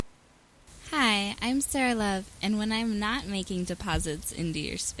I'm Sarah Love, and when I'm not making deposits into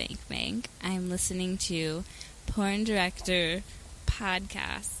your spank bank, I'm listening to Porn Director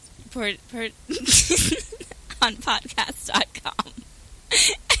Podcast on podcast.com.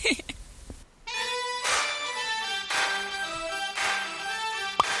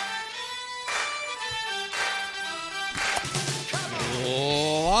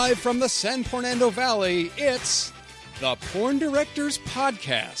 Live from the San Fernando Valley, it's the Porn Directors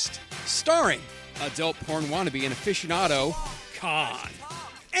Podcast, starring adult porn wannabe and aficionado, Khan,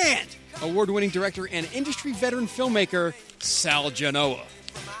 and award-winning director and industry veteran filmmaker, Sal Genoa.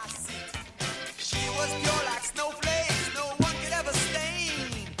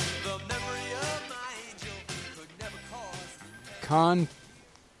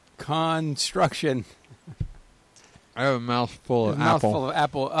 Construction. I have a mouthful of apple. Mouthful of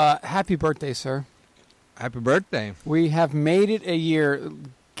apple. Happy birthday, sir. Happy birthday. We have made it a year.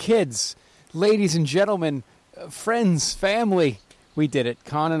 Kids, ladies and gentlemen, friends, family, we did it.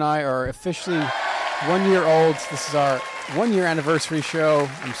 Con and I are officially 1 year olds. This is our 1 year anniversary show.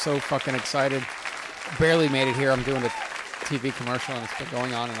 I'm so fucking excited. Barely made it here. I'm doing a TV commercial, and it's been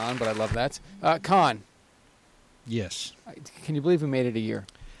going on and on, but I love that. Con. Yes. Can you believe we made it a year?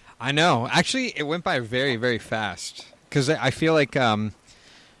 I know. Actually, it went by very, very fast. Because I feel like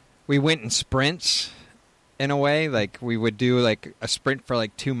we went in sprints in a way. Like, we would do, like, a sprint for,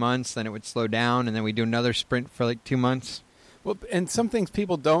 like, 2 months, then it would slow down, and then we'd do another sprint for, like, 2 months. Well, and some things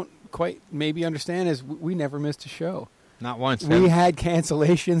people don't quite maybe understand is we never missed a show. Not once. We had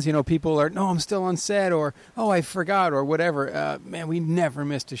cancellations. You know, people are, no, I'm still on set, or, oh, I forgot, or whatever. Man, we never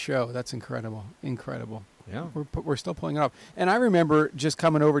missed a show. That's incredible. Incredible. Yeah. We're still pulling it off. And I remember just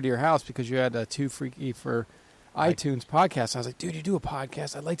coming over to your house because you had Too Freaky for iTunes podcast. I was like, dude, you do a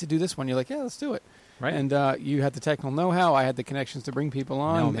podcast. I'd like to do this one. You're like, yeah, let's do it. Right. And you had the technical know-how. I had the connections to bring people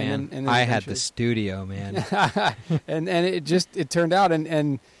on. No, man. And I had the studio, man. and it turned out.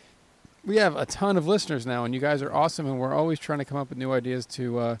 And we have a ton of listeners now. And you guys are awesome. And we're always trying to come up with new ideas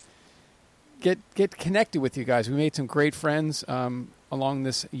to get connected with you guys. We made some great friends along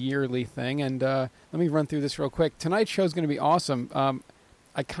this yearly thing. And let me run through this real quick. Tonight's show is going to be awesome.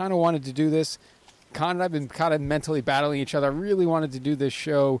 I kind of wanted to do this. Con and I have been kind of mentally battling each other. I really wanted to do this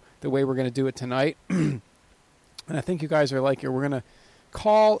show the way we're going to do it tonight. And I think you guys are like, we're going to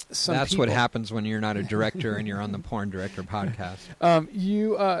call some That's people. what happens when you're not a director and you're on the Porn Director Podcast.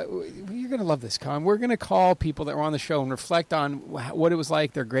 You're going to love this, Con. We're going to call people that were on the show and reflect on what it was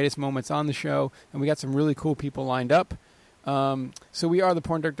like, their greatest moments on the show. And we got some really cool people lined up. So we are the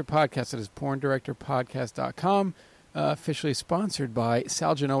Porn Director Podcast. It is porndirectorpodcast.com. Officially sponsored by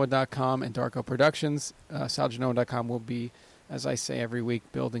SalGenoa.com and Darko Productions. SalGenoa.com will be, as I say every week,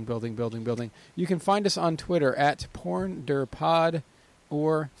 building. You can find us on Twitter at PornDirPod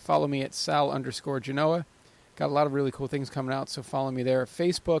or follow me at Sal_Genoa. Got a lot of really cool things coming out, so follow me there.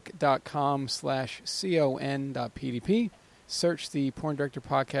 Facebook.com/con.pdp. Search the Porn Director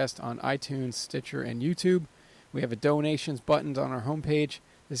Podcast on iTunes, Stitcher, and YouTube. We have a donations button on our homepage.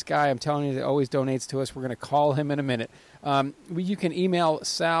 This guy, I'm telling you, that always donates to us. We're going to call him in a minute. You can email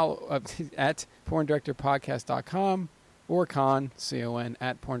Sal at porndirectorpodcast.com or Con, C-O-N,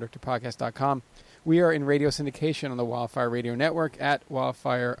 at porndirectorpodcast.com. We are in radio syndication on the Wildfire Radio Network at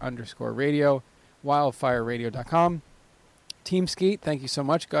wildfire_radio, wildfireradio.com. Team Skeet, thank you so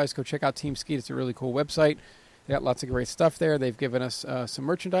much, guys. Go check out Team Skeet. It's a really cool website. They got lots of great stuff there. They've given us some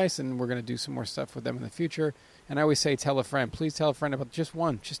merchandise, and we're going to do some more stuff with them in the future. And I always say, tell a friend. Please tell a friend about just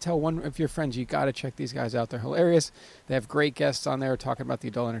one. Just tell one of your friends. You got to check these guys out. They're hilarious. They have great guests on there talking about the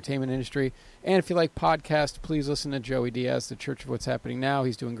adult entertainment industry. And if you like podcasts, please listen to Joey Diaz, the Church of What's Happening Now.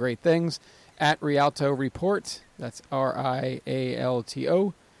 He's doing great things. At Rialto Report, that's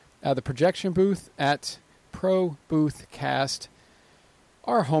RIALTO. The Projection Booth at Pro Booth Cast.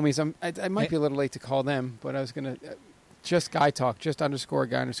 Our homies, I might be a little late to call them, but I was going to, just Guy Talk,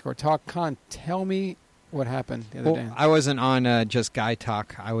 just_guy_talk. Con, tell me what happened the other day. I wasn't on Just Guy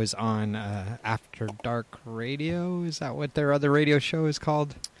Talk. I was on After Dark Radio. Is that what their other radio show is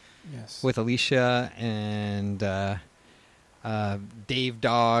called? Yes. With Alicia and Dave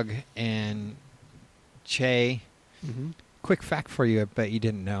Dog and Che. Mm-hmm. Quick fact for you, I bet you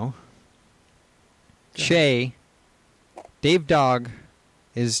didn't know. Che, Dave Dog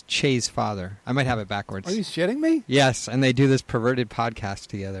is Che's father. I might have it backwards. Are you shitting me? Yes, and they do this perverted podcast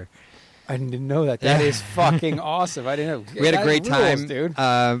together. I didn't know that. That is fucking awesome. I didn't know. We had a great time, dude.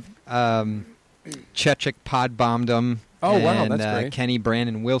 Chechik pod bombed him. Oh, and, wow, that's great. Kenny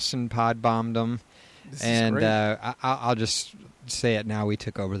Brandon Wilson pod bombed him. This and is great. I'll just say it now. We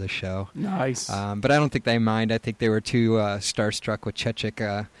took over the show. Nice. But I don't think they mind. I think they were too starstruck with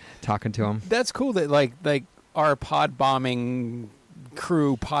Chechik talking to him. That's cool that like our pod bombing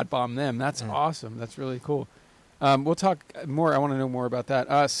crew pod bombed them. That's awesome. That's really cool. We'll talk more. I want to know more about that.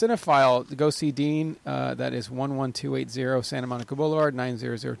 Cinephile, go see Dean. That is 11280 Santa Monica Boulevard,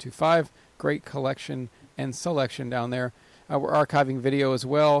 90025. Great collection and selection down there. We're archiving video as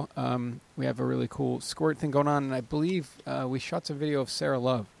well. We have a really cool squirt thing going on, and I believe we shot some video of Sarah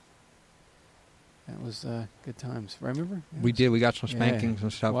Love. That was good times. Remember? We did. We got some spankings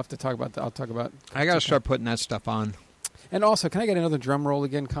and stuff. We'll have to talk about that. I'll talk about. I got to start putting that stuff on. And also, can I get another drum roll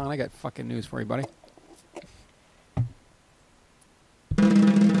again, Con? I got fucking news for you, buddy.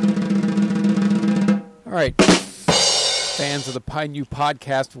 All right. Fans of the Pine U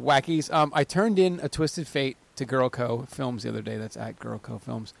podcast, wackies. I turned in A Twisted Fate to Girl Co. Films the other day. That's at Girl Co.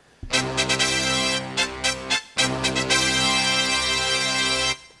 Films.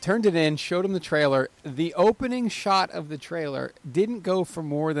 Turned it in, showed him the trailer. The opening shot of the trailer didn't go for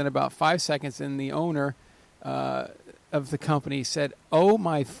more than about 5 seconds, and the owner of the company said, "Oh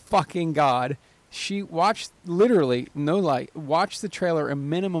my fucking God." She watched, literally, no lie, watched the trailer a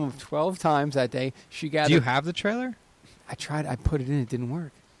minimum of 12 times that day. She gathered. Do you have the trailer? I tried. I put it in. It didn't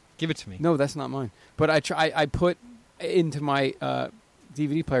work. Give it to me. No, that's not mine. But I put into my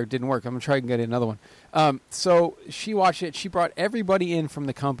DVD player. It didn't work. I'm going to try and get another one. So she watched it. She brought everybody in from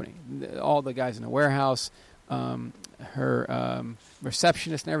the company. All the guys in the warehouse, her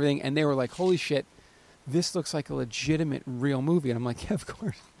receptionist and everything. And they were like, holy shit, this looks like a legitimate real movie. And I'm like, yeah, of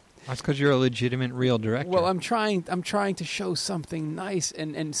course. That's because you're a legitimate real director. Well, I'm trying to show something nice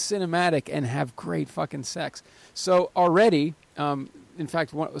and cinematic and have great fucking sex. So already, in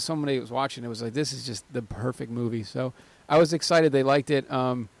fact, somebody was watching it was like, this is just the perfect movie. So I was excited. They liked it.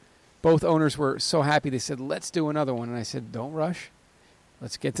 Both owners were so happy. They said, let's do another one. And I said, don't rush.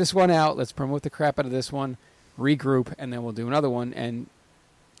 Let's get this one out. Let's promote the crap out of this one, regroup, and then we'll do another one. And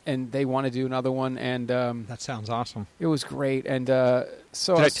they want to do another one. And that sounds awesome. It was great. And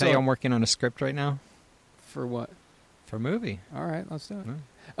so did I tell you I'm working on a script right now? For what? For a movie. All right, let's do it.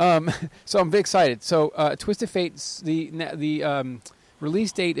 No. So I'm very excited. So Twisted Fate, the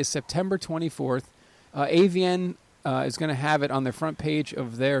release date is September 24th. AVN is going to have it on the front page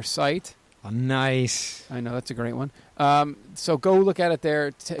of their site. Oh, nice. I know, that's a great one. So go look at it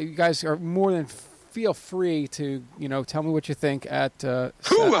there. You guys are more than feel free to, tell me what you think at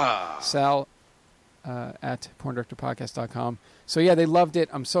Sal at porndirectorpodcast.com. So yeah, they loved it.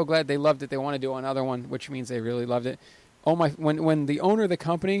 I'm so glad they loved it. They want to do another one, which means they really loved it. Oh my! When the owner of the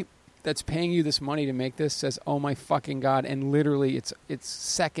company that's paying you this money to make this says, "Oh my fucking God," and literally it's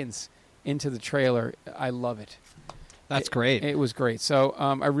seconds into the trailer, I love it. That's great. It was great. So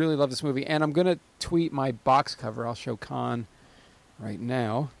I really love this movie, and I'm gonna tweet my box cover. I'll show Con right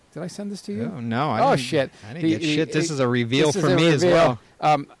now. Did I send this to you? Oh, no. Oh shit! I didn't get shit. This is a reveal for me as well.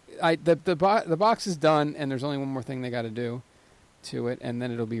 The box is done, and there's only one more thing they got to do to it, and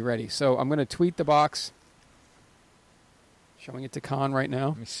then it'll be ready. So I'm going to tweet the box, showing it to Con right now.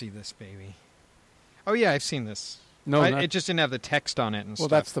 Let me see this, baby. Oh, yeah, I've seen this. No, it just didn't have the text on it and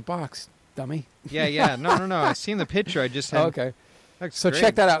stuff. Well, that's the box, dummy. Yeah. No. I've seen the picture. I just had... Okay. So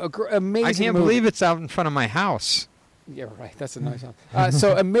check that out. Amazing I can't movie. believe it's out in front of my house. Yeah, right. That's a nice one.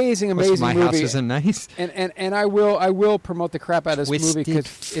 So amazing my movie. My house isn't nice. And I will promote the crap out of this movie because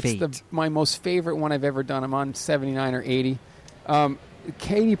Fate. it's my most favorite one I've ever done. I'm on 79 or 80.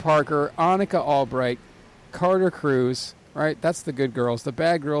 Katie Parker, Annika Albright, Carter Cruz. Right, that's the good girls. The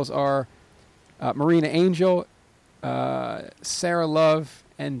bad girls are Marina Angel, Sarah Love,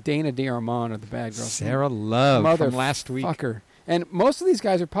 and Dana DeArmond are the bad girls. Sarah Love from last week. Fucker. And most of these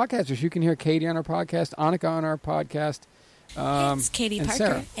guys are podcasters. You can hear Katie on our podcast, Annika on our podcast. It's Katie and Parker.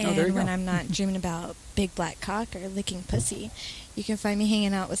 Sarah. And when I'm not dreaming about big black cock or licking pussy, you can find me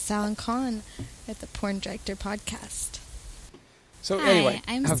hanging out with Sal and Con at the Porn Director Podcast. So Hi, anyway,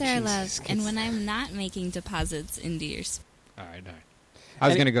 I'm Sarah Jesus, Love, kids. and when I'm not making deposits into your... All right. I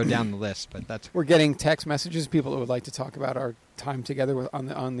was going to go down the list, but that's... We're getting text messages, people that would like to talk about our time together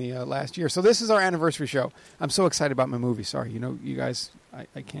on the last year. So this is our anniversary show. I'm so excited about my movie. Sorry, you guys,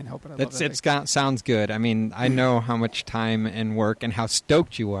 I can't help it. I love that sounds good. I mean, I know how much time and work and how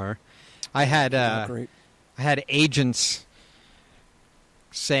stoked you are. I had agents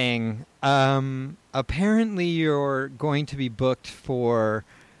saying, apparently you're going to be booked for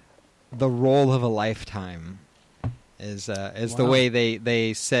the role of a lifetime. Is the way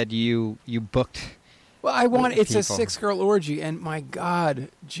they said you booked. Well, it's a people. 6-girl orgy, and my God,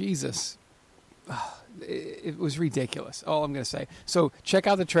 Jesus, it was ridiculous. All I'm going to say. So check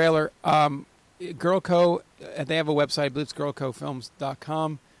out the trailer. Girl Co. They have a website,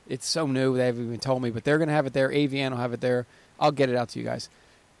 blitzgirlcofilms.com. It's so new, they haven't even told me, but they're going to have it there. AVN will have it there. I'll get it out to you guys.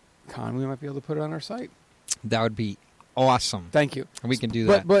 Con, we might be able to put it on our site. That would be awesome. Thank you. We can do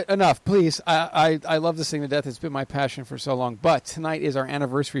that. But enough, please. I love this thing to death. It's been my passion for so long. But tonight is our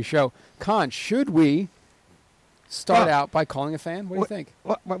anniversary show. Con, should we start out by calling a fan? What do you think?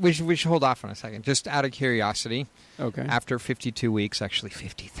 We should hold off on a second, just out of curiosity. Okay. After 52 weeks, actually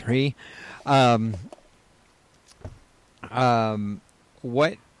 53,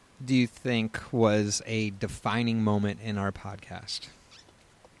 what do you think was a defining moment in our podcast?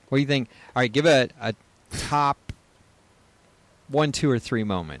 What do you think? All right, give a top 1, 2, or 3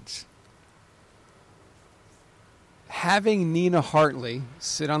 moments. Having Nina Hartley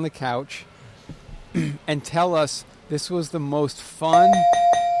sit on the couch and tell us this was the most fun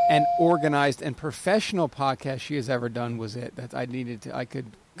and organized and professional podcast she has ever done was it. That I needed to. I could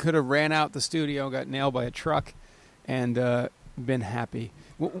have ran out the studio, got nailed by a truck, and been happy.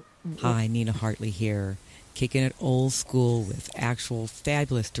 Hi, Nina Hartley here, kicking it old school with actual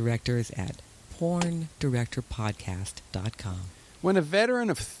fabulous directors at PornDirectorPodcast.com. When a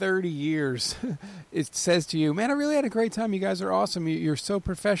veteran of 30 years it says to you, man, I really had a great time. You guys are awesome. You're so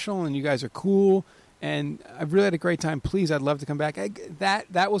professional, and you guys are cool. And I've really had a great time. Please, I'd love to come back.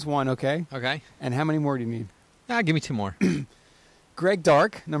 That was one, okay? Okay. And how many more do you need? Give me 2 more. Greg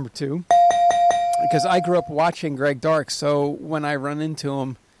Dark, number 2. Because I grew up watching Greg Dark, so when I run into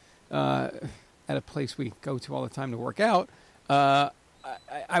him at a place we go to all the time to work out, I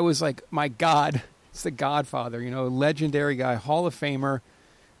was like, my God, it's the Godfather, legendary guy, Hall of Famer,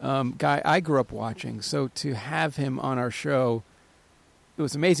 guy I grew up watching. So to have him on our show, it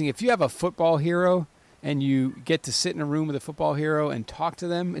was amazing. If you have a football hero and you get to sit in a room with a football hero and talk to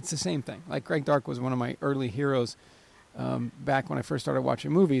them, it's the same thing. Like Greg Dark was one of my early heroes back when I first started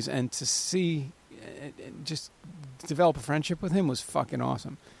watching movies, and to see just develop a friendship with him was fucking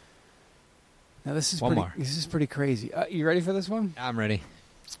awesome. Now this is pretty crazy. You ready for this one? I'm ready.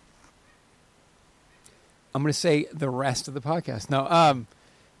 I'm going to say the rest of the podcast. No,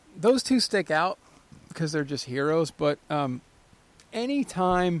 those two stick out because they're just heroes. But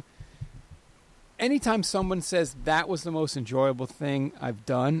anytime someone says that was the most enjoyable thing I've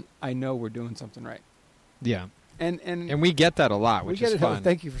done, I know we're doing something right. Yeah. And we get that a lot, which is fun.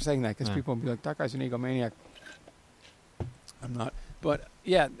 Thank you for saying that, because people will be like, that guy's an egomaniac. I'm not. But,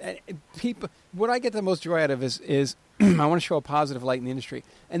 yeah, people. What I get the most joy out of is I want to show a positive light in the industry.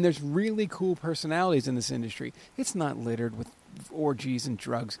 And there's really cool personalities in this industry. It's not littered with orgies and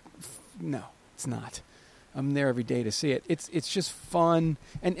drugs. No, it's not. I'm there every day to see it. It's just fun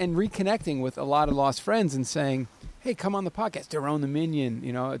and reconnecting with a lot of lost friends and saying, hey, come on the podcast. Daron the Minion.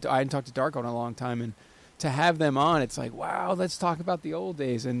 I hadn't talked to Darko in a long time, and to have them on, it's like, wow, let's talk about the old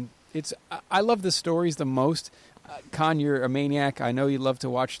days. And I love the stories the most. Con, you're a maniac. I know you love to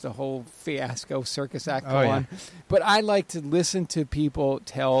watch the whole fiasco circus act go on. But I like to listen to people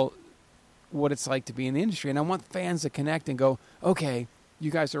tell what it's like to be in the industry. And I want fans to connect and go, okay,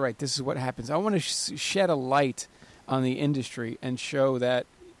 you guys are right. This is what happens. I want to shed a light on the industry and show that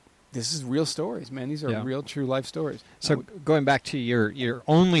this is real stories, man. These are real, true life stories. So going back to your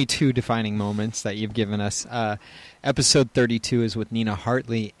only 2 defining moments that you've given us, episode 32 is with Nina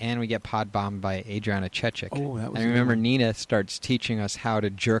Hartley, and we get pod bombed by Adriana Chechik. Oh, that was. I remember Nina starts teaching us how to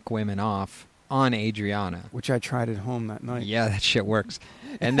jerk women off on Adriana, which I tried at home that night. Yeah, that shit works.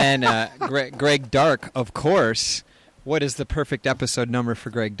 And then Greg Dark, of course. What is the perfect episode number for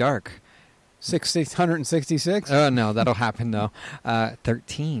Greg Dark? 666? Oh, no, that'll happen, though.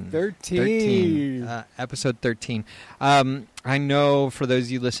 13. 13. Episode 13. I know for those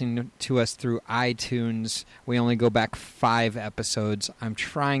of you listening to us through iTunes, we only go back 5 episodes. I'm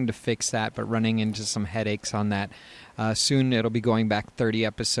trying to fix that, but running into some headaches on that. Soon it'll be going back 30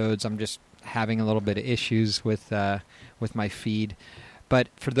 episodes. I'm just having a little bit of issues with my feed. But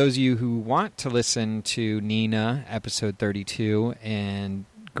for those of you who want to listen to Nina, episode 32, and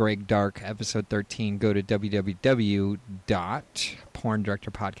Greg Dark, episode 13, go to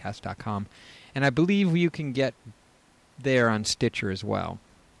www.porndirectorpodcast.com. And I believe you can get there on Stitcher as well.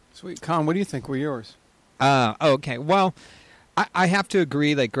 Sweet. Con, what do you think were yours? Okay. Well, I have to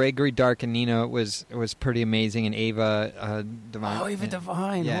agree that Gregory Dark and Nina was pretty amazing, and Ava Devine. Oh, Ava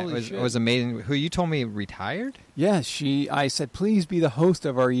Devine. Yeah, Holy it was amazing. Who you told me retired? Yeah, I said, please be the host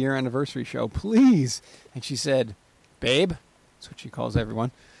of our year anniversary show, please. And she said, babe, that's what she calls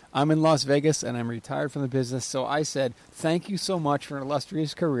everyone, I'm in Las Vegas and I'm retired from the business. So I said, thank you so much for an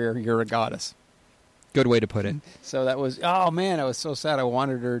illustrious career. You're a goddess. Good way to put it. So that was, oh man, I was so sad. I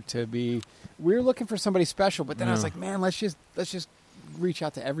wanted her to be, we were looking for somebody special, but then I was like, man, let's just reach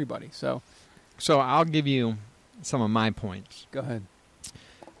out to everybody. So So I'll give you some of my points. Go ahead.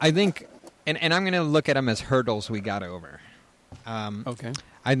 I think, and I'm going to look at them as hurdles we got over. Okay.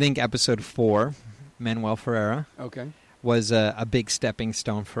 I think episode 4, Manuel Ferreira, Okay. was a big stepping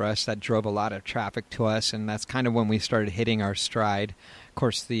stone for us that drove a lot of traffic to us, and that's kind of when we started hitting our stride. Of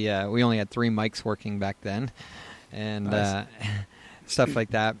course, we only had 3 mics working back then, and Nice. stuff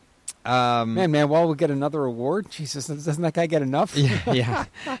like that. Man, we'll get another award. Jesus, doesn't that guy get enough? yeah,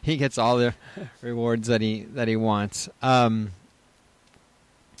 he gets all the rewards that he wants.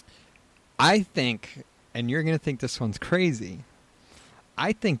 I think, and you're going to think this one's crazy,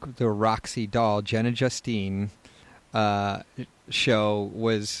 I think the Roxy Doll, Jenna Justine show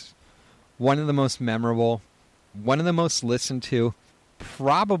was one of the most memorable, one of the most listened to,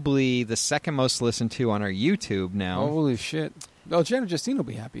 probably the second most listened to on our YouTube now. Holy shit. Oh, Jenna Justine will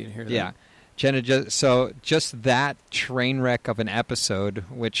be happy to hear that. Yeah. So just that train wreck of an episode,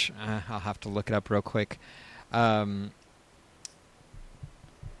 which I'll have to look it up real quick.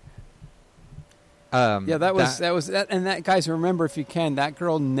 Yeah, that was, and that, guys, remember, if you can, that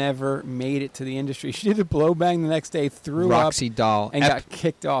girl never made it to the industry. She did a blow bang the next day, threw Roxy up, Doll, and got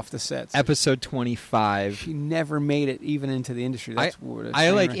kicked off the sets. Episode 25. She never made it even into the industry. That's what a I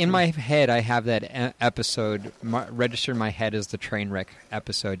train like wreck in is. my head. I have that episode registered in my head as the train wreck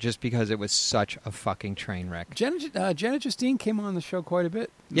episode, just because it was such a fucking train wreck. Jenna Justine came on the show quite a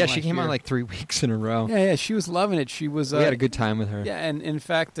bit. Yeah, she last came on year. like 3 weeks in a row. Yeah, she was loving it. She was. We had a good time with her. Yeah, and in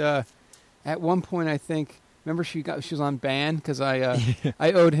fact, at one point, I think. Remember, she was on ban because I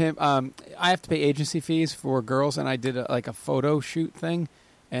owed him. I have to pay agency fees for girls, and I did a photo shoot thing,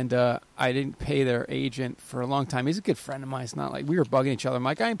 and I didn't pay their agent for a long time. He's a good friend of mine. It's not like we were bugging each other. I'm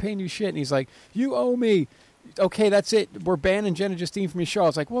like, I ain't paying you shit, and he's like, you owe me. Okay, that's it. We're banning Jenna Justine from your show. I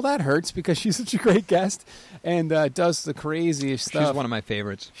was like, well, that hurts because she's such a great guest and does the craziest stuff. She's one of my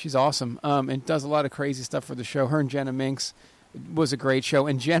favorites. She's awesome, and does a lot of crazy stuff for the show. Her and Jenna Minks was a great show.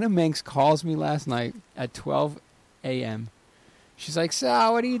 And Jenna Minks calls me last night at 12 a.m. She's like,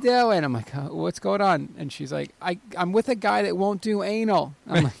 so what are you doing? I'm like, what's going on? And she's like, I'm with a guy that won't do anal.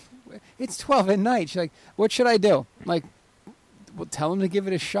 I'm like, it's 12 at night. She's like, what should I do? I'm like, well, tell him to give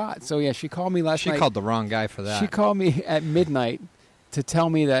it a shot. So, yeah, she called me last night. She called the wrong guy for that. She called me at midnight to tell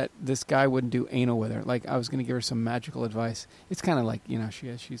me that this guy wouldn't do anal with her. Like, I was going to give her some magical advice. It's kind of like,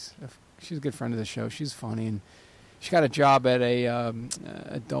 she's a good friend of the show. She's funny, and she got a job at a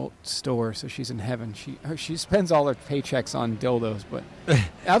adult store, so she's in heaven. She spends all her paychecks on dildos, but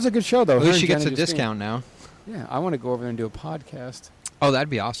that was a good show, though. At Her least and she gets Jenna a Justine. discount now. Yeah, I want to go over there and do a podcast. Oh, that'd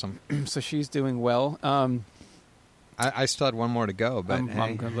be awesome. So she's doing well. I still had one more to go, but I'm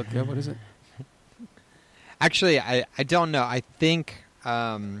hey. going to look up. What is it? Actually, I don't know. I think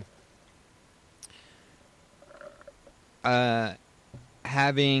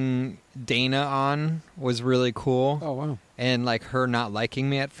having Dana on was really cool. Oh, wow. And like her not liking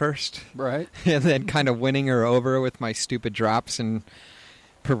me at first, Right. and then kind of winning her over with my stupid drops and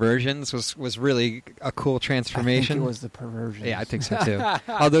perversions was really a cool transformation. I think it was the perversion. Yeah, I think so too.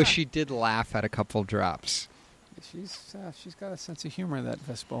 Although she did laugh at a couple drops. She's got a sense of humor, that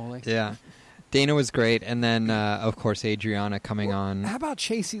Vespoli. Yeah. Dana was great, and then of course Adriana coming on. How about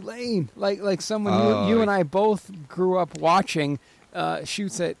Chasey Lane? Like someone Oh. you and I both grew up watching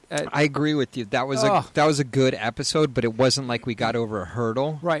shoots at I agree with you. That was a good episode, but it wasn't like we got over a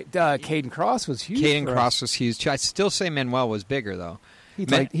hurdle. right. Caden Cross was huge. Caden for Cross us. was huge. I still say Manuel was bigger though. He'd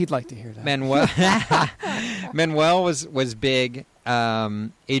like to hear that. Manuel was big.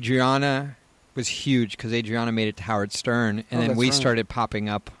 Adriana was huge because Adriana made it to Howard Stern, and then that's we right. started popping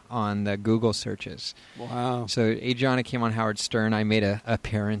up on the Google searches. Wow. So Adriana came on Howard Stern. I made an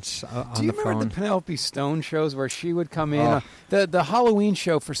appearance on Do you the remember phone. the Penelope Stone shows where she would come in? Oh. The Halloween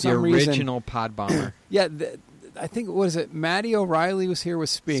show for The some reason. original Pod Bomber. Yeah, I think what is it? Maddie O'Reilly was here with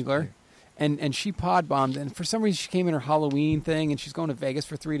Spiegler, and she pod bombed. And for some reason, she came in her Halloween thing, and she's going to Vegas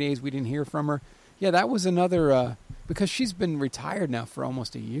for 3 days. We didn't hear from her. Yeah, that was another because she's been retired now for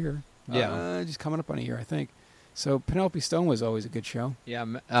almost a year. Yeah. Just coming up on a year, I think. So Penelope Stone was always a good show. Yeah,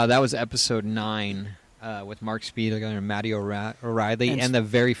 that was episode 9 with Mark Spiegler and Maddie O'Reilly, and the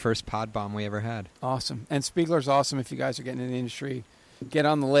very first Pod Bomb we ever had. Awesome. And Spiegler's awesome. If you guys are getting in the industry, get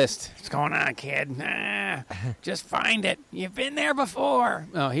on the list. What's going on, kid? Just find it. You've been there before.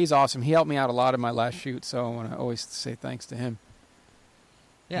 Oh, he's awesome. He helped me out a lot in my last shoot, so I want to always say thanks to him.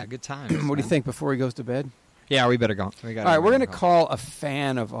 Yeah, good times. What do you think before he goes to bed? Yeah, we better go. All right, we're going to call a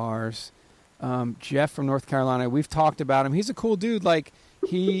fan of ours, Jeff from North Carolina. We've talked about him. He's a cool dude. Like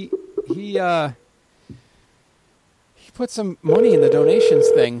he put some money in the donations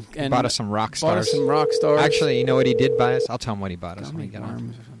thing and bought us some rock Bought stars. us some rock stars. Actually, you know what he did buy us? I'll tell him what he bought us when we gummy get on.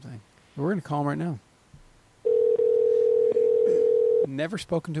 worms or something. We're going to call him right now. Never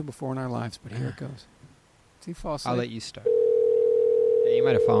spoken to before in our lives, but here it goes. Does he fall asleep? I'll let you start. Yeah, you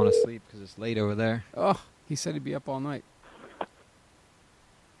might have fallen asleep because it's late over there. Oh, he said he'd be up all night.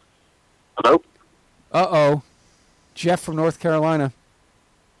 Hello? Uh-oh. Jeff from North Carolina.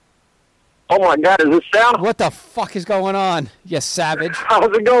 Oh, my God, is this Sal? What the fuck is going on, you savage?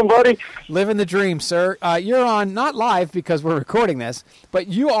 How's it going, buddy? Living the dream, sir. You're on, not live because we're recording this, but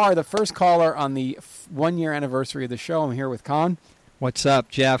you are the first caller on the 1-year anniversary of the show. I'm here with Con. What's up,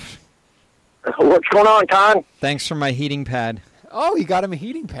 Jeff? What's going on, Con? Thanks for my heating pad. Oh, you got him a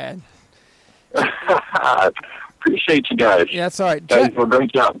heating pad. Appreciate you guys. Yeah, that's all right. Guys, Jeff, do a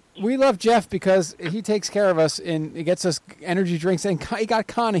great job. we love Jeff because he takes care of us and he gets us energy drinks. And he got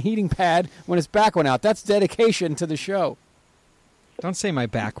Con a heating pad when his back went out. That's dedication to the show. Don't say my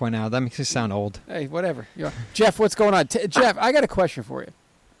back went out. That makes me sound old. Hey, whatever. Jeff, what's going on? Jeff, I got a question for you.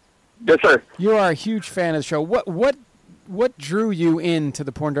 Yes, sir. You are a huge fan of the show. What drew you into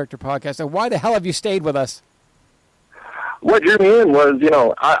the Porn Director podcast? And why the hell have you stayed with us? What drew me in was,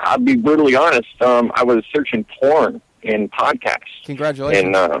 I'll be brutally honest. I was searching porn in podcasts.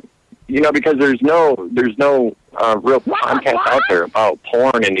 Congratulations. And, because there's no real podcast out there about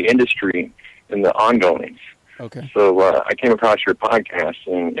porn in the industry and the ongoings. Okay. So I came across your podcast,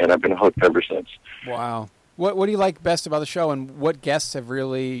 and I've been hooked ever since. Wow. What do you like best about the show, and what guests have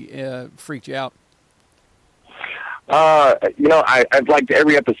really freaked you out? I've liked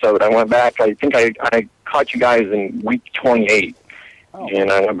every episode. I went back. I think I caught you guys in week 28,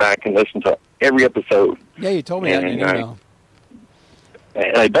 and I went back and listened to every episode. Yeah, you told me that in an email.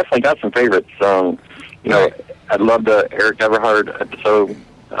 And I definitely got some favorites. I loved the Eric Everhard episode,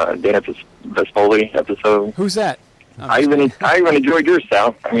 Dana Vespoli episode. Who's that? I even enjoyed yours,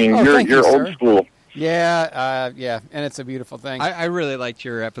 Sal. I mean, you're old sir. school. Yeah, and it's a beautiful thing. I really liked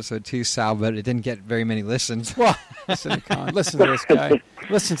your episode too, Sal, but it didn't get very many listens. Well, listen to Con. Listen to this guy.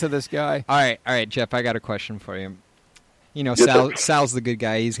 Listen to this guy. All right, Jeff, I got a question for you. Yes, Sal's the good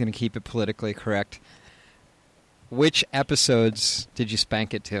guy. He's going to keep it politically correct. Which episodes did you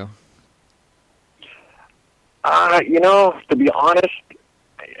spank it to? To be honest,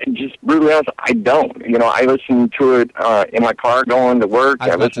 just brutally honest, I don't. I listen to it in my car going to work.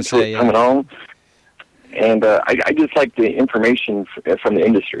 I listen to it coming home. And I just like the information from the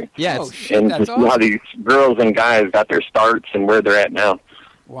industry. Yeah, and just awesome. How these girls and guys got their starts and where they're at now.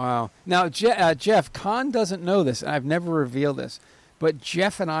 Wow. Now, Jeff, Con doesn't know this, and I've never revealed this, but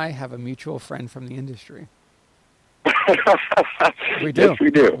Jeff and I have a mutual friend from the industry. We do. Yes,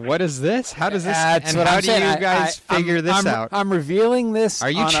 we do. What is this? How does this? And how do you guys figure this out? I'm revealing this. Are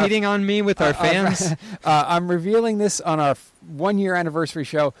you cheating on me with our fans? I'm revealing this on our 1-year anniversary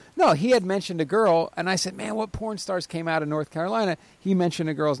show. No, he had mentioned a girl, and I said, "Man, what porn stars came out of North Carolina?" He mentioned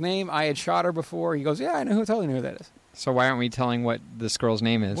a girl's name. I had shot her before. He goes, "Yeah, I totally knew who that is." So why aren't we telling what this girl's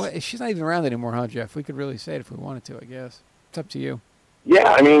name is? Well, she's not even around anymore, huh, Jeff? We could really say it if we wanted to, I guess. It's up to you.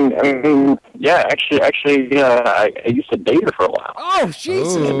 Yeah, I mean, yeah. Actually, I used to date her for a while. Oh,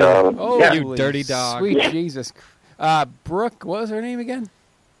 Jesus! Yeah. You dirty dog! Sweet Jesus! Brooke, what was her name again?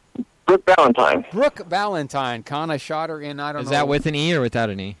 Brooke Valentine. Brooke Valentine. Con, I shot her in. I don't know. Is that with an E or without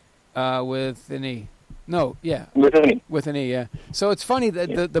an E? With an E. No, yeah. With an E. With an E, yeah. So it's funny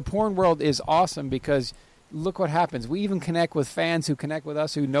that the porn world is awesome because look what happens. We even connect with fans who connect with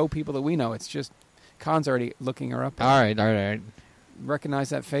us who know people that we know. It's just Con's already looking her up. All right. Recognize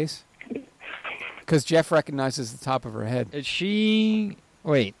that face? Because Jeff recognizes the top of her head. Is she...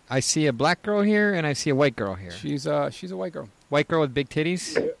 Wait, I see a black girl here and I see a white girl here. She's a white girl. White girl with big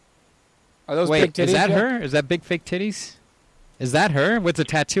titties? Are those big titties? Is that Jeff? her? Is that big fake titties? Is that her with a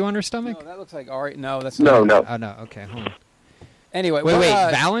tattoo on her stomach? No, that looks like Ari. No, that's not. No. Oh, no. Okay, hold on. Anyway, wait.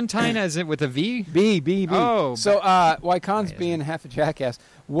 Valentine, as it with a V? B. Oh. So, why Con's being half a jackass,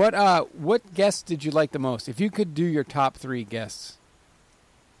 what guests did you like the most? If you could do your top 3 guests.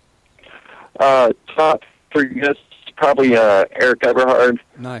 Top 3 guests, probably Eric Everhard.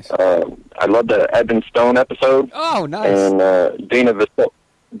 Nice. I loved the Evan Stone episode. Oh, nice. And Dana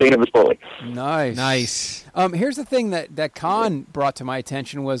Vespoli. Nice. Here's the thing that Con brought to my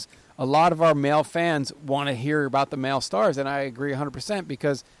attention was a lot of our male fans want to hear about the male stars, and I agree 100%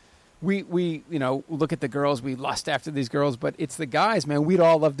 because we look at the girls, we lust after these girls, but it's the guys, man. We'd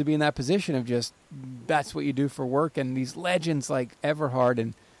all love to be in that position of just that's what you do for work, and these legends like Everhard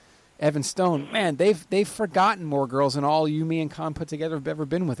and Evan Stone, man, they've forgotten more girls than all you, me, and Con put together have ever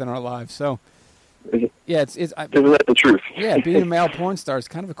been with in our lives. So, yeah, isn't that the truth? Yeah, being a male porn star is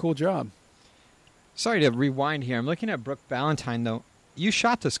kind of a cool job. Sorry to rewind here. I'm looking at Brooke Valentine, though. You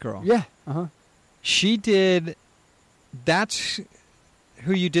shot this girl. Yeah. Uh-huh. She did... That's...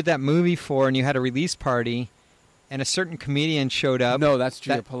 who you did that movie for, and you had a release party, and a certain comedian showed up? No, that's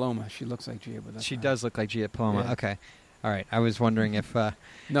Gia Paloma. She looks like Gia, but that's she not does look like Gia Paloma. Yeah. Okay, all right. I was wondering if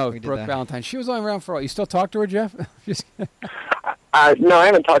no, we did Brooke that. Valentine. She was only around for a while. You still talk to her, Jeff? Just No, I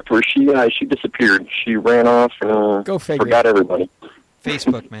haven't talked to her. She disappeared. She ran off and Go figure. forgot everybody.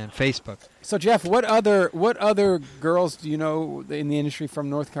 Facebook, man, Facebook. So, Jeff, what other girls do you know in the industry from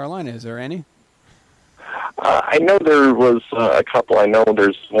North Carolina? Is there any? I know there was a couple. I know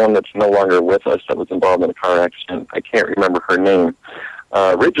there's one that's no longer with us that was involved in a car accident. I can't remember her name.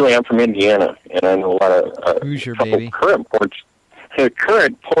 Originally, I'm from Indiana, and I know a lot of Who's your couple baby? current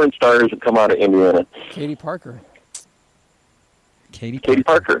porn stars that come out of Indiana. Katie Parker. Katie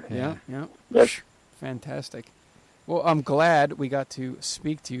Parker. Yeah, yeah. Yes. Fantastic. Well, I'm glad we got to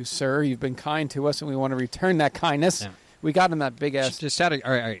speak to you, sir. You've been kind to us, and we want to return that kindness. Yeah. We got him that big ass. Just out of,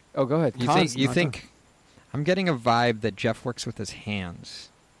 all right. Oh, go ahead. You think? I'm getting a vibe that Jeff works with his hands.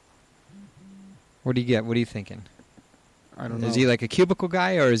 What do you get? What are you thinking? I don't know. Is he like a cubicle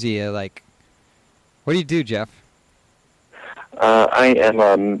guy, or is he a, like? What do you do, Jeff? I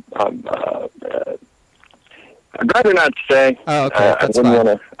am. I'd rather not say. Oh, okay, that's I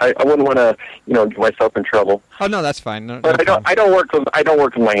fine. wouldn't want to, get myself in trouble. Oh no, that's fine. No, But no I don't work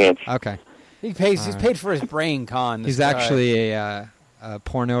with my hands. Okay. He's paid for his brain con. He's actually a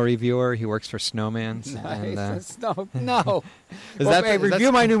porno reviewer. He works for Snowman's. Nice. And, No. Is Well, that- hey, is review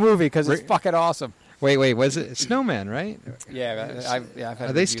that- my new movie because it's fucking awesome. Wait, was it Snowman, right? Yeah, I've had Are they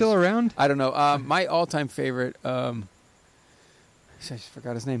reviews. still around? I don't know. My all-time favorite. I just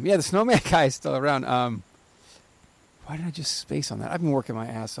forgot his name. Yeah, the Snowman guy is still around. Why did I just space on that? I've been working my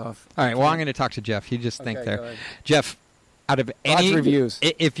ass off. All right. Well, I'm going to talk to Jeff. You just think Okay, there, go ahead. Jeff. Out of Lots any of reviews.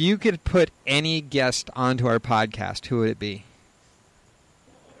 If you could put any guest onto our podcast, who would it be?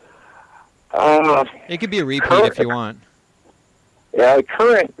 It could be a repeat if you want. Yeah, the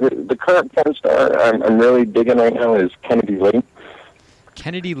current porn star I'm really digging right now is Kennedy Lee.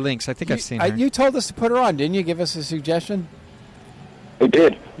 Kennedy Lynx. I think I've seen her. You told us to put her on, didn't you? Give us a suggestion. I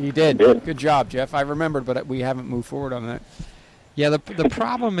did. You did. I did. Good job, Jeff. I remembered, but we haven't moved forward on that. Yeah, the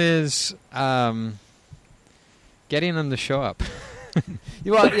problem is getting them to show up.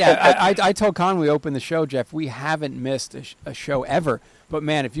 Well, yeah, I told Con we opened the show, Jeff. We haven't missed a show ever. But,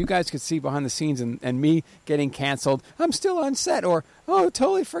 man, if you guys could see behind the scenes and me getting canceled, I'm still on set, or, oh,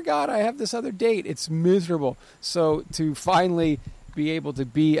 totally forgot I have this other date. It's miserable. So to finally be able to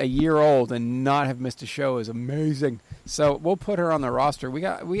be a year old and not have missed a show is amazing. So we'll put her on the roster. We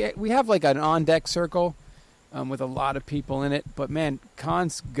have like an on-deck circle with a lot of people in it. But, man,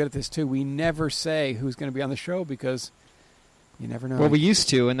 Con's good at this, too. We never say who's going to be on the show because you never know. Well, we used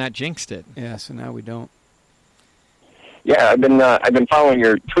to, and that jinxed it. Yeah, so now we don't. Yeah, I've been following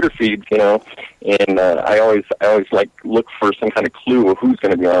your Twitter feeds, and I always like look for some kind of clue of who's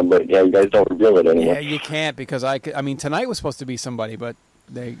going to be on, but yeah, you guys don't reveal it anymore. Yeah, you can't because I mean tonight was supposed to be somebody, but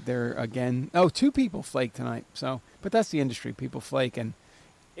they're again. Oh, 2 people flake tonight. So, but that's the industry. People flake, and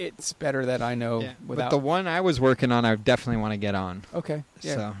it's better that I know without. But the one I was working on, I definitely want to get on. Okay.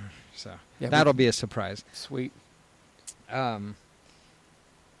 Yeah. So Yeah, that'll be a surprise. Sweet.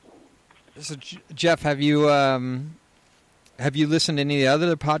 So Jeff, have you listened to any of the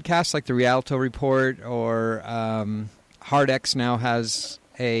other podcasts like the Rialto Report or Hard X now has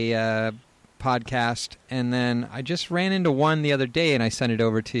a podcast, and then I just ran into one the other day and I sent it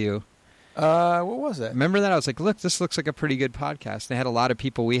over to you. What was it? Remember that? I was like, look, this looks like a pretty good podcast. They had a lot of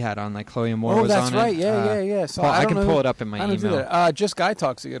people we had on, like Chloe Moore Oh, was that's on right. it. Yeah. So I don't can know pull who- it up in my I don't do email. that. Just Guy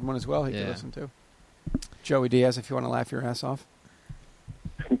Talk's a good one as well. He could Yeah. listen to. Joey Diaz, if you want to laugh your ass off.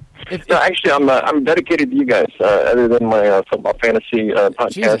 No, actually, I'm dedicated to you guys. Other than my football fantasy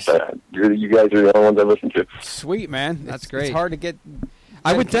Jesus. podcast, you guys are the only ones I listen to. Sweet, man. That's It's great. hard to get.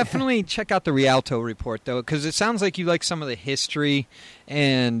 I would definitely check out the Rialto Report, though, because it sounds like you like some of the history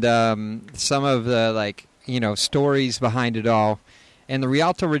and some of the, stories behind it all. And the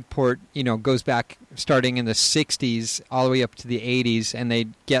Rialto Report, goes back starting in the 60s all the way up to the 80s, and they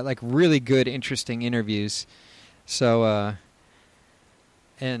get, really good, interesting interviews. So,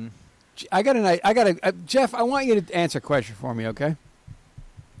 and... Jeff, I want you to answer a question for me, okay?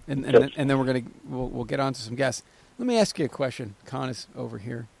 And Yes. then we'll get on to some guests. Let me ask you a question. Con is over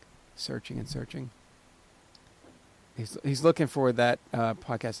here, searching and searching. He's looking for that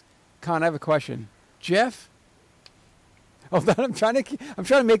podcast. Con, I have a question. Jeff. Hold on, I'm trying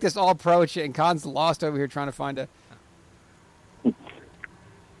to make this all pro shit, and Con's lost over here trying to find a.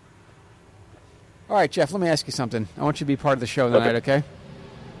 All right, Jeff. Let me ask you something. I want you to be part of the show tonight, okay?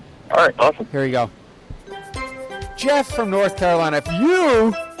 All right, awesome. Here you go. Jeff from North Carolina, if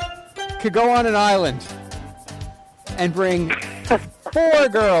you could go on an island and bring 4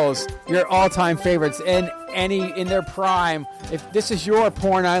 girls, your all-time favorites, and any in their prime. If this is your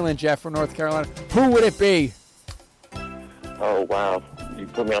porn island, Jeff, from North Carolina, who would it be? Oh, wow. You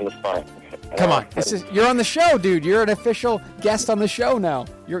put me on the spot. Come on, you're on the show, dude. You're an official guest on the show now.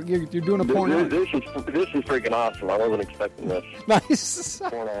 You're doing a porn island. This is freaking awesome. I wasn't expecting this. Nice.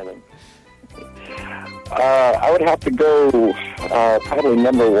 Porn island. I would have to go probably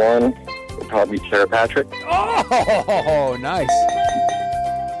number 1 would probably be Sarah Patrick. Oh, nice.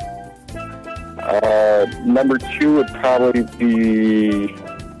 Number 2 would probably be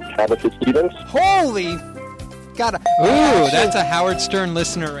Tabitha Stevens. Holy God. Ooh, that's a Howard Stern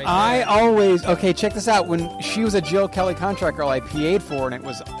listener right there. Okay, check this out. When she was a Jill Kelly contract girl, I PA'd for her, and it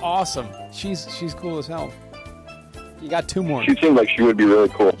was awesome. She's cool as hell. You got 2 more. She seems like she would be really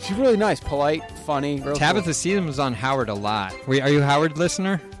cool. She's really nice, polite, funny. Tabitha Stevens was on Howard a lot. Are you a Howard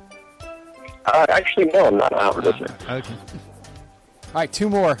listener? Actually, no, I'm not a Howard listener. Okay. All right, 2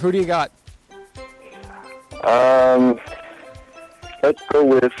 more. Who do you got? Let's go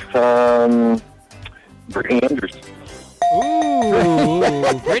with Brittany Andrews.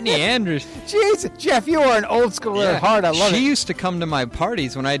 Ooh, Brittany Andrews. Jeez, Jeff, you are an old schooler at heart. I love it. She used to come to my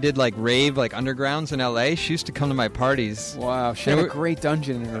parties when I did like rave, like undergrounds in L.A. She used to come to my parties. Wow, she had a great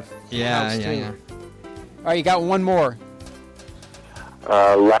dungeon in her house, too. Yeah. All right, you got 1 more.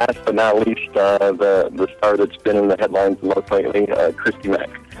 Last but not least, the star that's been in the headlines most lately, Christy Mack.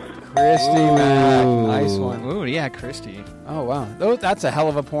 Christy Mack. Nice one. Ooh, yeah, Christy. Oh, wow. That's a hell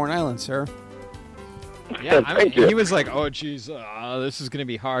of a porn island, sir. Yeah, Thank you. He was like, "Oh, geez, this is gonna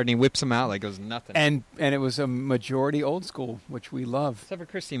be hard," and he whips him out like it was nothing. And it was a majority old school, which we love. Except for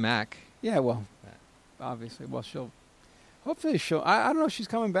Christy Mack. Yeah, well, obviously. Well, hopefully she'll. I don't know if she's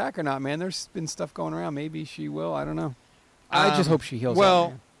coming back or not, man. There's been stuff going around. Maybe she will. I don't know. I just hope she heals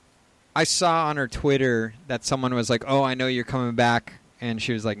up, man. I saw on her Twitter that someone was like, "Oh, I know you're coming back," and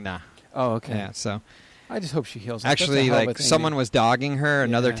she was like, "Nah." Oh, okay. Yeah, so. I just hope she heals up. Actually, like, someone was dogging her,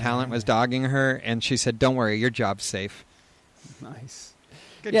 another talent was dogging her, and she said, "Don't worry, your job's safe." Nice.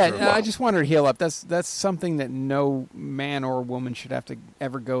 Good I just want her to heal up. That's something that no man or woman should have to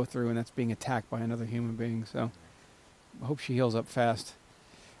ever go through, and that's being attacked by another human being. So I hope she heals up fast.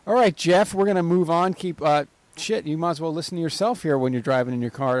 All right, Jeff, we're going to move on. You might as well listen to yourself here when you're driving in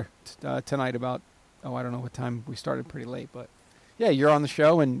your car tonight about, I don't know what time. We started pretty late, but yeah, you're on the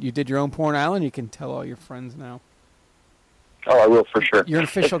show, and you did your own porn island. You can tell all your friends now. Oh, I will for sure. You're an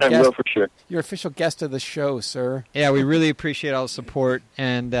official guest. I will for sure. You're official guest of the show, sir. Yeah, we really appreciate all the support,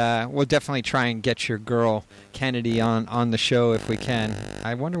 and we'll definitely try and get your girl Kennedy on the show if we can.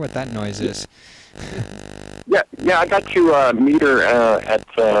 I wonder what that noise is. Yeah, I got to meet her at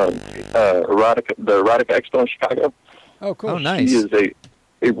the Erotica Expo in Chicago. Oh, cool. Oh, nice. She is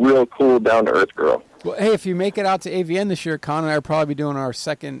a real cool, down-to-earth girl. Well, hey, if you make it out to AVN this year, Con and I will probably be doing our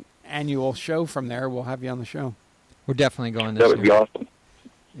 2nd annual show from there. We'll have you on the show. We're definitely going this year. That would be awesome.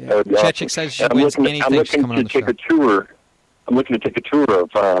 Yeah. That would be Chechik awesome. says she wins anything. She's coming on the show. I'm looking to take a tour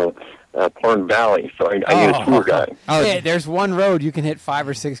of Porn Valley, so I need a tour guide. Yeah, there's one road you can hit 5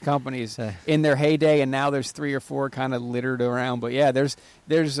 or 6 companies in their heyday, and now there's 3 or 4 kind of littered around. But yeah,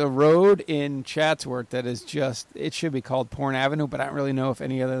 there's a road in Chatsworth that is it should be called Porn Avenue, but I don't really know if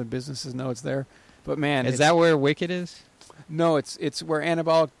any other businesses know it's there. But man, is that where Wicked is? No, it's where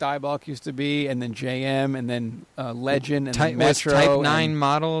Anabolic, Diabolic used to be, and then JM, and then Legend, and then Metro. Type 9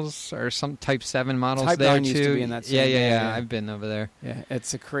 models or some Type 7 models Type there 9 too? used to be in that same Yeah. I've been over there. Yeah,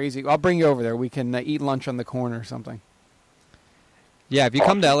 it's a crazy. I'll bring you over there. We can eat lunch on the corner or something. Yeah, if you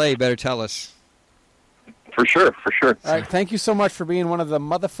come to LA, you better tell us. For sure. All right, thank you so much for being one of the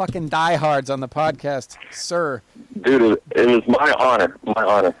motherfucking diehards on the podcast, sir. Dude, it is my honor.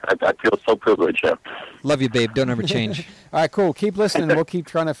 I feel so privileged. Yeah. Love you, babe. Don't ever change. All right, cool. Keep listening. We'll keep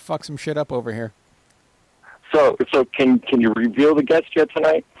trying to fuck some shit up over here. So can you reveal the guest yet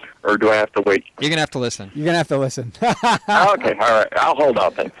tonight, or do I have to wait? You're gonna have to listen. You're gonna have to listen. Okay, all right. I'll hold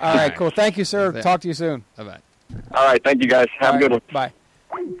out then. All right, cool. Thank you, sir. Talk to you soon. Bye-bye. All right, thank you guys. Have a good one. Bye.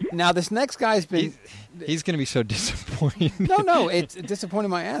 Now this next guy's been. He's going to be so disappointed. No, it's disappointing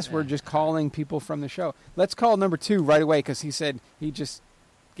my ass. We're just calling people from the show. Let's call number 2 right away because he said he just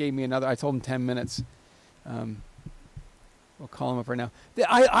gave me another. I told him 10 minutes. We'll call him up right now.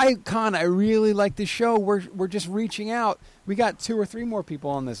 I really like this show. We're just reaching out. We got 2 or 3 more people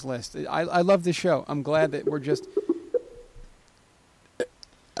on this list. I love this show. I'm glad that we're just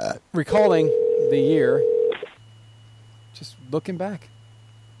recalling the year, just looking back.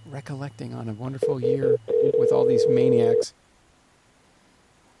 Recollecting on a wonderful year with all these maniacs.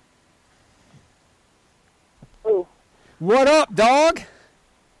 Oh. What up, dog?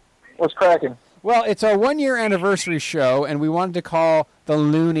 What's cracking? Well, it's our 1-year anniversary show, and we wanted to call the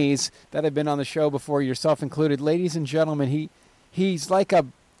loonies that have been on the show before, yourself included. Ladies and gentlemen, he's like a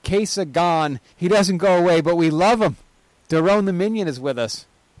case of gone. He doesn't go away, but we love him. Daron the Minion is with us.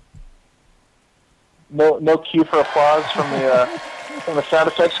 No cue for applause from the sound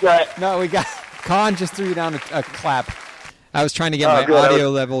effects guy. No, we got Khan just threw you down a clap. I was trying to get my audio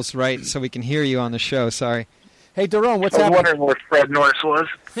levels right so we can hear you on the show. Sorry. Hey, Daron, what's happening? I was wondering where Fred Norris was.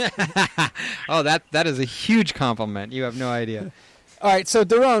 Oh, that is a huge compliment. You have no idea. All right, so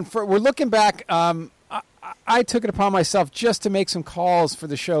Daron, we're looking back. I took it upon myself just to make some calls for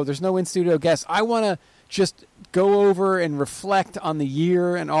the show. There's no in-studio guests. I want to just go over and reflect on the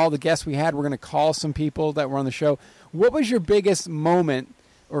year and all the guests we had. We're going to call some people that were on the show. What was your biggest moment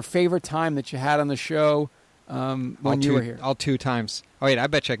or favorite time that you had on the show when you were here? All 2 times. Oh, wait, I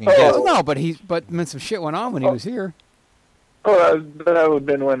bet you I can guess. No, but some shit went on when he was here. Oh, that would have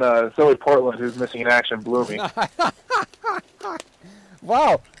been when Zoe Portland, who's missing in action, blew me.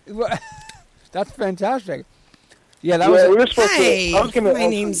 Wow. That's fantastic. Yeah, that was. Hi, my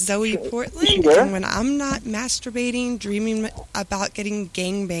name's Zoe Portland, and when I'm not masturbating, dreaming about getting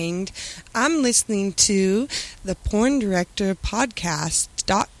gangbanged, I'm listening to the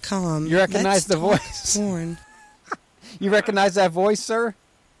PornDirectorPodcast.com. You recognize the voice? Porn. You recognize that voice, sir?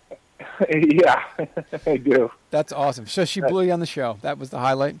 Yeah, I do. That's awesome. So she blew you on the show. That was the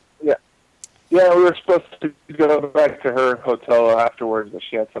highlight? Yeah. Yeah, we were supposed to go back to her hotel afterwards, but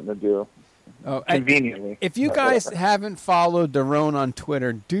she had something to do. Oh, conveniently. If you guys haven't followed Daron on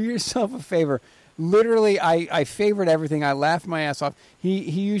Twitter, do yourself a favor. Literally, I favorite everything. I laugh my ass off. He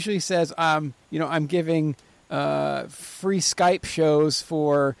usually says, I'm giving free Skype shows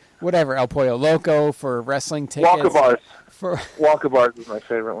for whatever, El Pollo Loco, for wrestling tickets. Wonka Bars. Wonka Bars is my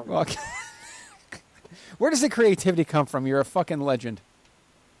favorite one. Where does the creativity come from? You're a fucking legend.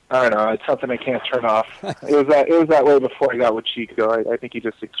 I don't know. It's something I can't turn off. It was that way before I got with Chico. I think he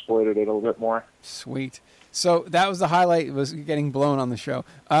just exploited it a little bit more. Sweet. So that was the highlight, was getting blown on the show.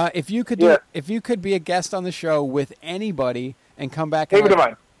 If you could be a guest on the show with anybody and come back. Ava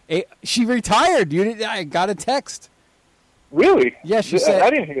Devine. She retired. I got a text. Really? Yeah, she said. I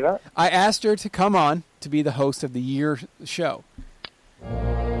didn't hear that. I asked her to come on to be the host of the year show.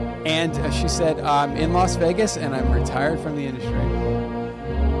 And she said, I'm in Las Vegas and I'm retired from the industry.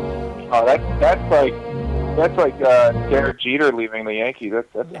 Oh, that's like Derek Jeter leaving the Yankees.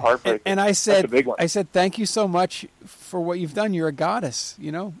 That's heartbreaking. And I said, that's a big one. I said, thank you so much for what you've done. You're a goddess.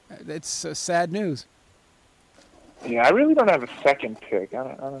 It's sad news. Yeah, I really don't have a second pick.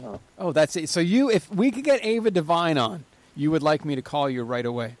 I don't know. Oh, that's it. So if we could get Ava Devine on, you would like me to call you right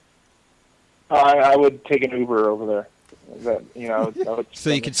away? I would take an Uber over there. I would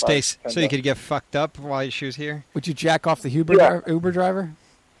so you could you could get fucked up while she was here. Would you jack off the Uber driver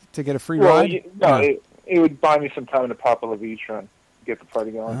to get a free ride? It would buy me some time to pop a Levitra and get the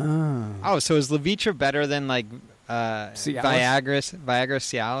party going. Oh, so is Levitra better than like Viagra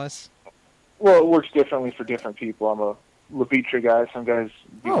Cialis? Well, it works differently for different people. I'm a Levitra guy. Some guys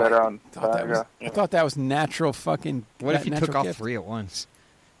do better on Viagra. I thought that was natural fucking. What if you took all gift? 3 at once?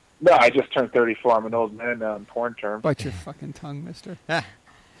 No, I just turned 34. I'm an old man now in porn terms. Bite your fucking tongue, mister.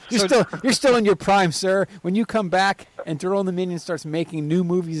 You're still in your prime, sir. When you come back and Daron the Minion starts making new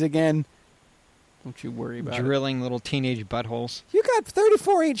movies again, don't you worry about drilling little teenage buttholes. You got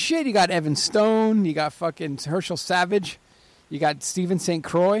 34 ain't shit. You got Evan Stone. You got fucking Herschel Savage. You got Stephen St.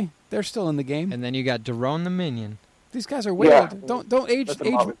 Croix. They're still in the game. And then you got Daron the Minion. These guys are way old. Don't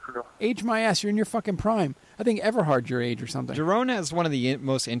age my ass. You're in your fucking prime. I think Everhard your age or something. Daron has one of the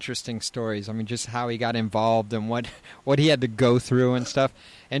most interesting stories. I mean, just how he got involved and what he had to go through and stuff.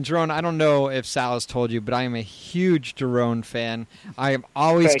 And Daron, I don't know if Sal has told you, but I am a huge Daron fan. I am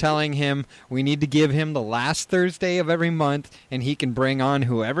always telling him we need to give him the last Thursday of every month, and he can bring on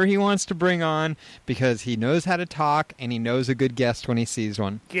whoever he wants to bring on because he knows how to talk and he knows a good guest when he sees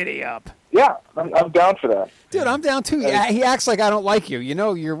one. Giddy up. Yeah, I'm down for that. Dude, I'm down too. Yeah, he acts like I don't like you.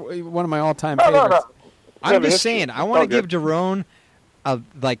 You're one of my all-time favorites. No. I'm just saying, I want to give Daron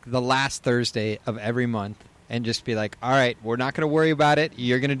like the last Thursday of every month and just be like, all right, we're not going to worry about it.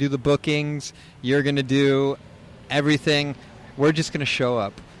 You're going to do the bookings. You're going to do everything. We're just going to show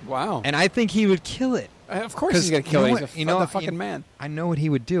up. Wow. And I think he would kill it. Of course he's going to kill it. He's a fucking man. I know what he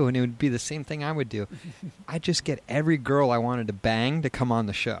would do, and it would be the same thing I would do. I'd just get every girl I wanted to bang to come on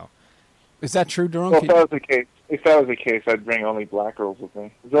the show. Is that true, Daron? Well, if that was the case, I'd bring only black girls with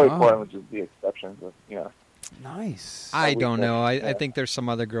me. Zoe Portland would just be the exception, but Nice. I don't know. I think there's some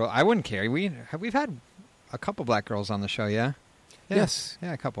other girl. I wouldn't care. We've had a couple black girls on the show, yeah? Yes.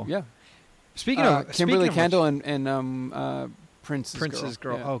 Yeah, a couple. Yeah. Speaking of Kimberly Kendall and Prince's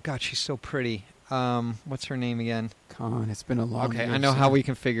girl. Yeah. Oh God, she's so pretty. What's her name again? Con. It's been a long. Okay, year I know how we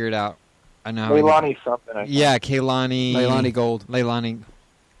can figure it out. I know. Leilani something. I think. Yeah, Kaylani. Leilani Gold. Leilani.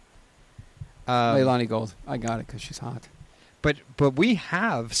 Leilani Gold. I got it because she's hot. But we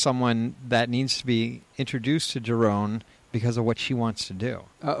have someone that needs to be introduced to Jerome because of what she wants to do.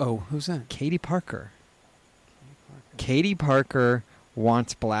 Uh-oh. Who's that? Katie Parker. Katie Parker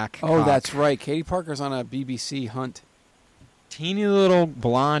wants black Oh, cock. that's right. Katie Parker's on a BBC hunt. Teeny little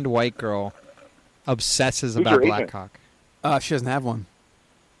blonde white girl obsesses Who's about her black agent? cock. She doesn't have one.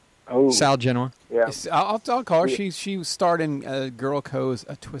 Oh, Sal Genoa. yeah. I'll call her. Yeah. She starred in Girl Co's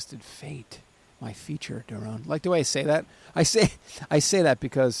A Twisted Fate, my feature, Daron. Like the way I say that? I say that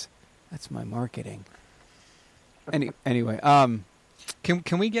because that's my marketing. Anyway,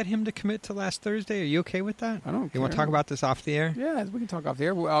 Can we get him to commit to last Thursday? Are you okay with that? I don't You want to care. talk about this off the air? yeah, we can talk off the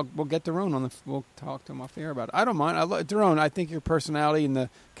air. We'll get Daron on we'll talk to him off the air about it. I don't mind. Daron, I think your personality and the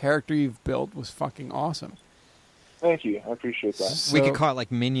character you've built was fucking awesome. Thank you. I appreciate that. So- We could call it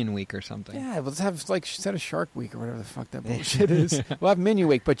like Minion Week or something. Yeah, let's have instead of Shark Week or whatever the fuck that bullshit is. We'll have Minion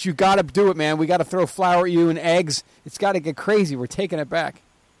Week, but you got to do it, man. We got to throw flour at you and eggs. It's got to get crazy. We're taking it back.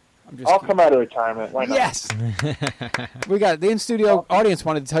 I'll come out of retirement. Why not? Yes. We got the in-studio audience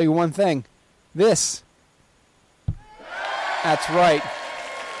wanted to tell you one thing. This. That's right.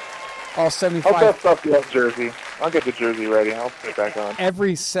 All I'll 75. dust up the old jersey. I'll get the jersey ready. I'll put it back on.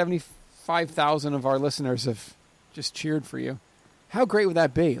 Every 75,000 of our listeners have just cheered for you. How great would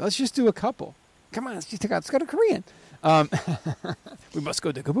that be? Let's just do a couple. Come on, let's go to Korean. We must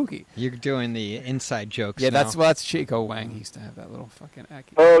go to Kabuki. You're doing the inside jokes. Yeah, now. that's Chico Wang. He used to have that little fucking act.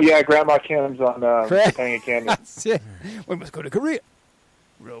 Oh, yeah, Grandma Kim's on Correct. Penny and Candy. That's it. We must go to Korea.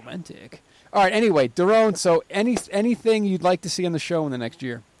 Romantic. All right. Anyway, Daron. So, anything you'd like to see on the show in the next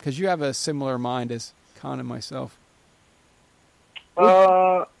year? Because you have a similar mind as Con and myself.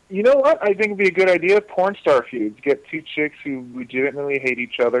 You know what? I think it'd be a good idea. Porn star feuds. Get two chicks who legitimately hate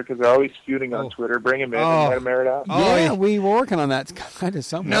each other because they're always feuding on Twitter. Bring them in and let them air it out. Yeah, we were working on that kind of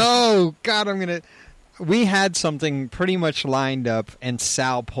somewhere. No, God, we had something pretty much lined up, and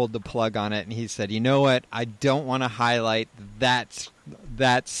Sal pulled the plug on it, and he said, you know what? I don't want to highlight that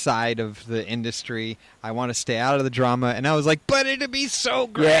side of the industry. I want to stay out of the drama. And I was like, but it'd be so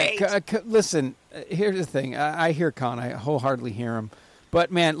great. Yeah, listen, here's the thing. I hear Con. I wholeheartedly hear him. But,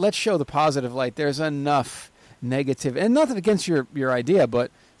 man, let's show the positive light. There's enough negative. And nothing against your idea,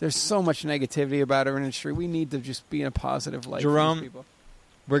 but there's so much negativity about our industry. We need to just be in a positive light. Jerome, for people.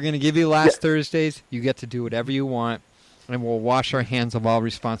 We're going to give you last Thursdays. You get to do whatever you want, and we'll wash our hands of all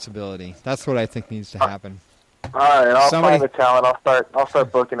responsibility. That's what I think needs to happen. All right, I'll find the talent. I'll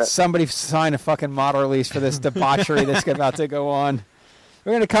start booking it. Somebody sign a fucking model release for this debauchery that's about to go on.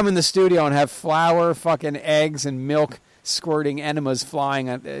 We're going to come in the studio and have flour, fucking eggs, and milk squirting enemas flying.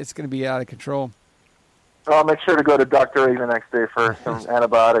 It's going to be out of control. I'll make sure to go to Dr. A the next day for some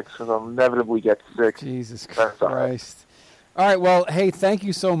antibiotics because I'll inevitably get sick. Jesus That's Christ. All right, well, hey, thank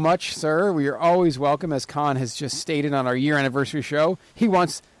you so much, sir. We are always welcome, as Con has just stated on our year anniversary show. He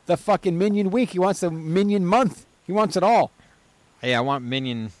wants the fucking Minion Week. He wants the Minion Month. He wants it all. Hey, I want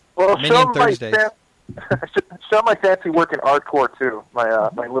Minion show Thursdays. Show my fancy work in Artcore, too, my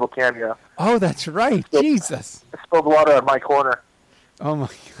little cameo. Oh, that's right. Jesus. I spilled water on my corner. Oh, my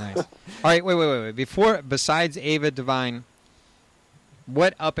God. Nice. All right, wait. Besides Ava Devine,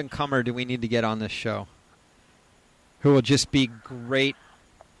 what up-and-comer do we need to get on this show? Who will just be great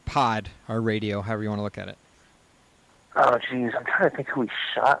pod or radio, however you want to look at it. Oh, jeez, I'm trying to think who we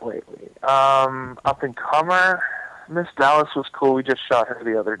shot lately. Up-and-comer, Miss Dallas was cool. We just shot her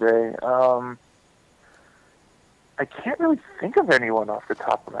the other day. I can't really think of anyone off the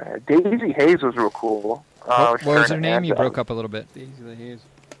top of my head. Daisy Hayes was real cool. What was her name? You broke up a little bit. Daisy Hayes.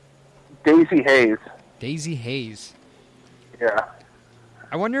 Daisy Hayes. Daisy Hayes. Yeah.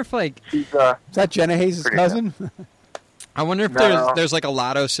 I wonder if she's is that Jenna Hayes' cousin? I wonder if there's like a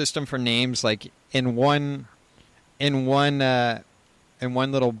lotto system for names, like in one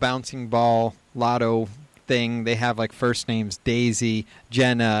little bouncing ball lotto thing. They have like first names Daisy,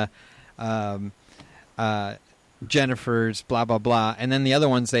 Jenna, Jennifer's, blah blah blah, and then the other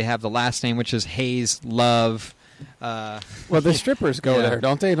ones they have the last name, which is Hayes, Love. Well, the strippers go there,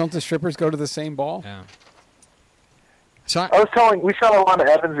 don't they? Don't the strippers go to the same ball? Yeah. So we shot Alana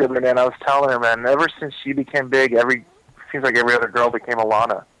Evans the other day, and I was telling her, man, ever since she became big, seems like every other girl became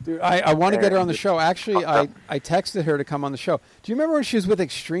Alana. Dude, I want to get her on the show. Actually, I texted her to come on the show. Do you remember when she was with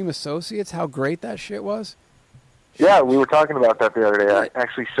Extreme Associates, how great that shit was? Yeah, we were talking about that the other day. I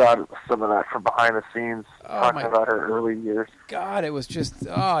actually shot some of that from behind the scenes, talking about her early years. God, it was just,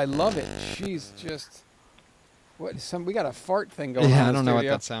 I love it. She's just, We got a fart thing going on. Yeah, I don't know what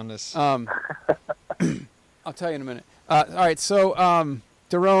that sound is. I'll tell you in a minute. All right, so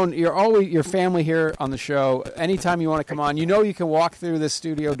Daron, you're always your family here on the show. Anytime you want to come on, you know you can walk through this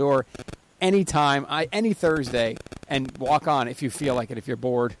studio door anytime, any Thursday, and walk on if you feel like it, if you're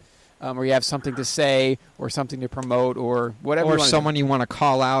bored, or you have something to say, or something to promote, or whatever. Or someone you want to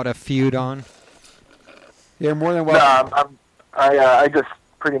call out a feud on. You're more than welcome. I just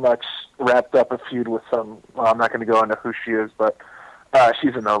pretty much wrapped up a feud with some. Well, I'm not going to go into who she is, but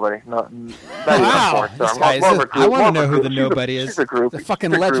she's a nobody. Not even a porn star. I want to know who the nobody is. She's a group. The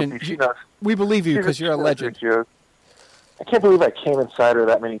fucking legend. We believe you because you're a legend. I can't believe I came inside her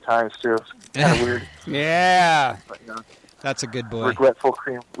that many times too. It's kind of weird. Yeah. But, that's a good boy. Regretful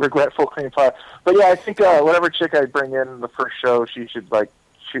cream pie. But yeah, I think whatever chick I bring in the first show, she should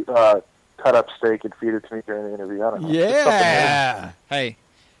cut up steak and feed it to me during the interview. I don't know. Yeah. Hey,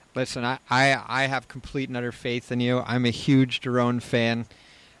 listen, I have complete and utter faith in you. I'm a huge Daron fan.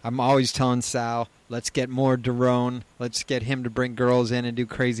 I'm always telling Sal, let's get more Daron. Let's get him to bring girls in and do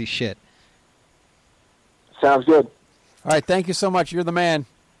crazy shit. Sounds good. All right, thank you so much. You're the man.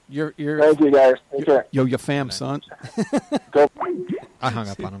 You're Thank you, guys. Take care. Yo, your fam, son. Go. I hung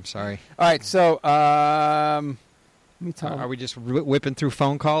up on him. Sorry. All right, so let me tell. Are we just whipping through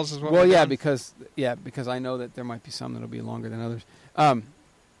phone calls? Well, yeah, because I know that there might be some that'll be longer than others.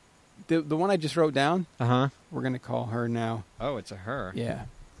 The one I just wrote down. We're gonna call her now. Oh, it's a her. Yeah.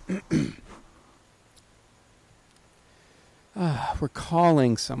 We're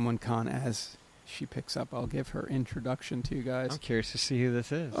calling someone, Con, as she picks up. I'll give her introduction to you guys. I'm curious to see who this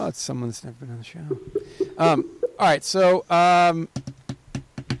is. Oh, it's someone that's never been on the show. All right, so let's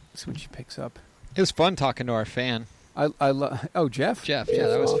see when she picks up. It was fun talking to our fan. I love. Oh, Jeff. Yeah,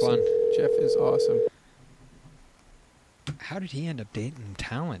 that was awesome. fun. Jeff is awesome. How did he end up dating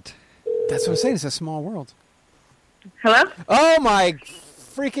talent? That's what I'm saying. It's a small world. Hello? Oh, my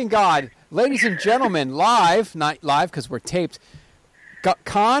freaking God. Ladies and gentlemen, live, not live because we're taped.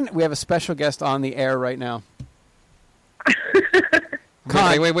 Con, we have a special guest on the air right now.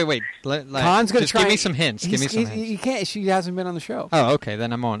 Con, wait. Con's going to try. Give me some hints. Give me some hints. You can't. She hasn't been on the show. Oh, okay.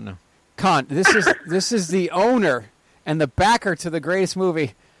 Then I'm on now. Con, this is the owner and the backer to the greatest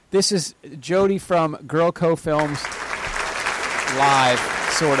movie. This is Jody from Girl Co. Films. Live,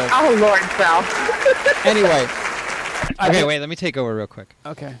 sort of. Oh, Lord, Sal. Anyway. Okay, wait, let me take over real quick.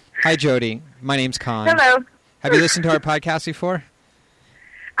 Okay. Hi, Jody. My name's Con. Hello. Have you listened to our podcast before?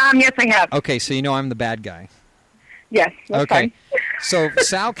 Yes, I have. Okay, so you know I'm the bad guy. Yes, that's okay. fine. So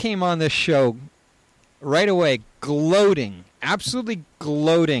Sal came on this show right away absolutely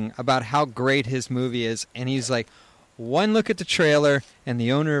gloating about how great his movie is, and he's like, one look at the trailer, and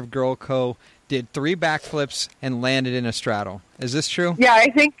the owner of Girl Co. did 3 backflips and landed in a straddle. Is this true? Yeah, I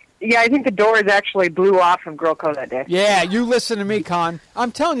think the doors actually blew off of Girl Co. that day. Yeah, you listen to me, Con.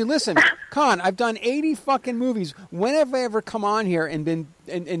 I'm telling you, listen, Con, I've done 80 fucking movies. When have I ever come on here and been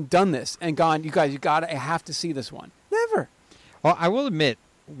and done this and gone, you guys, I have to see this one? Never. Well, I will admit,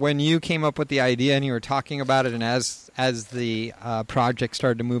 when you came up with the idea and you were talking about it, and as the project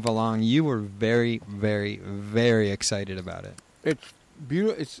started to move along, you were very, very, very excited about it. It's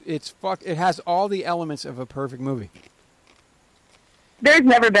beautiful. It has all the elements of a perfect movie. There's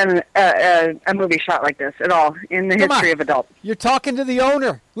never been a movie shot like this at all in the history of adult. You're talking to the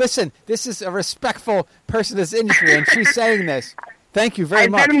owner. Listen, this is a respectful person in this industry, and she's saying this. Thank you very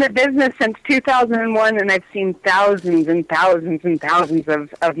much. I've been in the business since 2001, and I've seen thousands and thousands and thousands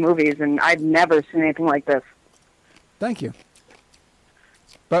of movies, and I've never seen anything like this. Thank you.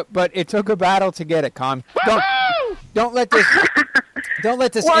 But it took a battle to get it, Con. Don't let this. Don't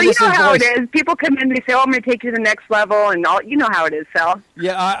let this. Well, you know how voice. it is. People come in, they say, "Oh, I'm going to take you to the next level," and all. You know how it is, Sal.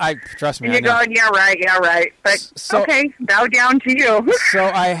 Yeah, I trust me. And you're going, yeah, right. But okay, bow down to you. So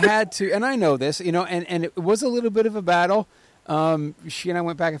I had to, and I know this, and it was a little bit of a battle. She and I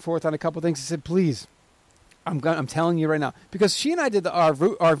went back and forth on a couple things. I said, "Please, I'm telling you right now," because she and I did the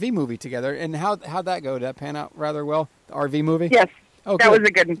RV movie together, and how'd that go? Did that pan out rather well? The RV movie? Yes. Oh, that was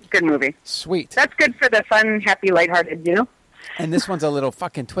a good movie. Sweet. That's good for the fun, happy, lighthearted, And this one's a little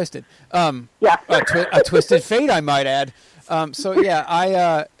fucking twisted. Yeah. A twisted fate, I might add. So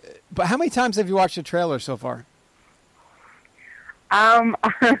yeah, but how many times have you watched the trailer so far?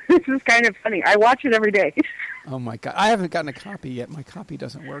 This is kind of funny. I watch it every day. Oh my God, I haven't gotten a copy yet. My copy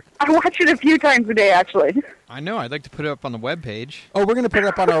doesn't work. I watch it a few times a day, actually. I know. I'd like to put it up on the webpage. Oh, we're going to put it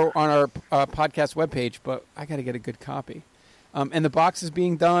up on our podcast webpage, but I got to get a good copy. And the box is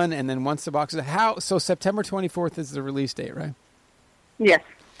being done, and then once the box is so September 24th is the release date, right? Yes.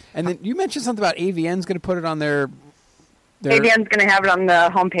 And then you mentioned something about AVN's going to put it on their Avion's going to have it on the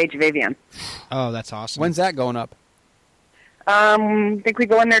homepage of Avion. Oh, that's awesome. When's that going up? Think we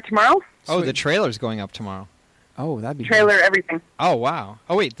go in there tomorrow? Oh, Sweet. the trailer's going up tomorrow. Oh, that'd be Trailer, nice. everything. Oh, wow.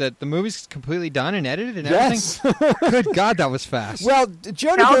 Oh, wait, the movie's completely done and edited and Yes. everything? Good God, that was fast. Well,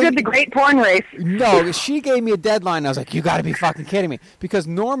 Jody How gave did the Great Porn Race? No, she gave me a deadline. I was like, you got to be fucking kidding me. Because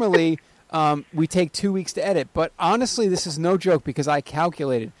normally we take 2 weeks to edit. But honestly, this is no joke because I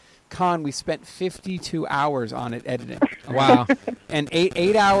calculated. We spent 52 hours on it editing. Wow. And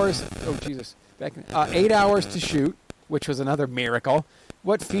 8 hours. Oh, Jesus. 8 hours to shoot, which was another miracle.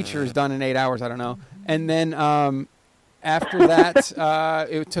 What feature is done in 8 hours? I don't know. And then after that,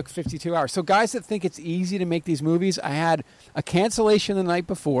 it took 52 hours. So guys that think it's easy to make these movies, I had a cancellation the night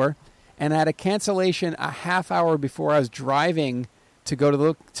before, and I had a cancellation a half hour before I was driving to go to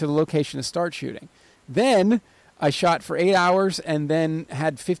the location to start shooting. Then I shot for 8 hours and then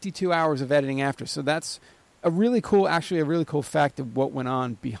had 52 hours of editing after. So that's a really cool fact of what went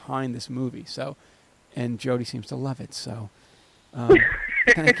on behind this movie. So, and Jody seems to love it. So,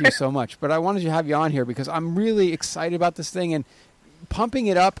 thank you so much. But I wanted to have you on here because I'm really excited about this thing and pumping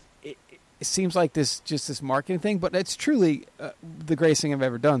it up. It seems like this marketing thing, but it's truly the greatest thing I've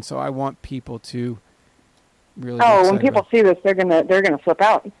ever done. So I want people to really. When people see this, they're gonna flip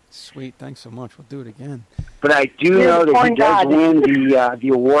out. Sweet, thanks so much. We'll do it again. But I do know that he does win the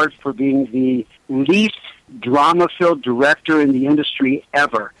award for being the least drama-filled director in the industry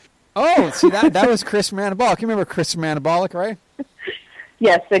ever. Oh, see, that was Chris Manabolic. You remember Chris Manabolic, right?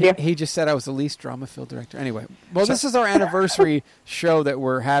 Yes, I do. He just said I was the least drama-filled director. Anyway, well, this is our anniversary show that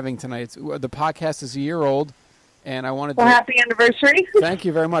we're having tonight. The podcast is a year old, and I wanted to... Well, happy anniversary. Thank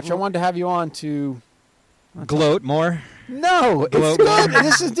you very much. I wanted to have you on to... Gloat more? No, Gloat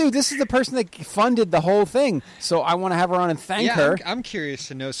it's good. This is the person that funded the whole thing, so I want to have her on and thank her. I'm curious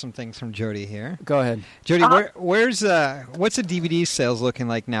to know some things from Jody here. Go ahead. Jody, what's the DVD sales looking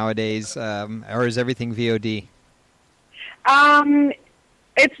like nowadays, or is everything VOD?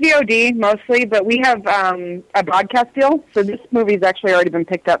 It's VOD mostly, but we have a broadcast deal, so this movie's actually already been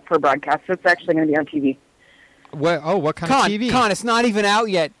picked up for broadcast, so it's actually going to be on TV. What kind of TV? Con, it's not even out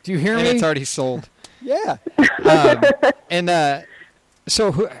yet. Do you hear me? It's already sold. Yeah.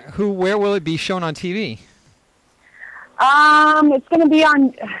 So where will it be shown on TV? It's going to be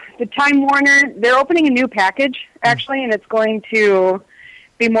on the Time Warner. They're opening a new package, actually, and it's going to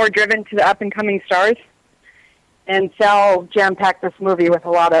be more driven to the up-and-coming stars. And Sal jam-packed this movie with a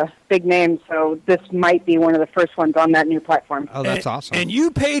lot of big names, so this might be one of the first ones on that new platform. Oh, that's awesome. And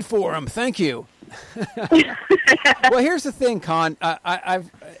you paid for them. Thank you. Well, here's the thing, Con.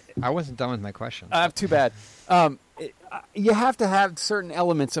 I wasn't done with my question. Too bad. You have to have certain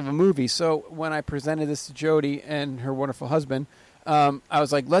elements of a movie. So when I presented this to Jody and her wonderful husband, I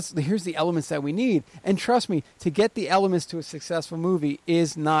was like, here's the elements that we need. And trust me, to get the elements to a successful movie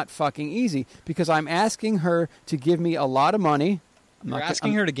is not fucking easy because I'm asking her to give me a lot of money. You're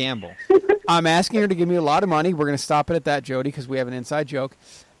asking her to gamble. I'm asking her to give me a lot of money. We're going to stop it at that, Jody, because we have an inside joke.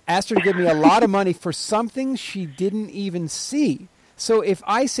 Asked her to give me a lot of money for something she didn't even see. So if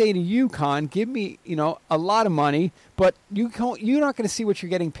I say to you, Con, give me, a lot of money, but you're not going to see what you're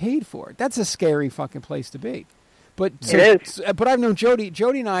getting paid for. That's a scary fucking place to be. But it is. But I've known Jody.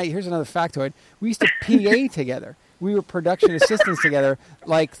 Jody and I. Here's another factoid. We used to PA together. We were production assistants together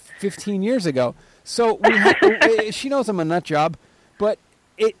like 15 years ago. So she knows I'm a nut job, but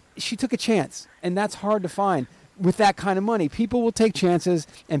she took a chance, and that's hard to find. With that kind of money, people will take chances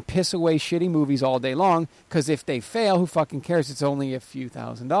and piss away shitty movies all day long because if they fail, who fucking cares? It's only a few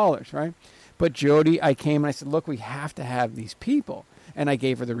 $1,000s, right? But Jody, I came and I said, look, we have to have these people. And I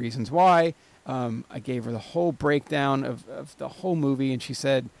gave her the reasons why. I gave her the whole breakdown of the whole movie, and she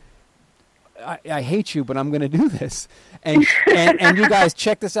said, I hate you, but I'm going to do this. And you guys,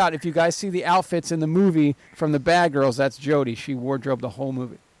 check this out. If you guys see the outfits in the movie from the Bad Girls, that's Jody. She wardrobed the whole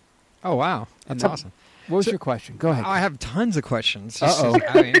movie. Oh, wow. That's awesome. What was your question? Go ahead. I have tons of questions. Uh-oh.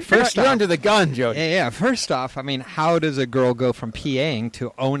 First you're under the gun, Jody. Yeah. First off, how does a girl go from PAing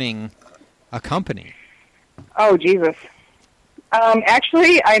to owning a company? Oh, Jesus.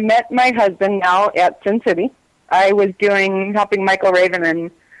 Actually, I met my husband now at Sin City. I was helping Michael Raven and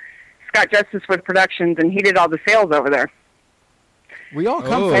Scott Justice with productions, and he did all the sales over there. We all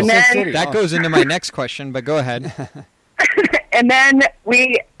come from Sin City. That goes into my next question, but go ahead. And then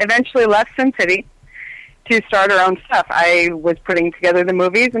we eventually left Sin City to start our own stuff. I was putting together the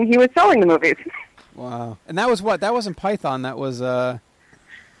movies, and he was selling the movies. Wow. And that was what? That wasn't Python. That was...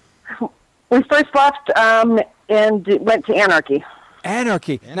 We first left and went to Anarchy.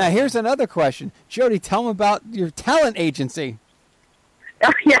 Anarchy. Now, here's another question. Jody, tell them about your talent agency.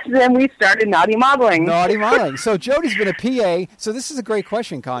 Yes, then we started Naughty Modeling. Naughty Modeling. So Jody's been a PA. So this is a great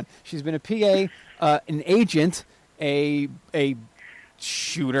question, Con. She's been a PA, an agent, a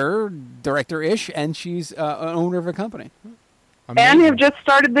shooter, director-ish, and she's an owner of a company. Amazing. And have just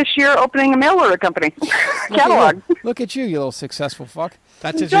started this year opening a mail order company. Catalog. Look at you little successful fuck.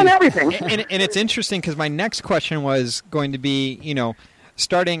 That's done everything. And it's interesting because my next question was going to be,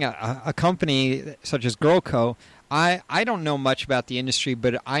 starting a company such as Girl Co. I don't know much about the industry,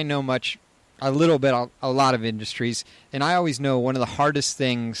 but I know a lot of industries, and I always know one of the hardest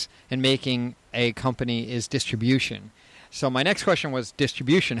things in making a company is distribution. So my next question was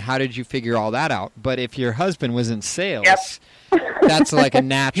distribution. How did you figure all that out? But if your husband was in sales, that's like a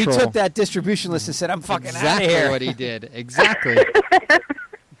natural. He took that distribution list and said, "I'm fucking exactly out of here." What he did. Exactly.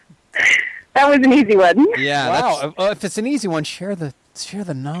 That was an easy one. Yeah. Wow. If it's an easy one, share the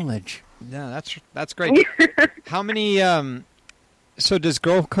knowledge. Yeah, that's great. How many? So does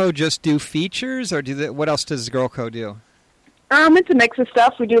Girl Co. just do features, or what else does Girl Co. do? It's a mix of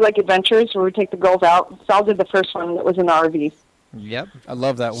stuff. We do like adventures where we take the girls out. Sal did the first one that was in the RV. Yep, I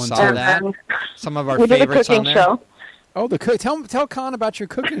love that one. Saw that. Some of our we favorites did a on there. cooking show. Oh, tell Con about your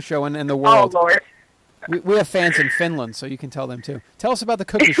cooking show in the world. Oh Lord. We have fans in Finland, so you can tell them too. Tell us about the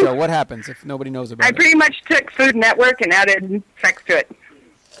cooking show. What happens if nobody knows about it? I pretty much took Food Network and added sex to it.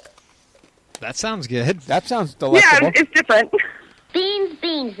 That sounds good. That sounds delectable. Yeah, it's different.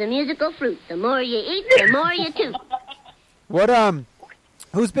 Beans, the musical fruit. The more you eat, the more you toot. What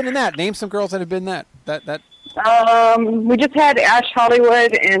who's been in that? Name some girls that have been that. We just had Ash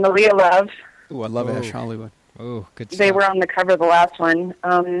Hollywood and Aaliyah Love. Ooh, I love Ash Hollywood. Oh, good stuff. They were on the cover of the last one.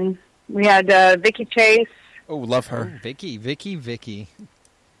 We had Vicky Chase. Oh, love her. Oh, Vicky.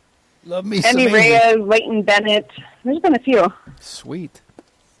 Love me Andy some Reyes, Leighton Bennett. There's been a few. Sweet.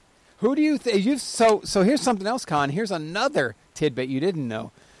 Who do you think? So here's something else, Con. Here's another tidbit you didn't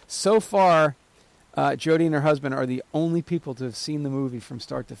know. So far, Jody and her husband are the only people to have seen the movie from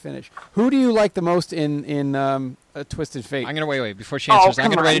start to finish. Who do you like the most in A Twisted Fate? I'm gonna wait before she answers. I'm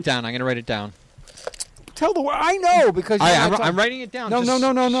gonna write it down. Tell the world. I know because I'm writing it down.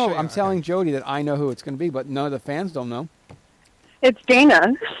 No. I'm telling Jody that I know who it's going to be, but none of the fans don't know. It's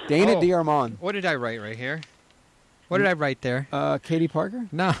Dana. Dana D'Armond. What did I write right here? What did I write there? Katie Parker?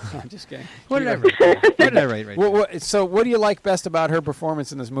 No. I'm just kidding. What did I write right there? So what do you like best about her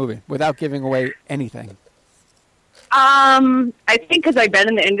performance in this movie, without giving away anything? I think because I've been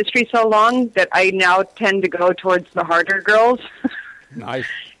in the industry so long that I now tend to go towards the harder girls. Nice.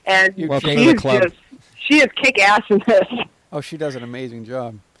 And she is kick ass in this. Oh, she does an amazing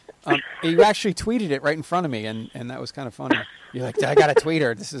job. You actually tweeted it right in front of me, and that was kind of funny. You're like, I got to tweet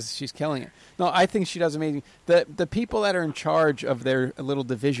her. She's killing it. No, I think she does amazing. The people that are in charge of their little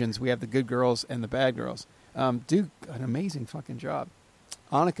divisions, we have the good girls and the bad girls, do an amazing fucking job.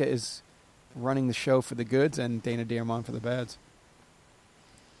 Annika is running the show for the goods, and Dana D'Armond for the bads.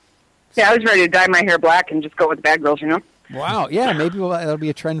 Yeah, I was ready to dye my hair black and just go with the bad girls, Wow, yeah, maybe that'll be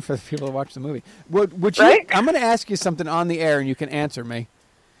a trend for the people to watch the movie. Would you? Right? I'm going to ask you something on the air, and you can answer me.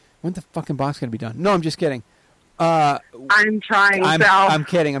 When's the fucking box going to be done? No, I'm just kidding. I'm trying, Sal. I'm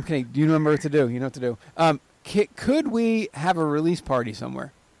kidding. Do you know what to do? You know what to do. Could we have a release party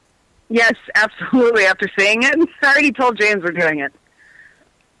somewhere? Yes, absolutely. After seeing it, I already told James we're doing it.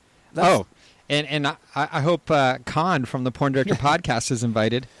 And I hope Con from the Porn Director Podcast is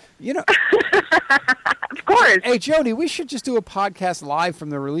invited. Of course. Hey, Jody, we should just do a podcast live from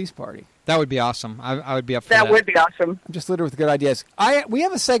the release party. That would be awesome. I would be up for that. That would be awesome. I'm just littered with good ideas. We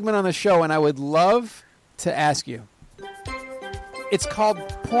have a segment on the show, and I would love to ask you. It's called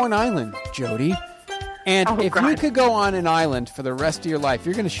Porn Island, Jody. And if you could go on an island for the rest of your life,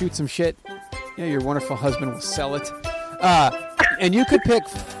 you're going to shoot some shit. Your wonderful husband will sell it. And you could pick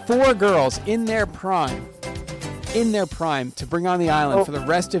 4 girls in their prime to bring on the island for the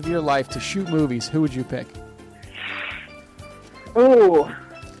rest of your life to shoot movies. Who would you pick? Ooh.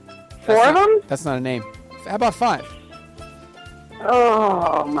 4 of them? That's not a name. How about 5?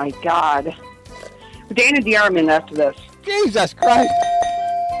 Oh, my God. Dana D'Armond after this. Jesus Christ.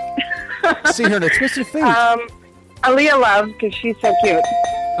 See her in A Twisted Fate. Aaliyah Love, because she's so cute.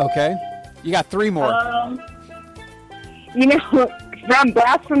 Okay. You got 3 more. From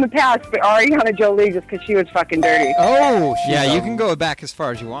Blast from the Past, but Ariana Jolie, just because she was fucking dirty. Oh, yeah, you can go back as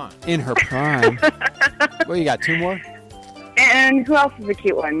far as you want. In her prime. Well, you got 2 more? And who else is a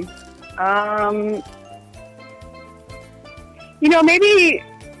cute one? Maybe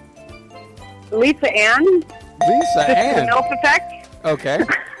Lisa Ann. Lisa Ann. The MILF effect. Okay.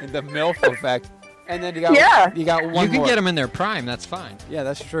 The MILF effect. And then you got one You can more. get them in their prime. That's fine. Yeah,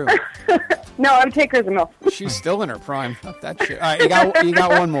 that's true. No, I would take her as a MILF. She's still in her prime. Fuck that shit. All right, you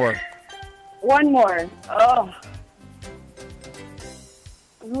got one more. One more. Oh.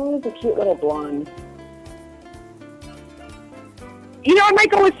 Who's a cute little blonde? You know, I might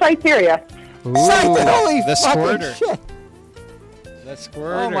go with Cytherea. Holy the fucking squirter. shit. The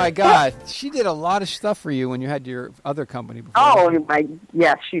squirter. Oh my God, she did a lot of stuff for you when you had your other company before. Oh my,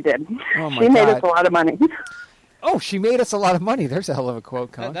 yes, she did. Oh my she made God. us a lot of money. Oh, she made us a lot of money. There's a hell of a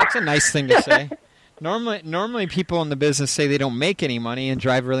quote, Colin. That's a nice thing to say. Normally people in the business say they don't make any money and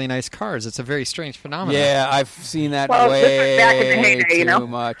drive really nice cars. It's a very strange phenomenon. Yeah, I've seen that This was back in the heyday, too you know?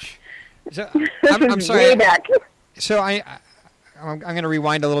 much. So, This I'm is sorry. way back. So I'm going to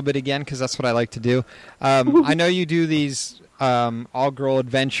rewind a little bit again because that's what I like to do. I know you do these all-girl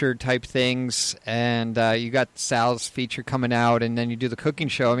adventure type things, and you got Sal's feature coming out, and then you do the cooking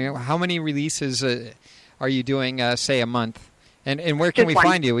show. I mean, how many releases are you doing, say, a month? And where can Just we one.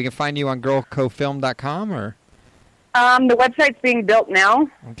 find you? We can find you on girlcofilm.com or? The website's being built now,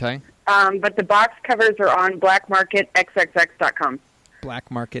 Okay. but the box covers are on blackmarketxxx.com.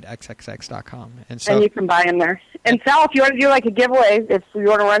 blackmarketxxx.com. And so And you can buy them there. And Sal, if you want to do like a giveaway, if you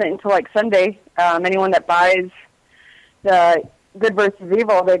want to run it until like Sunday, anyone that buys the Good versus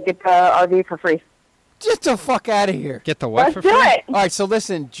Evil, they get the RV for free. Get the fuck out of here. get the what Let's for do free? it. All right, so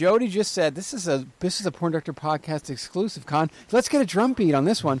listen, Jody just said this is a Porn Director Podcast exclusive, Con. Let's get a drum beat on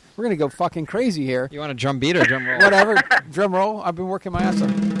this one. We're gonna go fucking crazy here. You want a drum beat or drum roll? Whatever, drum roll. I've been working my ass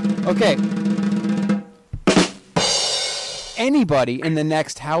off. Okay. Anybody in the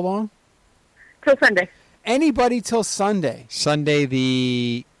next how long? Till Sunday. Anybody till Sunday. Sunday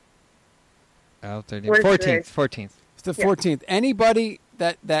the 13th, Where's 14th. 14th. It's the 14th. Anybody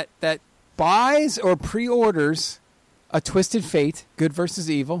that buys or pre-orders a Twisted Fate, Good versus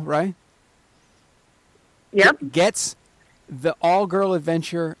Evil, right? Yep. Gets the all-girl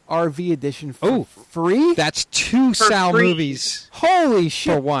adventure RV edition for Oh. free. That's two Sal free. movies Holy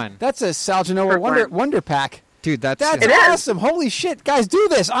shit! for one. That's a Sal Genoa For wonder one. wonder pack. Dude, that's That's It is. awesome! Holy shit, guys, do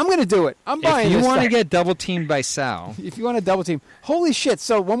this! I'm gonna do it. I'm buying if you this want to stuff. get double teamed by Sal. If you want to double team, holy shit!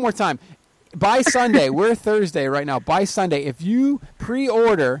 So one more time, by Sunday, we're Thursday right now. By Sunday, if you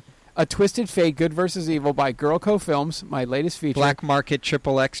pre-order a Twisted Fate, Good versus Evil by Girl Co Films, my latest feature,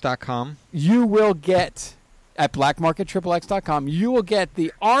 blackmarketxxx.com. you will get at blackmarketxxx.com. You will get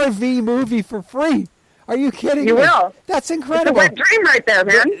the RV movie for free. Are you kidding You me? will. That's It's a incredible. wet dream right there,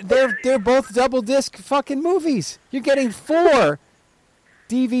 man. They're both double disc fucking movies. You're getting 4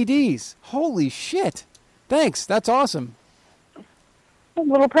 DVDs. Holy shit! Thanks. That's awesome. A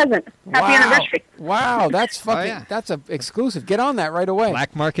little present. Happy anniversary. Wow, that's fucking. yeah. That's a exclusive. Get on that right away.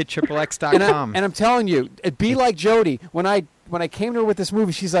 Blackmarketxxx.com. And I'm telling you, it'd be like Jody when I came to her with this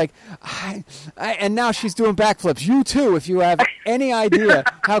movie. She's like, and now she's doing backflips. You too, if you have any idea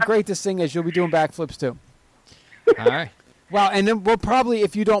how great this thing is, you'll be doing backflips too. All right. Wow, and then we'll probably,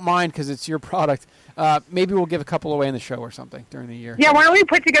 if you don't mind, because it's your product, maybe we'll give a couple away in the show or something during the year. Yeah, why don't we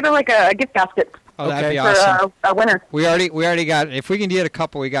put together like a gift basket Oh, that'd Okay. be for awesome. a winner? We already got. If we can get a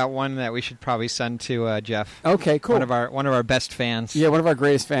couple, we got one that we should probably send to Jeff. Okay, cool. One of our best fans. Yeah, one of our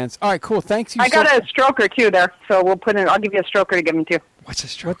greatest fans. All right, cool. Thanks you. I got a stroker too there, so we'll put in. I'll give you a stroker to give him to. What's a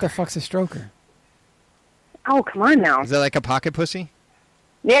stroker? What the fuck's a stroker? Oh, come on now. Is that like a pocket pussy?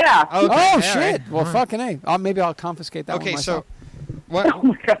 Yeah. Okay, Oh all shit! right. Well, fucking a. Maybe I'll confiscate that. Okay, one so myself. Oh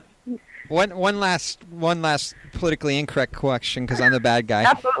my God. one last politically incorrect question because I'm the bad guy.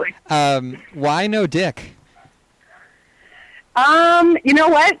 Absolutely. Why no dick? You know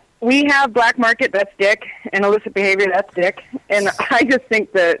what? We have Black Market, that's dick, and illicit behavior, that's dick. And I just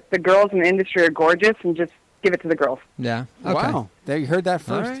think that the girls in the industry are gorgeous, and just give it to the girls. Yeah. Okay. Wow, there you heard that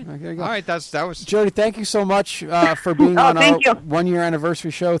All first. right. Okay, there you go. All right. That was. Jody, thank you so much for being Oh, on our thank you. 1-year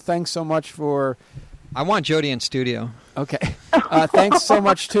anniversary show. Thanks so much for. I want Jody in studio. Okay. Thanks so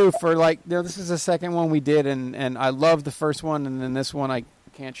much too for this is the second one we did, and I love the first one, and then this one I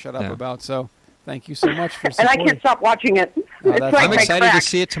can't shut up Yeah. about. So thank you so much for And I supporting. can't stop watching it. Oh, It's that's- like I'm my excited to crack.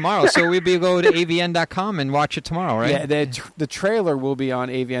 see it tomorrow. So we'll go to avn.com and watch it tomorrow, right? Yeah, the trailer will be on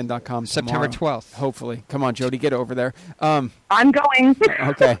avn.com September tomorrow. 12th. Hopefully. Come on, Jody, get over there. I'm going.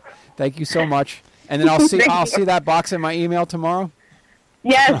 Okay. Thank you so much. And then I'll Thank you. see that box in my email tomorrow.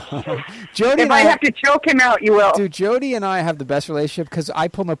 Yes. Jody If and I have to choke him out, you will. Dude, Jody and I have the best relationship because I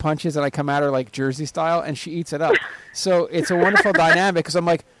pull my punches and I come at her like Jersey style, and she eats it up. So it's a wonderful dynamic because I'm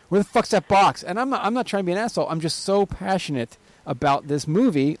like, where the fuck's that box? And I'm not trying to be an asshole. I'm just so passionate about this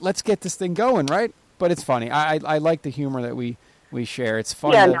movie. Let's get this thing going, right? But it's funny. I like the humor that we share. It's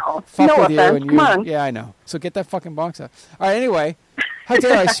fun Yeah, to no. fuck No with you. offense. And Come on. Yeah, I know. So get that fucking box out. All right, anyway, how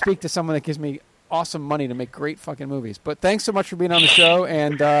dare I speak to someone that gives me awesome money to make great fucking movies. But thanks so much for being on the show,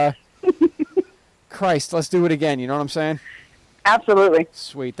 and Christ, let's do it again. You know what I'm saying? Absolutely.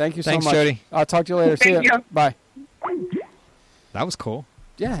 Sweet. Thank you so Thanks, much. Jody. I'll talk to you later. See ya. Bye. That was cool.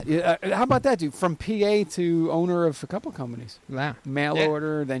 Yeah. How about that, dude? From PA to owner of a couple companies. Yeah. Mail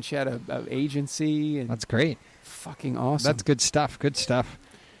order. Then she had a agency. And that's great. Fucking awesome. That's good stuff. Good stuff.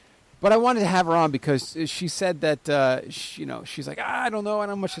 But I wanted to have her on because she said that she's like, I don't know, I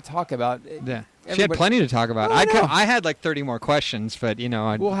don't have much to talk about. Yeah, she had plenty to talk about. I had like 30 more questions, but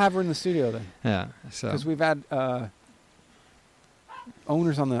we'll have her in the studio then. Yeah, so because we've had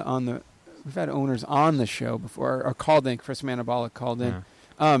owners we've had owners on the show before, or called in. Chris Manabala called in.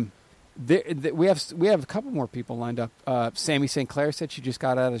 Yeah. We have a couple more people lined up. Sammy St. Clair said she just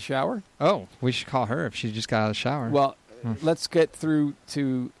got out of the shower. Oh, we should call her if she just got out of the shower. Well, let's get through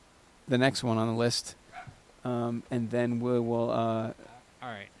to the next one on the list, and then we'll all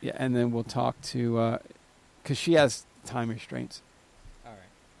right. Yeah, and then we'll talk to because she has time restraints. All right.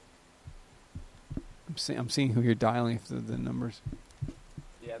 I'm seeing who you're dialing for the numbers.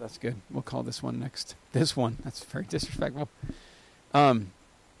 Yeah, that's good. We'll call this one next. This one. That's very disrespectful. And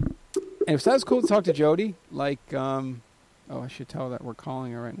if that was cool to talk to Jody, like, I should tell her that we're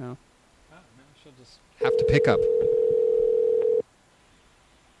calling her right now. Oh, no, she'll just have to pick up.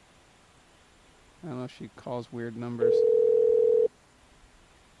 I don't know if she calls weird numbers.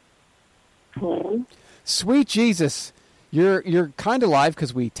 Hello? Sweet Jesus. You're kind of live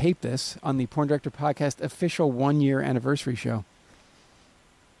because we taped this on the Porn Director Podcast official 1-year anniversary show.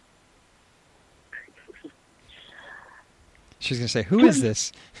 She's going to say, who is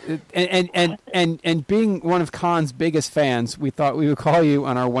this? And being one of Khan's biggest fans, we thought we would call you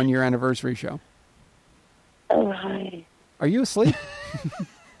on our 1-year anniversary show. Oh, hi. Are you asleep?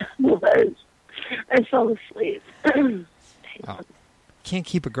 I fell asleep. Can't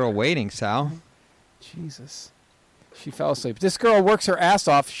keep a girl waiting, Sal. Jesus. She fell asleep. This girl works her ass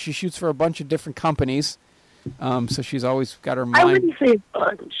off. She shoots for a bunch of different companies. So she's always got her mind. I wouldn't say a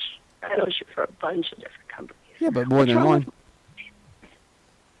bunch. I don't shoot for a bunch of different companies. Yeah, but more than one.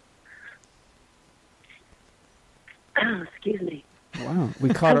 Oh, excuse me. Wow. We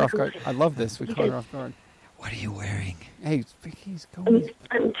caught her off guard. I love this. We caught her off guard. What are you wearing? Hey, Vicky's going.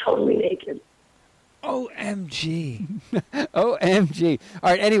 I'm totally naked. OMG. OMG. All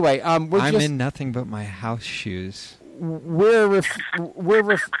right, anyway, I'm in nothing but my house shoes. We're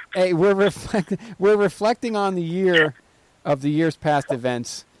reflecting on the year of the year's past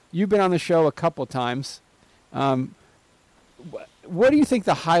events. You've been on the show a couple times. What do you think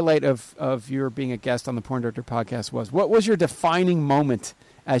the highlight of your being a guest on the Porn Director Podcast was? What was your defining moment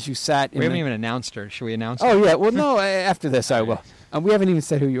as you sat in We haven't even announced her. Should we announce her? Oh, yeah. Well, no, after this I will. We haven't even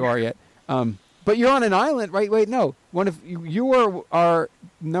said who you are yet. But you're on an island, right? Wait, no. You were our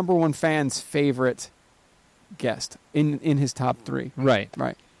number one fan's favorite guest in his top 3. Right.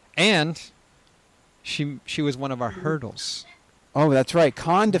 Right. And she was one of our hurdles. Oh, that's right.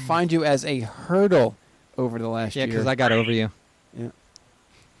 Khan defined you as a hurdle over the last year. Yeah, because I got over you. Yeah.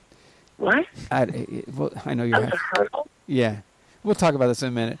 What? I know you're a hurdle? Yeah. We'll talk about this in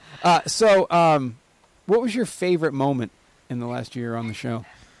a minute. So, what was your favorite moment in the last year on the show?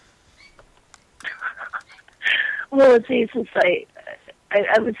 Well, let's see, since I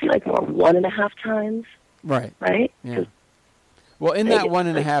would say like more 1.5 times. Right. Right? Yeah. Well, in that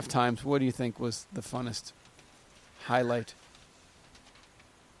 1.5 times, what do you think was the funnest highlight?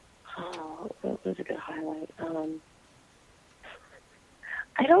 Oh, that was a good highlight.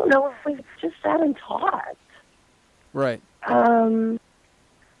 I don't know if we just sat and talked. Right. Gosh,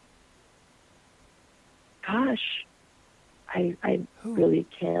 I really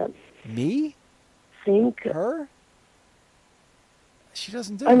can't. Me? Think her? She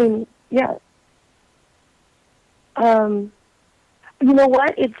doesn't do I mean, yeah. You know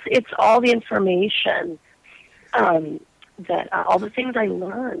what? It's all the information that all the things I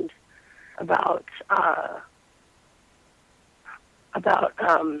learned about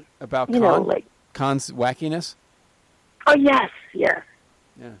you know, like Khan's wackiness. Oh yes. Yeah,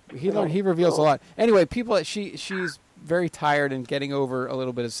 he reveals a lot. Anyway, people, she's very tired and getting over a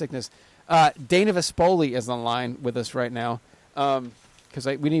little bit of sickness. Dana Vespoli is on the line with us right now because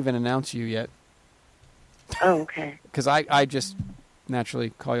we didn't even announce you yet. Oh, okay. Because I just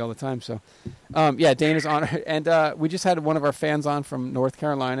naturally call you all the time. So, yeah, Dana's on, and we just had one of our fans on from North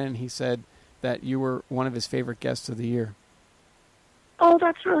Carolina, and he said that you were one of his favorite guests of the year. Oh,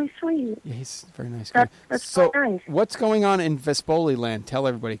 that's really sweet. Yeah, he's a very nice guy. That's so so nice. What's going on in Vespoli land? Tell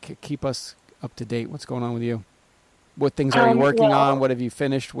everybody. Keep us up to date. What's going on with you? What things are you working on? What have you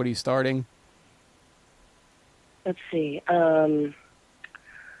finished? What are you starting? Let's see.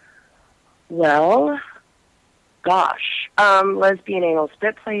 Well, gosh. Lesbian Anal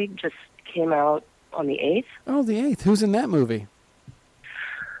Spit Plague just came out on the 8th. Oh, the 8th. Who's in that movie?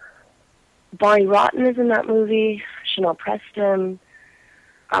 Bonnie Rotten is in that movie. Chanel Preston,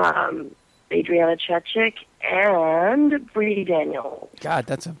 Adriana Chechik, and Brady Daniels.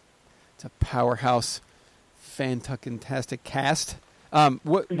 God, it's a powerhouse, fantastic cast.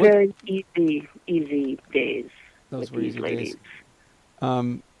 What? Very easy days. Those were easy days.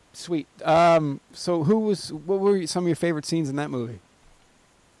 Sweet. So what were some of your favorite scenes in that movie?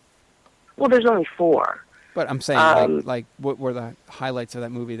 Well, there's only 4. But I'm saying, like, what were the highlights of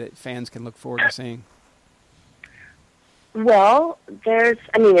that movie that fans can look forward to seeing? Well, I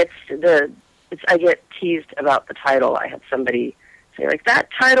get teased about the title. I had somebody say, like, that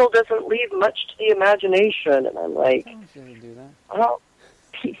title doesn't leave much to the imagination. And I'm like, well,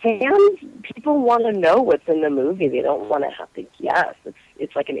 people want to know what's in the movie. They don't want to have to guess.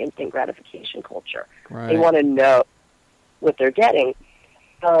 It's like an instant gratification culture. Right. They want to know what they're getting.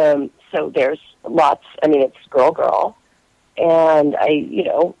 So there's lots. I mean, it's girl, and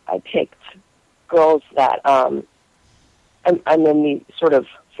I picked girls that I'm in the sort of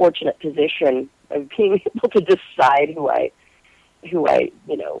fortunate position of being able to decide who I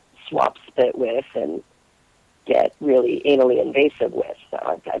swap spit with and get really anally invasive with.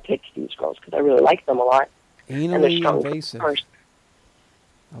 So I picked these girls because I really like them a lot. Anally invasive. I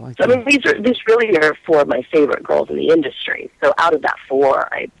like that. So, I mean, these really are 4 of my favorite girls in the industry. So out of that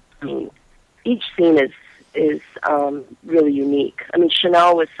 4, I mean, each scene is really unique. I mean,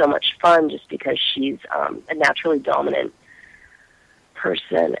 Chanel was so much fun just because she's a naturally dominant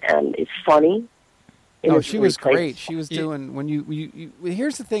person and is funny. She was great. She was doing when you.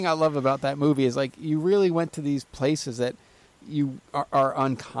 Here's the thing I love about that movie is like you really went to these places that you are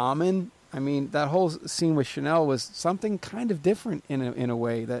uncommon. I mean, that whole scene with Chanel was something kind of different in a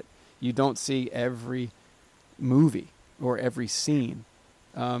way that you don't see every movie or every scene.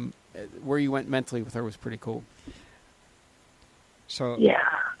 Where you went mentally with her was pretty cool. So yeah,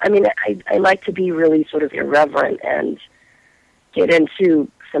 I mean, I like to be really sort of irreverent and get into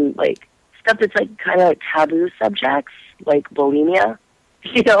some like stuff that's like kind of like taboo subjects, like bulimia,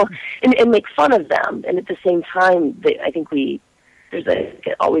 and make fun of them. And at the same time, I think there's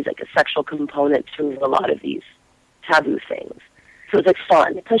always like a sexual component to a lot of these taboo things. So it's like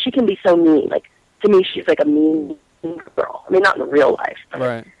fun because she can be so mean. Like to me, she's like a mean girl. I mean, not in real life, but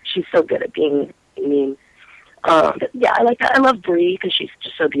right. She's so good at being mean. But yeah, I like that. I love Brie because she's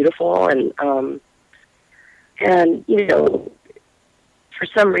just so beautiful, and for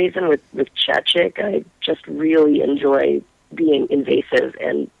some reason with Chechik, I just really enjoy being invasive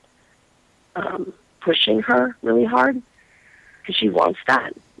and pushing her really hard because she wants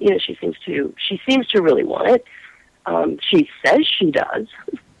that. She seems to really want it. She says she does.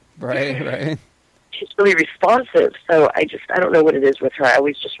 Right. She's really responsive. So I don't know what it is with her. I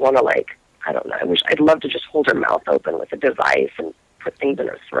always just want to I don't know. I'd love to just hold her mouth open with a device and put things in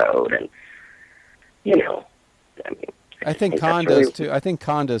her throat and, I mean. I think Khan does too. I think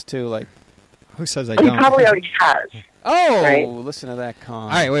Khan does too. Like, who says I don't? He probably already has. Oh, right? Listen to that, Khan. All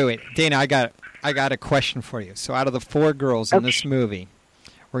right, wait, Dana, I got a question for you. So, out of the 4 girls in this movie,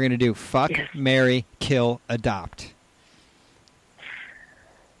 we're gonna do fuck, marry, kill, adopt.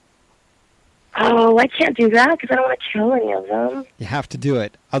 Oh, I can't do that because I don't want to kill any of them. You have to do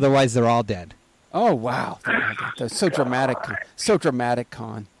it, otherwise they're all dead. Oh wow, that's so dramatic. So dramatic,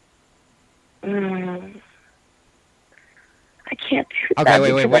 Khan. I can't do that.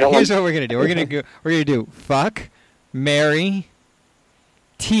 Okay, wait. Here's what we're gonna do. We're gonna do fuck, marry,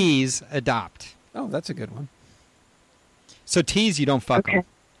 tease, adopt. Oh, that's a good one. So tease, you don't fuck them.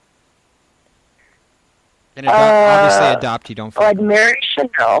 And obviously adopt, you don't fuck I'd marry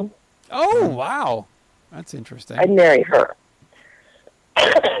Chanel. Oh, wow. That's interesting. I'd marry her.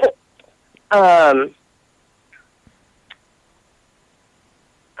 I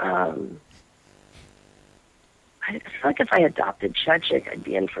feel like if I adopted Chechik, I'd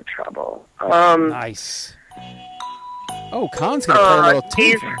be in for trouble. Nice. Oh, Khan's going to play a little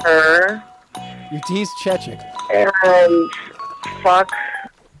tease her. You tease Chechik. And fuck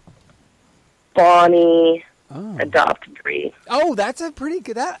Bonnie. Oh. Adopt Brie. Oh, that's a pretty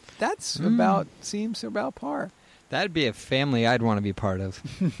good. That's seems about par. That'd be a family I'd want to be part of.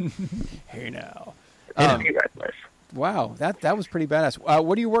 Hey now. Regardless. Wow, that was pretty badass.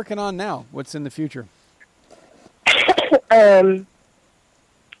 What are you working on now? What's in the future?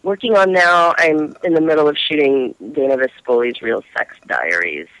 Working on now, I'm in the middle of shooting Dana Vespoli's Real Sex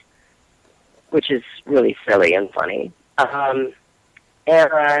Diaries, which is really silly and funny. And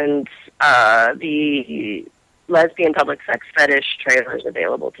the lesbian public sex fetish trailers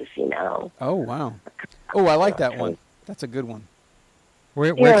available to see now. Oh, wow. Oh, I like that one. That's a good one.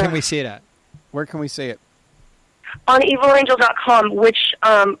 Where can we see it at? Where can we see it? On evilangel.com, which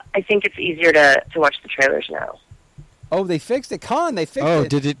I think it's easier to watch the trailers now. Oh, they fixed it. They fixed it. Oh,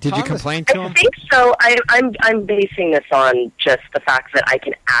 did you complain to him? I think so. I'm basing this on just the fact that I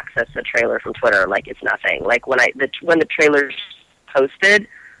can access the trailer from Twitter like it's nothing. Like when the trailer's posted,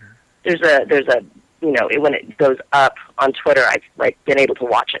 there's a when it goes up on Twitter, I've been able to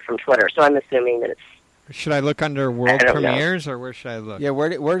watch it from Twitter. So I'm assuming that it's. Should I look under world premieres or where should I look? Yeah,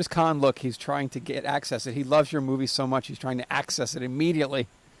 where does Khan look? He's trying to get access it. He loves your movie so much, he's trying to access it immediately.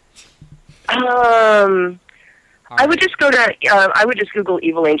 I would just Google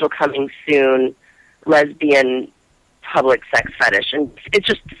Evil Angel coming soon, lesbian public sex fetish, and it's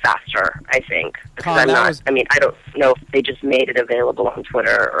just faster, I think. Because I don't know if they just made it available on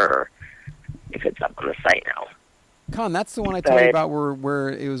Twitter or if it's up on the site now. Con, that's the one I told you about where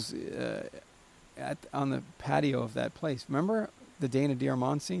it was on the patio of that place. Remember the Dana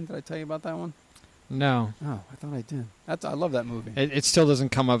Diarmond scene? Did I tell you about that one? No. Oh, I thought I did. I love that movie. It still doesn't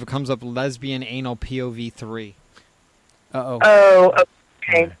come up. It comes up lesbian anal POV 3. Uh-oh. Oh,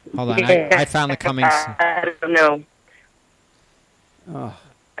 okay. Hold on. I found the coming. I don't know. Oh.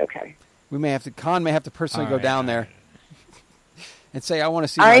 Okay. Con may have to personally go down there and say, I want to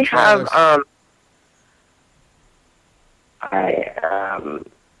see my trailers.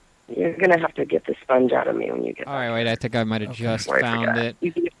 You're going to have to get the sponge out of me when you get All right, wait. I think I might have just found it.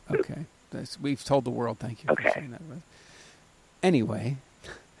 Okay. We've told the world. Thank you for saying that. Anyway.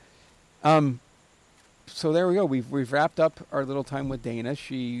 So there we go. We've wrapped up our little time with Dana.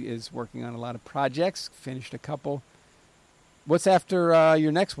 She is working on a lot of projects, finished a couple. What's after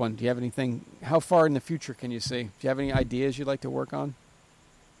your next one? Do you have anything? How far in the future can you see? Do you have any ideas you'd like to work on?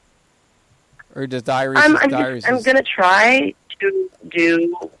 Or does Diaries? I'm going to try to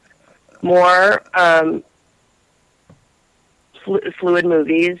do more fluid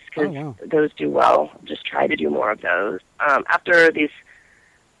movies because those do well. Just try to do more of those. After these,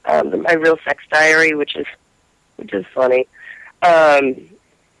 my Real Sex Diary, which is funny,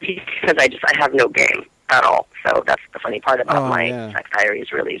 because I have no game at all. So that's the funny part about my sex diary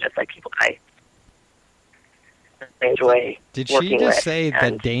is really just like people I enjoy. Did she just say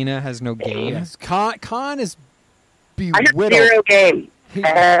that Dana has no game? Yes. Con is I bewildered. have zero game. I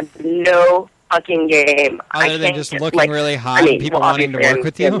have no fucking game. Other than just looking really hot and people wanting to work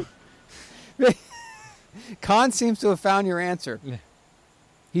with you? Con seems to have found your answer.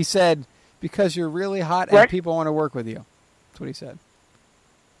 He said, because you're really hot and people want to work with you. That's what he said.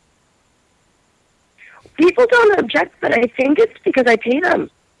 People don't object, but I think it's because I pay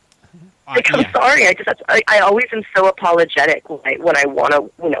them. I'm sorry. I always am so apologetic when I want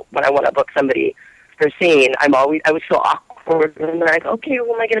to book somebody for a scene. I was so awkward, and they're like, "Okay,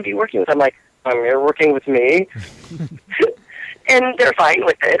 who am I going to be working with?" I'm like, "You're working with me," and they're fine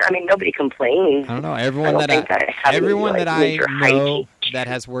with it. I mean, nobody complains. I don't know. Everyone that I know that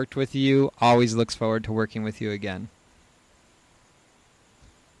has worked with you always looks forward to working with you again.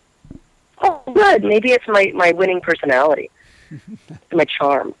 Oh, good. Maybe it's my winning personality, my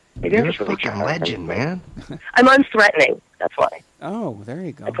charm. Maybe You're a fucking legend, man. I'm unthreatening. That's why. Oh, there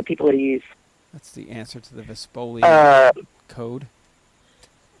you go. I put people at ease. That's the answer to the Vespoli code.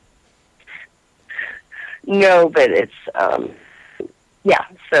 No, but it's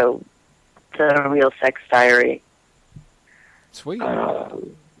So the Real Sex Diary. Sweet. I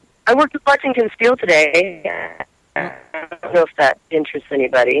worked with Lexington Steel today. I don't know if that interests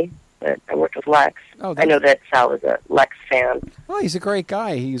anybody. But I worked with Lex. I know that Sal is a Lex fan. Well, he's a great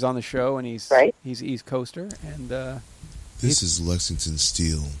guy. He's on the show, and he's East Coaster. And this is Lexington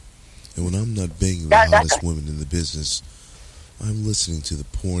Steel, and when I'm not banging the hottest women in the business, I'm listening to the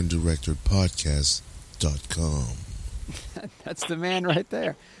PornDirectorPodcast.com. That's the man right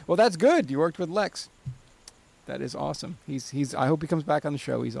there. Well, that's good. You worked with Lex. That is awesome. He's. I hope he comes back on the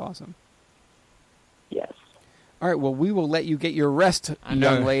show. He's awesome. Yes. All right, well, we will let you get your rest,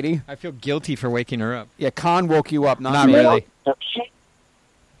 young lady. I feel guilty for waking her up. Yeah, Con woke you up, not me. Really.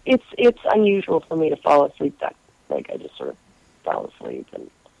 It's unusual for me to fall asleep I just sort of fell asleep, and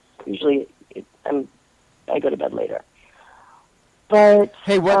usually I go to bed later. But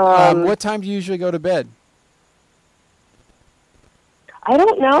hey, what time do you usually go to bed? I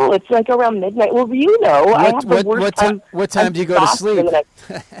don't know. It's like around midnight. Well, I have the worst time. What time do you go to sleep?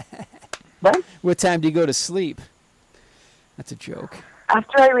 What? What time do you go to sleep? That's a joke.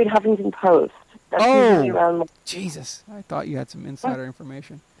 After I read Huffington Post. That's usually around... Jesus. I thought you had some insider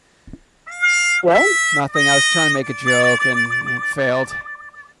information. What? Nothing. I was trying to make a joke, and it failed.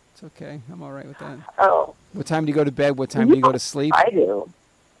 It's okay. I'm all right with that. Oh. What time do you go to bed? What time do you go to sleep? I do.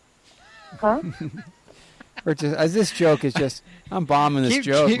 Huh? Or just, this joke is just, I'm bombing this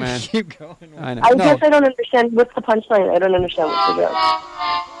joke, man. Keep going. I know. I guess I don't understand. What's the punchline? I don't understand what's the joke.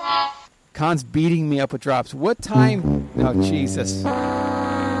 Con's beating me up with drops. What time? Oh, Jesus.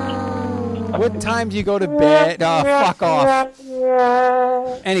 What time do you go to bed? Oh, fuck off.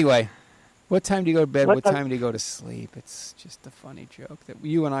 Anyway, what time do you go to bed? What time do you go to sleep? It's just a funny joke that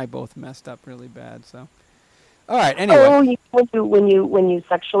you and I both messed up really bad. So, all right. Anyway. Oh, when you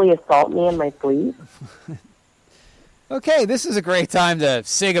sexually assault me in my sleep. Okay, this is a great time to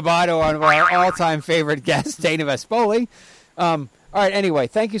say goodbye to one of our all-time favorite guests, Dana Vespoli. All right, anyway,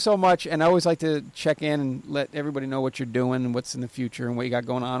 thank you so much, and I always like to check in and let everybody know what you're doing and what's in the future and what you got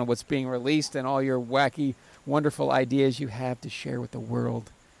going on and what's being released and all your wacky, wonderful ideas you have to share with the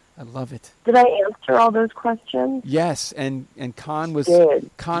world. I love it. Did I answer all those questions? Yes, and Con was very...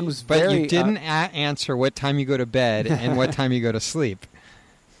 But you didn't answer what time you go to bed and what time you go to sleep.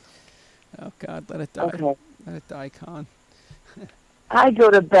 Oh, God, let it die. Okay. Let it die, Con. I go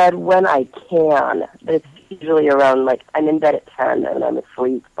to bed when I can. It's usually around, I'm in bed at 10 and I'm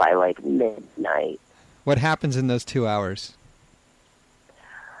asleep by, midnight. What happens in those 2 hours?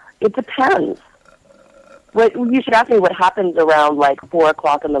 It depends. You should ask me what happens around, 4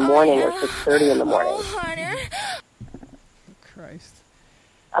 o'clock in the morning or 6:30 in the morning. Christ.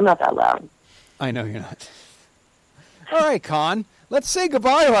 I'm not that loud. I know you're not. All right, Con. Let's say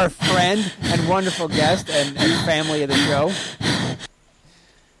goodbye to our friend and wonderful guest and family of the show.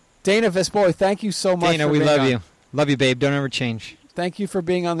 Dana Vespoli, thank you so much. Dana, we love you. Love you, babe. Don't ever change. Thank you for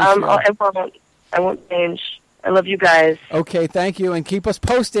being on the show. I won't change. I love you guys. Okay, thank you. And keep us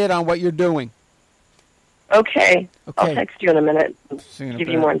posted on what you're doing. Okay. I'll text you in a minute. Give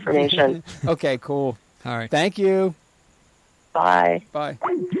you more information. Okay, cool. All right. Thank you. Bye. Bye.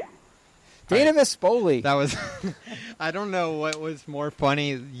 Dana Vespoli. That was... I don't know what was more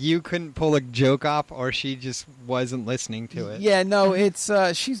funny. You couldn't pull a joke off, or she just wasn't listening to it. Yeah, no, it's...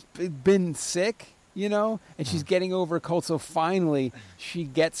 she's been sick, and she's getting over a cold, so finally she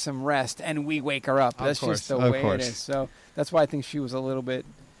gets some rest, and we wake her up. That's just the way it is. So that's why I think she was a little bit...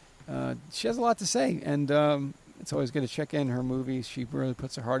 she has a lot to say, and it's always good to check in her movies. She really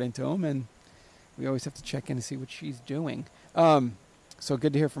puts her heart into them, and we always have to check in to see what she's doing. So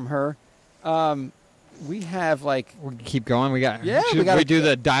good to hear from her. We have we keep going. We got we do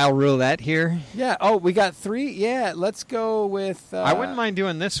the dial roulette here. Yeah. Oh, we got 3. Yeah. Let's go with. I wouldn't mind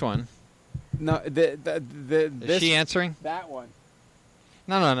doing this one. No, is she answering that one?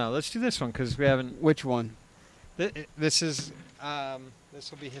 No. Let's do this one because we haven't. Which one? This is. This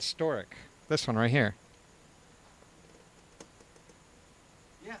will be historic. This one right here.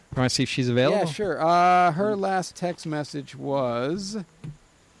 Yeah. You want to see if she's available? Yeah, sure. Her last text message was.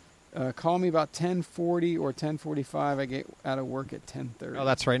 Call me about 10:40 or 10:45. I get out of work at 10:30. Oh,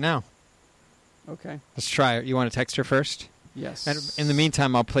 that's right now. Okay. Let's try it. You want to text her first? Yes. And in the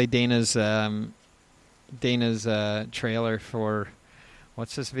meantime, I'll play Dana's trailer for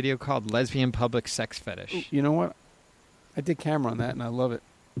what's this video called? Lesbian Public Sex Fetish. Ooh, you know what? I did camera on that, and I love it.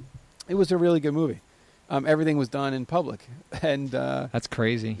 It was a really good movie. Everything was done in public, and that's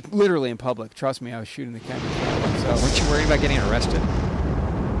crazy. Literally in public. Trust me, I was shooting the camera. So weren't you worried about getting arrested?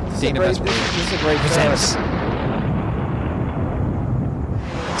 This is a great presents.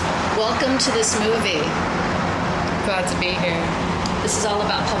 Welcome to this movie. Glad to be here. This is all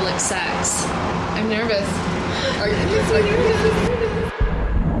about public sex. I'm nervous. Are you nervous?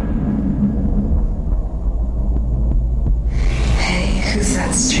 Hey, who's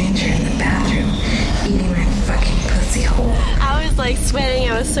that stranger in the bathroom eating my fucking pussy hole? I was sweating.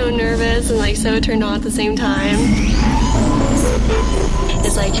 I was so nervous and so turned on at the same time.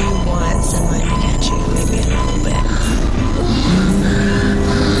 It's you want someone to get you maybe a little bit.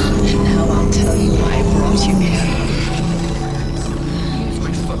 Now I'll tell you why I brought you here. Use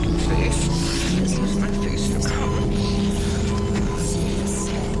my fucking face. Just use my face for comment.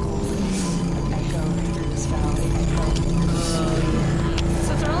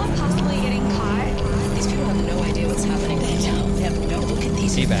 So they're all possibly getting caught. These people have no idea what's happening right now. They have no look at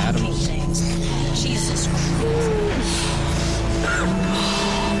these Steve Adams. things. Jesus Christ.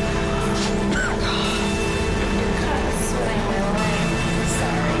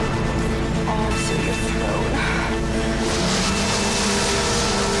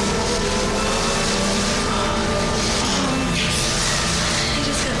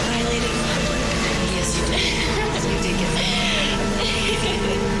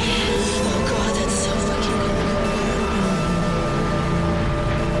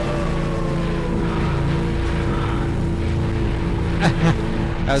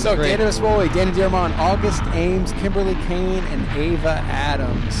 That was so great. Dana Svoli, Dana Diarmond, August Ames, Kimberly Kane, and Ava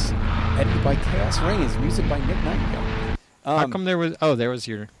Adams. Edited by Chaos Reigns. Music by Nick Nightingale. How come there was... Oh, there was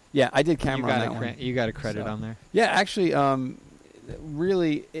your... Yeah, I did camera on that one. You got a credit on there. Yeah, actually,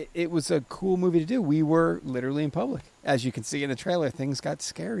 really, it was a cool movie to do. We were literally in public. As you can see in the trailer, things got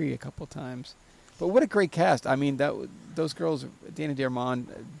scary a couple times. But what a great cast. I mean, those girls, Dana Diarmond,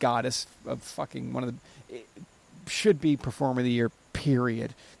 goddess of fucking one of the... should be Performer of the Year,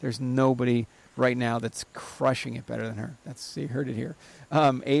 period. There's nobody right now that's crushing it better than her. You heard it here.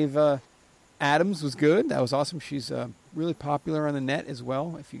 Ava Adams was good. That was awesome. She's really popular on the net as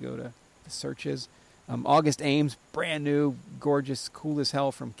well, if you go to the searches. August Ames, brand new, gorgeous, cool as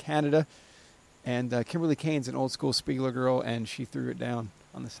hell from Canada. And Kimberly Kane's an old school Spiegler girl, and she threw it down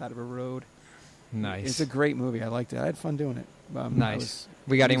on the side of a road. Nice. It's a great movie. I liked it. I had fun doing it. Nice.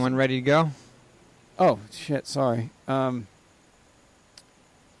 We got anyone ready to go? Oh, shit, sorry.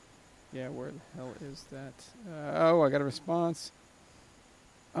 Yeah, where the hell is that? I got a response.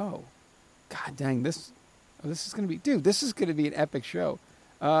 Oh, god dang, this is going to be... Dude, this is going to be an epic show.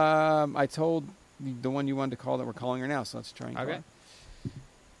 I told the one you wanted to call that we're calling her now, so let's try and call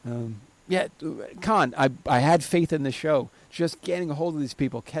her. Yeah, Con, I had faith in the show. Just getting a hold of these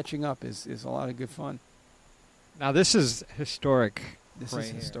people, catching up is a lot of good fun. Now, this is historic. This is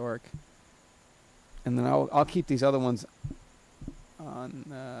historic. And then I'll keep these other ones on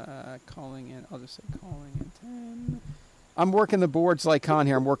calling in. I'll just say calling in 10. I'm working the boards like Con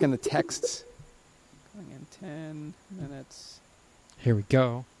here. I'm working the texts. Calling in 10 minutes. Here we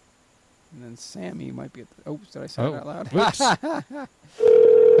go. And then Sammy might be at the... Oops, did I say that out loud? Whoops.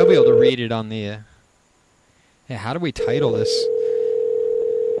 He'll be able to read it on the... Yeah, how do we title this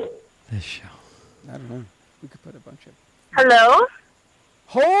show? I don't know. We could put a bunch of... Hello?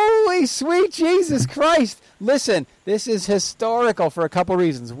 Holy sweet Jesus Christ. Listen, this is historical for a couple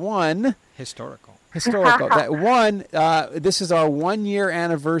reasons. One... Historical. This is our 1-year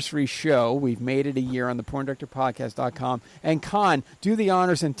anniversary show. We've made it a year on the PornDirectorPodcast.com. And Con, do the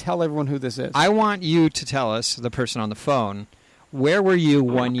honors and tell everyone who this is. I want you to tell us, the person on the phone, where were you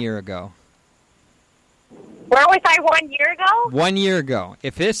 1 year ago? Where was I 1 year ago? 1 year ago.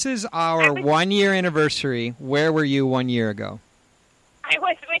 If this is our 1-year anniversary, where were you 1 year ago? I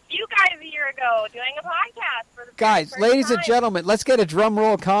was with you guys a year ago doing a podcast for the Guys, ladies and gentlemen, let's get a drum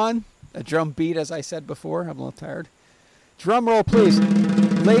roll, Con. A drum beat, as I said before. I'm a little tired. Drum roll, please.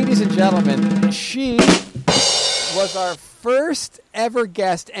 Ladies and gentlemen, she was our first ever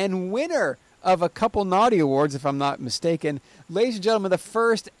guest and winner of a couple Naughty Awards, if I'm not mistaken. Ladies and gentlemen, the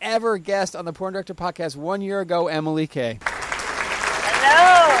first ever guest on the Porn Director Podcast 1 year ago, Emily Kay.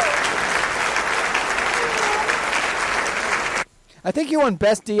 Hello. I think you won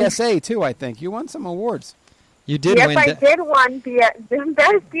Best DSA, too, I think. You won some awards. You did yes, win. I did win the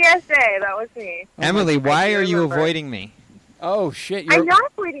best DSA. That was me. Emily, why are you avoiding me? Oh shit! I'm not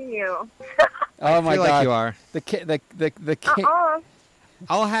avoiding you. Oh my I feel god! Like you are. The king.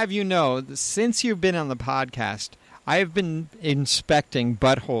 I'll have you know, since you've been on the podcast, I've been inspecting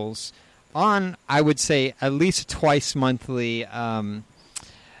buttholes on, I would say, at least twice monthly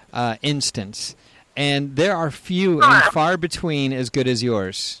instance, and there are few and far between as good as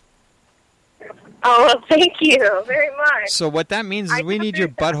yours. Oh, well, thank you very much. So what that means is we need your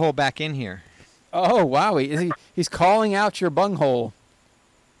butthole back in here. Oh, wow. He's calling out your bunghole.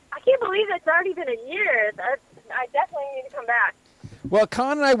 I can't believe it's already been a year. I definitely need to come back. Well,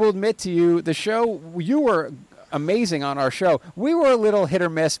 Con and I will admit to you, the show, you were amazing on our show. We were a little hit or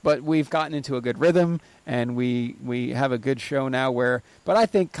miss, but we've gotten into a good rhythm, and we have a good show now but I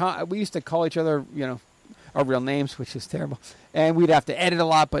think we used to call each other, our real names, which is terrible. And we'd have to edit a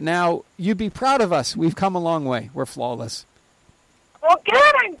lot, but now you'd be proud of us. We've come a long way. We're flawless. Well,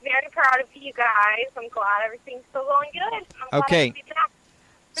 good. I'm very proud of you guys. I'm glad everything's still going good. I'm glad to be back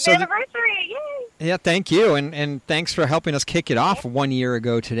for the anniversary. Yay! Yeah, thank you, and thanks for helping us kick it off 1 year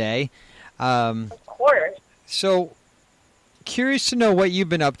ago today. Of course. So, curious to know what you've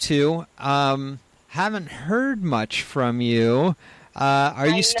been up to. Haven't heard much from you. Are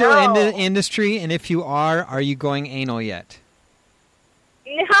you still in the industry? And if you are you going anal yet?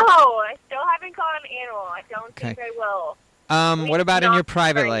 No, I still haven't gone anal. I don't think I will. What about in your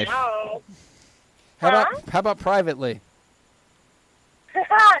private life? No. How about privately?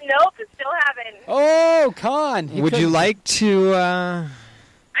 Nope, still haven't. Oh, Con. Would you like to... I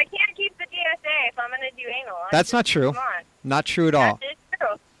can't keep the DSA if I'm going to do anal. That's not true. Come on. Not true at all. That is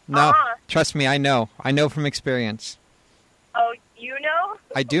true. No, trust me, I know. I know from experience. Oh, you know?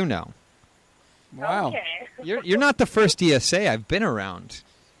 I do know. Wow. Okay. You're not the first DSA I've been around.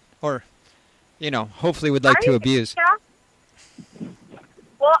 Or, hopefully would like to abuse.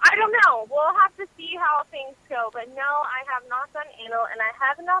 Well, I don't know. We'll have to see how things go. But no, I have not done anal, and I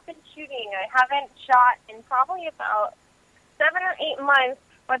have not been shooting. I haven't shot in probably about 7 or 8 months,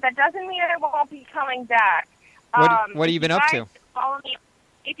 but that doesn't mean I won't be coming back. What have you been up to?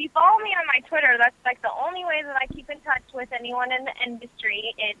 If you follow me on my Twitter, that's like the only way that I keep in touch with anyone in the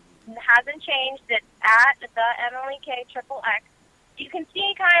industry. It hasn't changed. It's at the Emily K XXX. You can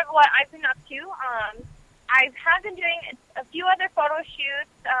see kind of what I've been up to. I have been doing a few other photo shoots,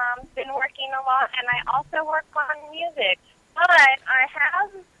 been working a lot, and I also work on music. But I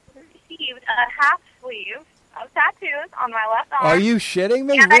have received a half sleeve of tattoos on my left arm. Are you shitting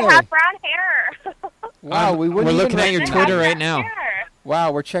me? And really? I have brown hair. Wow, we wouldn't We're even looking at your Twitter right now.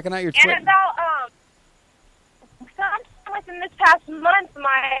 Wow, we're checking out your Twitter. And about sometime within this past month,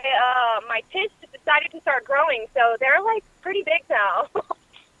 my tits decided to start growing, so they're like pretty big now.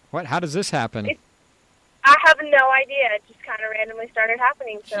 What? How does this happen? I have no idea. It just kind of randomly started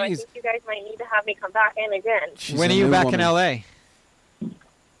happening, so I Jeez. think you guys might need to have me come back in again. When are you back in L.A.?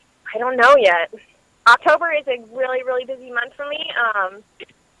 I don't know yet. October is a really, really busy month for me.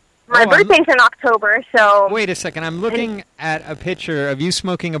 My birthday's in October, so... Wait a second. I'm looking at a picture of you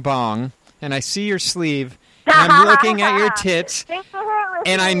smoking a bong, and I see your sleeve, and I'm looking at your tits,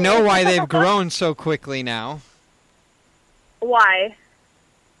 and I know why they've grown so quickly now. Why?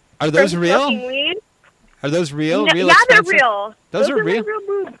 Are those From real? smoking weed? Are those real? No, Real yeah, expensive? they're real. Those are real? My real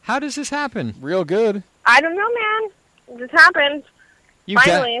boobs. How does this happen? Real good. I don't know, man. This happened.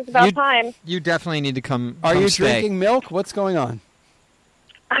 Finally, it's about time. You definitely need to come. Are come you stay. drinking milk? What's going on?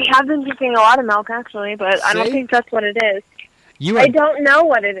 I have been drinking a lot of milk, actually, but I don't See? think that's what it is. You are, I don't know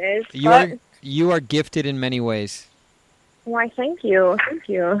what it is. you are gifted in many ways. Why, thank you. Thank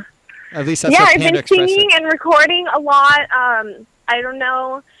you. At least that's Yeah, how I've Panda been expressed singing it. and recording a lot. I don't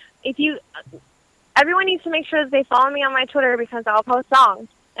know if you... Everyone needs to make sure that they follow me on my Twitter because I'll post songs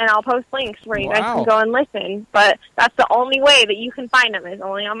and I'll post links where you guys Wow. can go and listen. But that's the only way that you can find them is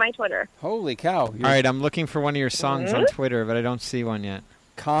only on my Twitter. Holy cow. All right, I'm looking for one of your songs on Twitter, but I don't see one yet.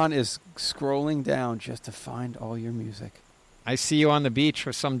 Con is scrolling down just to find all your music. I see you on the beach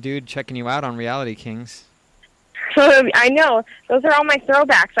with some dude checking you out on Reality Kings. I know. Those are all my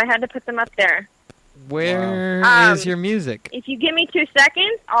throwbacks. I had to put them up there. Where is your music? If you give me 2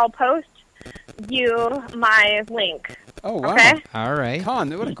 seconds, I'll post you my link. Oh, wow. Okay? All right.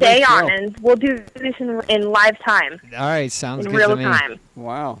 Con, what a Stay great on, show. and we'll do this in live time. All right, sounds in good real to me. time.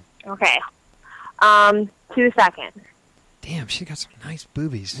 Wow. Okay. 2 seconds. Damn, she got some nice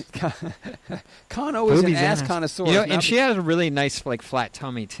boobies. Con always Boobies an ass and connoisseur. You know, and she has a really nice, like, flat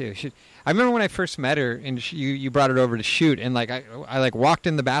tummy too. I remember when I first met her, and you brought it over to shoot, and like I like walked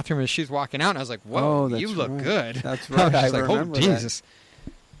in the bathroom as she was walking out, and I was like, "Whoa, that's you look right. good." That's I right. was I like, remember "Oh, Jesus."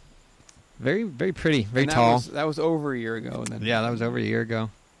 Very, very pretty, very And tall. That was over a year ago. Then. Yeah, that was over a year ago.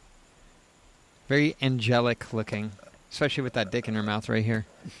 Very angelic looking, especially with that dick in her mouth right here.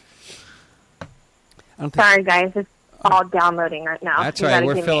 Sorry, guys. It's all downloading right now. That's You right. gotta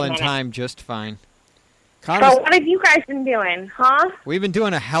We're give me a filling minute. time just fine. So what have you guys been doing, huh? We've been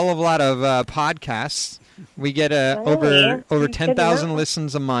doing a hell of a lot of podcasts. We get Really? over Good to 10,000 know.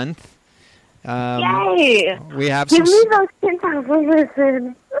 listens a month. Yay! We have Give some. me those 10,000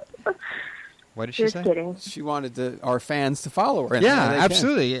 listens. What did she Just say? kidding. She wanted our fans to follow her. and Yeah, they can.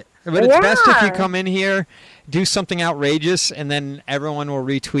 absolutely. But it's best if you Yeah. come in here, do something outrageous, and then everyone will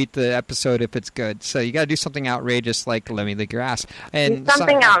retweet the episode if it's good. So you got to do something outrageous, like "Let me lick your ass." And Do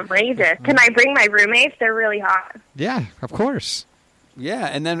something outrageous. Can I bring my roommates? They're really hot. Yeah, of course. Yeah,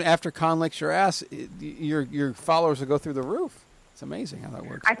 and then after Con licks your ass, your followers will go through the roof. It's amazing how that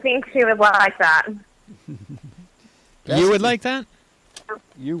works. I think she would like that. You would like that?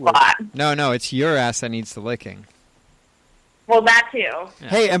 You would. No, it's your ass that needs the licking. Well, that too.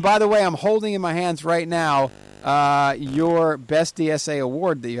 Hey, and by the way, I'm holding in my hands right now your Best DSA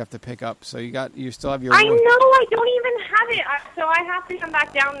award that you have to pick up. So you still have your I know. award. I don't even have it, so I have to come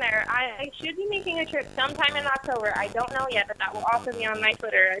back down there. I should be making a trip sometime in October. I don't know yet, but that will also be on my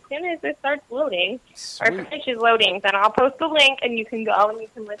Twitter. As soon as it starts loading, or finishes loading, then I'll post the link, and you can go and you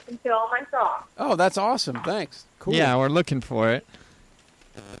can listen to all my songs. Oh, that's awesome. Thanks. Cool. Yeah, we're looking for it.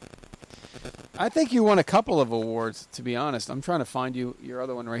 I think you won a couple of awards, to be honest. I'm trying to find your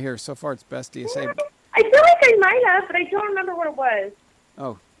other one right here. So far, it's Best DSA. I feel like I might have, but I don't remember what it was.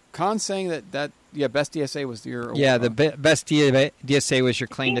 Oh, Con's saying that Best DSA was your award. Yeah, the best DSA was your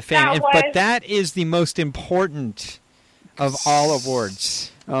claim to fame. that But was- that is the most important of all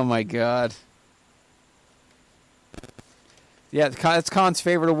awards. Oh, my God. Yeah, it's Con's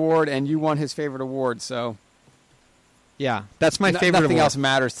favorite award, and you won his favorite award, so... Yeah, that's my favorite Nothing award. else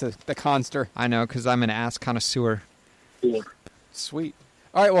matters to the Conster. I know, because I'm an ass connoisseur. Sweet.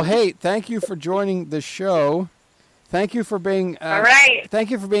 All right. Well, hey, thank you for joining the show. Thank you for being. All right. Thank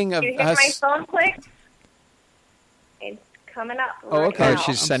you for being. Can you hear my phone click? It's coming up. Oh, okay. Oh,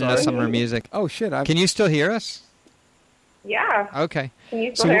 she's sending us some of her music. Oh shit! Can you still hear us? Yeah. Okay. Can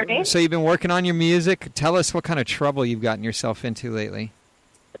you still hear me? So you've been working on your music. Tell us what kind of trouble you've gotten yourself into lately.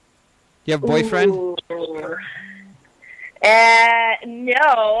 You have a boyfriend? No,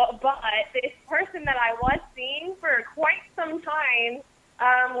 but this person that I was seeing for quite some time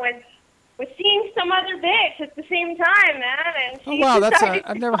was seeing some other bitch at the same time, man. And she decided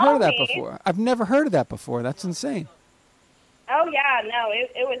I've to never call heard of that me. before. I've never heard of that before. That's insane. Oh, yeah, no,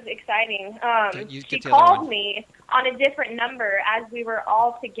 it was exciting. You She get the other called one. me on a different number as we were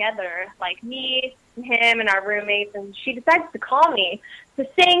all together, like me and him and our roommates, and she decided to call me,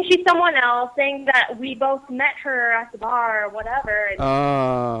 saying she's someone else, saying that we both met her at the bar or whatever.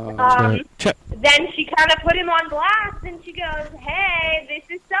 And, then she kind of put him on blast, and she goes, hey, this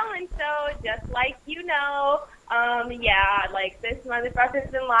is so-and-so, just like you know. Yeah, like, this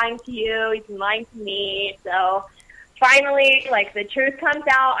motherfucker's been lying to you. He's been lying to me, so... Finally, like, the truth comes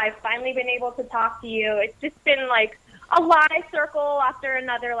out. I've finally been able to talk to you. It's just been, like, a lie circle after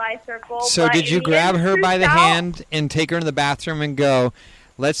another lie circle. So but did you in the grab end, her by the truth out. hand and take her in the bathroom and go,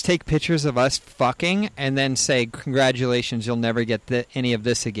 let's take pictures of us fucking, and then say, congratulations, you'll never get any of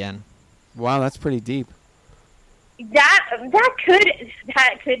this again? Wow, that's pretty deep.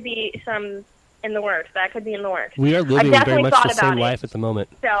 That could be some in the works. That could be in the works. We are I've living very definitely much thought the same about it. life at the moment.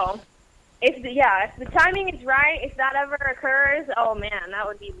 So, if the timing is right, if that ever occurs, oh man,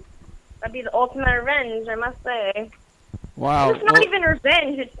 that'd be the ultimate revenge, I must say. Wow. It's not even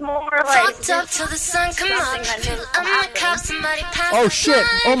revenge. It's more like Fucked up till the sun come up. I'm the cop, somebody pass Oh shit!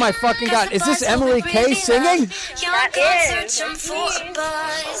 Oh my fucking god! Is this Emily Kay singing? that is. Searching for a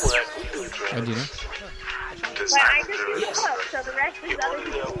buzz. What do you know? But I just do cook, so the rest is other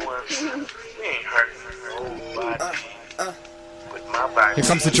people. Here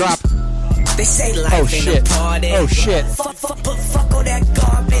comes the drop. They say life Oh ain't shit! a party. Oh shit! Fuck all that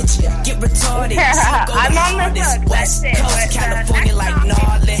garbage. Get retarded. I'm on the hook. West That's it. Coast, But, California like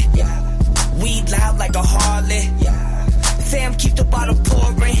gnarly. Weed loud like a Harley. Fam, keep the bottle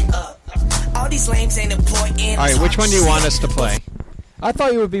pouring. All these lames ain't important. All right, which one do you want us to play? I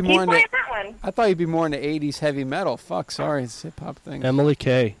thought you would be more Keep into. playing that one. I thought you'd be more into '80s heavy metal. Fuck, sorry, it's a hip hop thing. Emily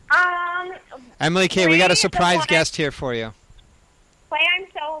Kay. Emily Kay, we got a Play the surprise one- guest here for you. Play I'm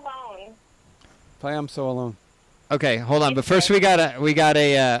So Alone. Play I'm So Alone. Okay, hold on. But first, we got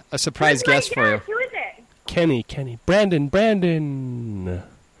a surprise guest for you. Who is it? Kenny. Brandon.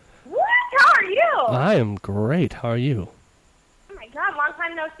 What? How are you? I am great. How are you? Oh my god, long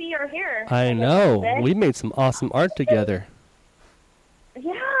time no see or hear. I know. We made some awesome art together.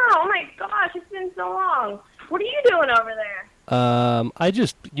 Yeah, oh my gosh, it's been so long. What are you doing over there? I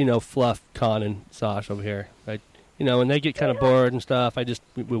just, fluff Con and Sash over here. When they get kind of bored and stuff,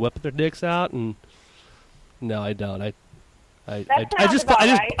 we whip their dicks out, and no, I don't. I just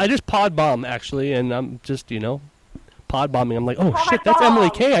pod bomb actually, and I'm just pod bombing. I'm like, oh shit, that's Emily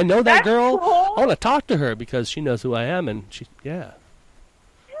Kay. I know that That's girl. cool. I want to talk to her because she knows who I am, and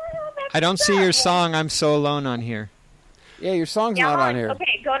I don't see your song "I'm So Alone" on here. Yeah, your song's Yeah, not on here.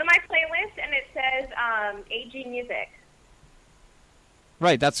 Okay, go to my playlist and it says AG Music.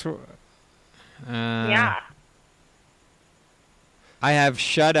 Right, that's. Yeah. I have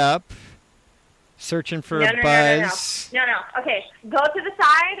 "Shut Up," "Searching for a Buzz." No. Okay, go to the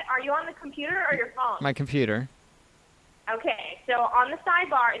side. Are you on the computer or your phone? My computer. Okay, so on the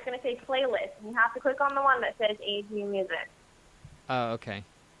sidebar, it's going to say playlist. You have to click on the one that says AG Music. Oh, okay.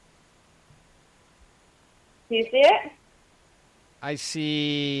 Do you see it? I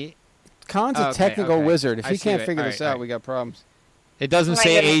see. Con's a technical wizard. If I he see can't it. figure All this right, out, all we got problems. It doesn't Oh my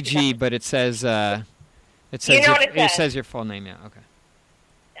say goodness. AG, but it says. It says. You know what it says. your full name. Yeah. Okay.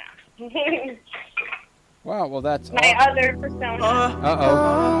 Wow. Well, that's My other persona.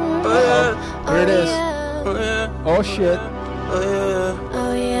 Uh-oh. Here it is. Oh shit.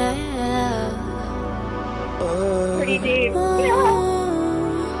 Oh yeah. Pretty deep.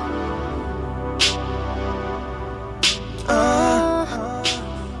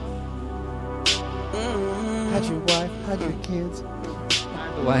 How'd your wife? How'd your kids?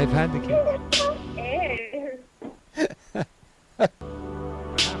 The wife had the kid.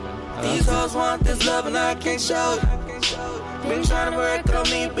 These hoes want this love and I can't show it. Been trying to work on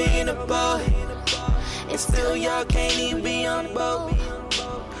me being a boy. And still y'all can't even be on the boat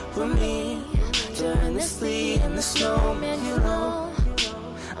with me. During the sleet and the snow, man, you know.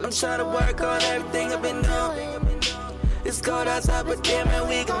 I'm trying to work on everything I've been doing. It's cold outside, but damn it,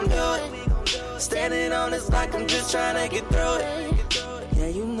 we gon' do it. Standing on this like I'm just trying to get through it. Yeah,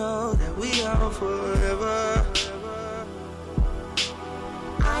 you know that we are forever.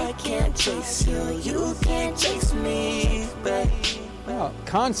 I can't chase you, you can't chase me, babe. Oh,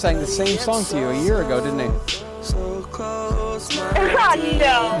 Khan sang the same song to you a year ago, didn't he? So close,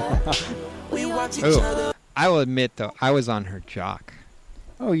 no. We watch each Oh, other. I will admit though, I was on her jock.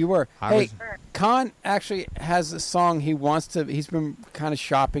 Oh, you were. I Hey, was- Khan actually has a song he wants to. He's been kind of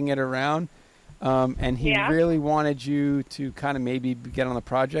shopping it around, and he Yeah. really wanted you to kind of maybe get on the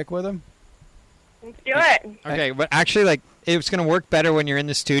project with him. Let's do it. Okay, but actually, like, it was going to work better when you're in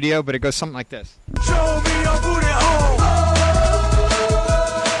the studio, but it goes something like this. Show me your booty hole.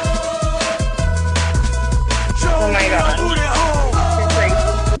 Oh my god.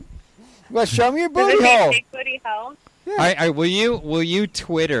 Well, show me your Does it booty say hole. big booty hole? All right, will you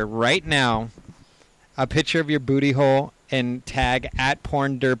Twitter right now a picture of your booty hole and tag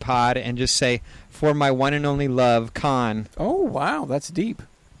 @PornDirPod and just say, for my one and only love, Khan. Oh, wow, that's deep.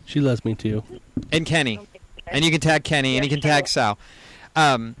 She loves me too. And Kenny. And you can tag Kenny, and you can tag Sal.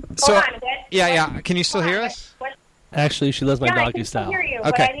 So, Hold on, yeah. Can you still hear us? Actually, she loves my yeah, I doggy can still style. hear you, Okay.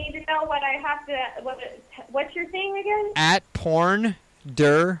 but I need to know what I have to. What's your thing again?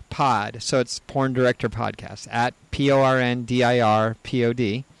 @PornDirPod. So it's Porn Director Podcast.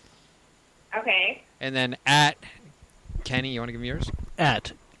 @PornDirPod. Okay. And then Kenny, you want to give me yours?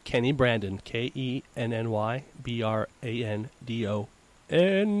 Kenny Brandon. KennyBrandon.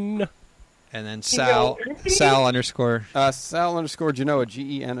 And then Sal underscore. Sal underscore Genoa,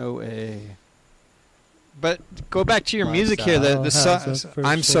 Genoa. But go back to your music here.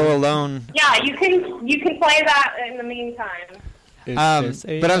 I'm so alone. Yeah, you can play that in the meantime. But I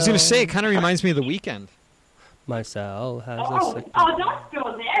was going to say, it kind of reminds me of The Weeknd. My Sal has a Oh, sick... don't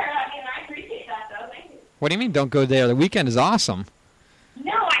go there. I mean, I appreciate that though. Thank you. What do you mean? Don't go there. The Weeknd is awesome.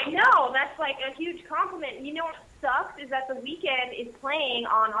 No, I know. That's like a huge compliment. You know what sucks is that The Weeknd is playing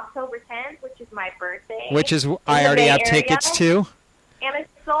on October 10th, which is my birthday. Which is in I the already Bay have Area. tickets to. And it's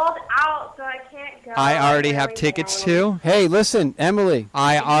sold out, so I can't go. I already have tickets to. Hey, listen, Emily.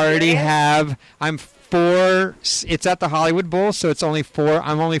 I already have. It's at the Hollywood Bowl, so it's only four.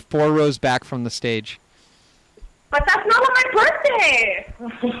 I'm only 4 rows back from the stage. But that's not on my birthday.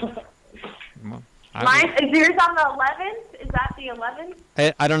 Is yours on the 11th? Is that the 11th?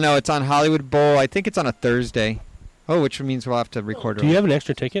 I don't know. It's on Hollywood Bowl. I think it's on a Thursday. Oh, which means we'll have to record it. Do you have an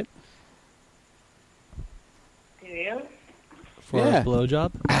extra ticket? Do you? For a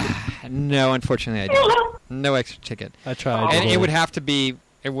blowjob? No, unfortunately, I don't. No extra ticket. I tried. And it would have to be.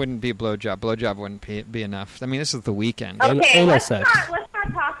 It wouldn't be a blowjob. Blowjob wouldn't be enough. I mean, this is The Weeknd. Okay, let's not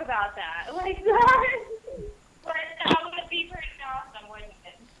talk about that. Like that. But that would be pretty awesome, wouldn't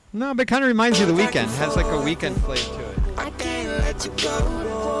it? No, but it kind of reminds you of The Weeknd. It has like a Weeknd flavor to it. I can't let you go.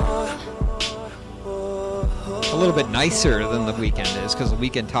 A little bit nicer than The Weeknd is, because The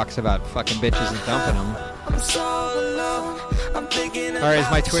Weeknd talks about fucking bitches and dumping them. I'm so alone. I'm thinking All right, is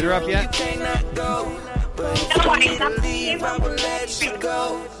my Twitter up yet?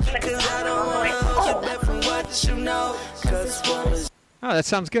 Oh, that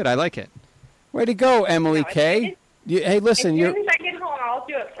sounds good. I like it. Way to go, Emily K. Hey, listen, As you're. soon as I get home, I'll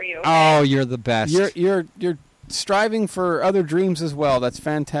do it for you. Oh, you're the best. You're striving for other dreams as well. That's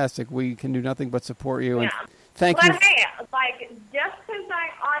fantastic. We can do nothing but support you. And thank but you. hey, like, just because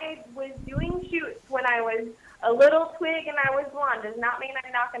I was doing shoots when I was a little twig and I was blonde does not mean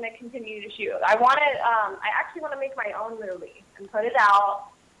I'm not going to continue to shoot. I actually want to make my own movie and put it out,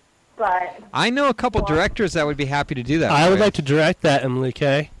 but... I know a couple directors that would be happy to do that. I would like to direct that, Emily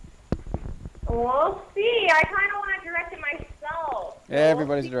K. We'll see. I kind of want to direct it myself.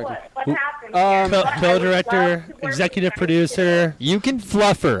 Everybody's directing. What happens here. But I would Co-director, love to work executive with producer. You can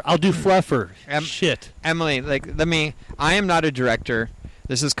fluffer. I'll do fluffer. Shit. Emily, I am not a director.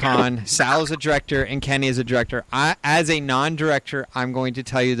 This is Khan. Sal is a director, and Kenny is a director. As a non-director, I'm going to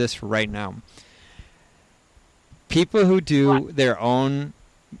tell you this right now. People who do their own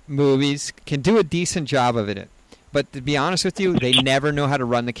movies can do a decent job of it. But to be honest with you, they never know how to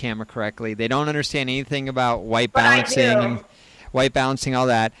run the camera correctly. They don't understand anything about white balancing, all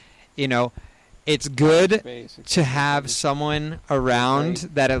that. You know, it's good to have someone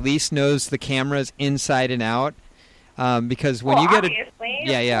around that at least knows the cameras inside and out. Because when you get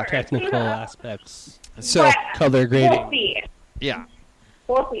technical aspects, so color grading, We'll see. Yeah.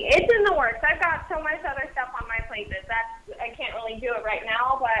 We'll see. It's in the works. I've got so much other stuff on my plate that I can't really do it right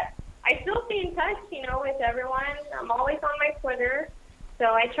now, but I still stay in touch, with everyone. I'm always on my Twitter,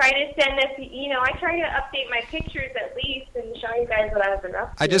 so I try to send this, I try to update my pictures at least and show you guys what I've been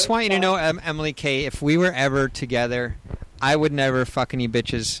up to. I just want you to know, Emily K., if we were ever together, I would never fuck any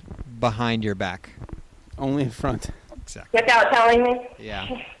bitches behind your back. Only in front. Exactly. Without telling me? Yeah.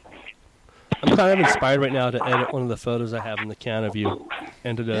 I'm kind of inspired right now to edit one of the photos I have in the can of you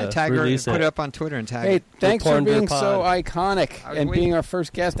and to tag release her, it. Put it up on Twitter and tag Hey, it. thanks for being Pod. so iconic and being our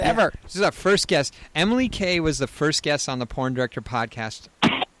first guest ever. This is our first guest. Emily Kay was the first guest on the Porn Director podcast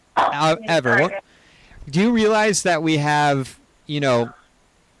ever. Do you realize that we have,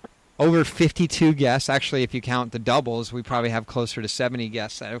 over 52 guests? Actually, if you count the doubles, we probably have closer to 70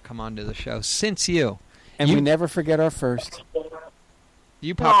 guests that have come onto the show since you. And we never forget our first.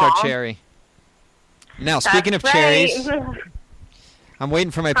 You popped our cherry. Now, speaking of cherries, I'm waiting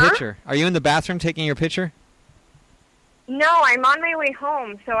for my picture. Are you in the bathroom taking your picture? No, I'm on my way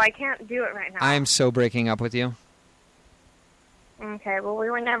home, so I can't do it right now. I am so breaking up with you. Okay, well, we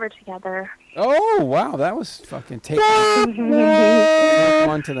were never together. Oh, wow, that was fucking taking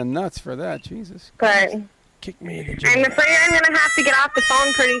one to the nuts for that. Jesus. But kick me in the I'm afraid I'm going to have to get off the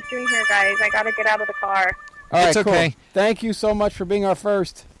phone pretty soon here, guys. I got to get out of the car. All right, It's okay. Cool. Thank you so much for being our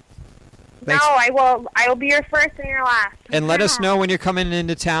first. Thanks. No, I will be your first and your last. And let us know when you're coming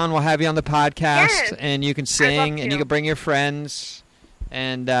into town. We'll have you on the podcast, Yes. and you can sing, and you can bring your friends,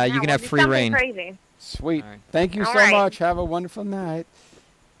 and you can have free reign. Crazy. Sweet. Thank you All so right. much. Have a wonderful night.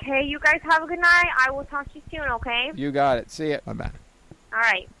 Okay, you guys have a good night. I will talk to you soon, okay? You got it. See ya. Bye-bye. All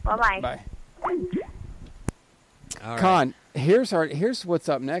right. Bye-bye. Bye. All right. Con, here's what's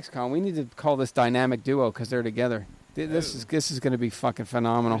up next, Con. We need to call this dynamic duo because they're together. This is going to be fucking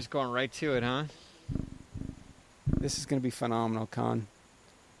phenomenal. We're just going right to it, huh? This is going to be phenomenal, Con.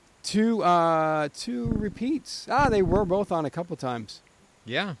 Two repeats. They were both on a couple times.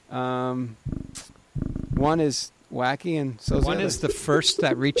 Yeah. One is wacky, and so's One the other. is the first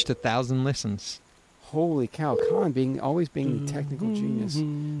that reached 1,000 listens. Holy cow, Con always being the technical genius.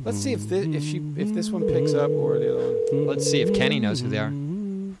 Let's see if this one picks up or the other one. Let's see if Kenny knows who they are.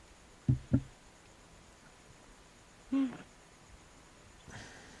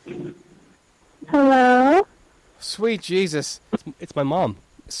 Hello? Sweet Jesus. It's my mom.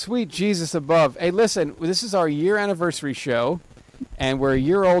 Sweet Jesus above. Hey, listen, this is our year anniversary show, and we're a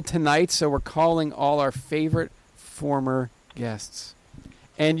year old tonight, so we're calling all our favorite former guests.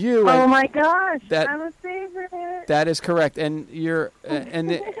 And you. Oh, my gosh. That- I'm a favorite. That is correct. And your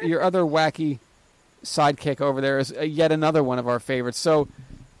other wacky sidekick over there is yet another one of our favorites. So,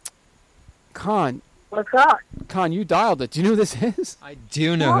 Con. What's up? Con, you dialed it. Do you know who this is? I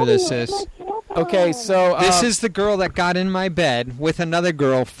do know who this is. Okay, so... This is the girl that got in my bed with another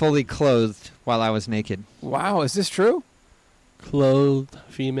girl fully clothed while I was naked. Wow, is this true? Clothed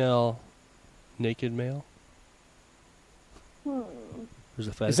female, naked male. There's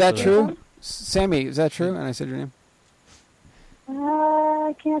a Is that true? Sammy, is that true? And I said your name?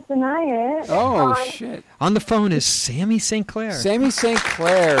 I can't deny it. Oh, shit. On the phone is Sammy St. Clair. Sammy St.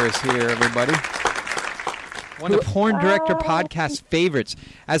 Clair is here, everybody. One of Porn Director Podcast favorites.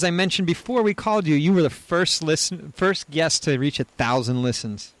 As I mentioned before we called you, you were the first guest to reach 1,000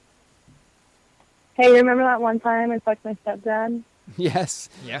 listens. Hey, remember that one time I fucked my stepdad? Yes.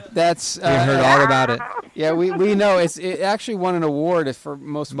 Yeah. That's... We heard all about it. Yeah, we know. It actually won an award for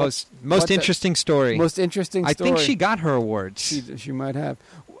most interesting story. Most interesting story. I think she got her awards. She might have.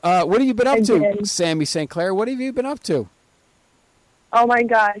 What have you been up to, Sammy St. Clair? What have you been up to? Oh, my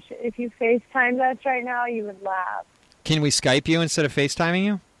gosh. If you FaceTimed us right now, you would laugh. Can we Skype you instead of FaceTiming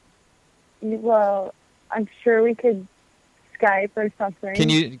you? Well, I'm sure we could Skype or something. Can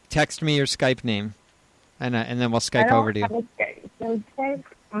you text me your Skype name? And then we'll Skype over to you. I don't have a Skype. So Skype?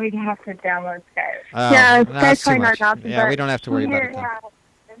 We'd have to download Skype. Oh, yeah, that's Skype's too probably much. not an option. Yeah, we don't have to worry about it then.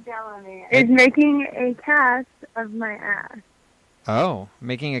 Is making a cast of my ass. Oh,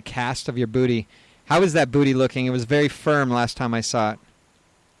 making a cast of your booty. How is that booty looking? It was very firm last time I saw it.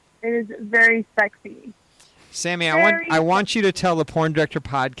 It is very sexy. Sammy, I want you to tell the Porn Director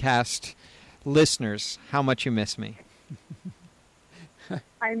Podcast listeners how much you miss me.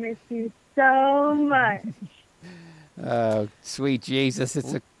 I miss you so much. Oh, sweet Jesus.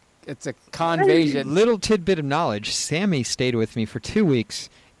 It's a convasion. Little tidbit of knowledge. Sammy stayed with me for 2 weeks.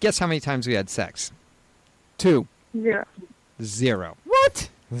 Guess how many times we had sex? 2. 0. What?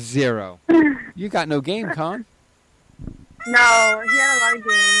 0. You got no game, Con. No, he had a lot of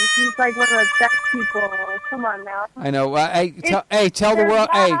games. He's like one of the best people. Come on now. I know. Tell the world.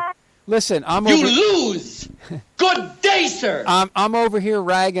 Hey, listen. You lose. Good day, sir. I'm over here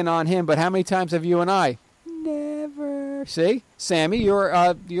ragging on him, but how many times have you and I? Never. See, Sammy,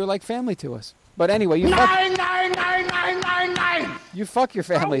 you're like family to us. But anyway, you fuck your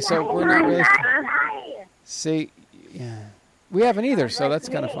family, so we're not really. See, yeah, we haven't either, so that's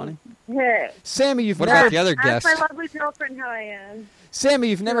kind of funny. Sammy, you've never. What about the other guest? Ask my lovely girlfriend how I am. Sammy,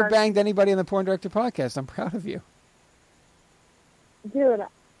 you've never banged anybody on the Porn Director Podcast. I'm proud of you. Dude,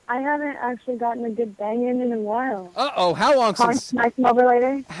 I haven't actually gotten a good bang in a while. Uh-oh, how long since... Can I come over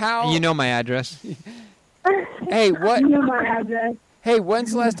later? How... You know my address. Hey, what... You know my address. Hey,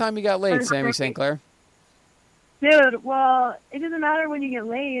 when's the last time you got laid, Sammy St. Clair? Dude, well, it doesn't matter when you get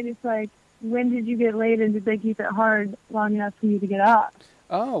laid. It's like, when did you get laid and did they keep it hard long enough for you to get up?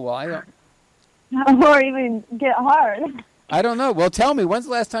 Oh, well, I don't... Or even get hard. I don't know. Well, tell me, when's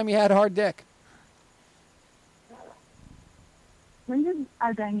the last time you had a hard dick? When did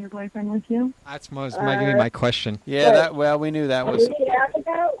I bang your boyfriend with you? That's going to be my question. Yeah, we knew that was...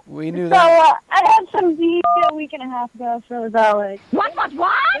 We knew So, that. I had some D a week and a half ago, so about like... What?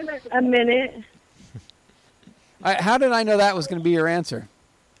 A minute. How did I know that was going to be your answer?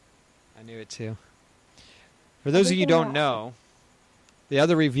 I knew it too. For those of you who don't know, the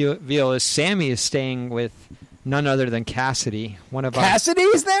other reveal is Sammy is staying with none other than Cassidy.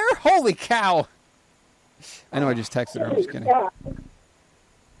 Cassidy's there? Holy cow! I know I just texted her. I'm just kidding.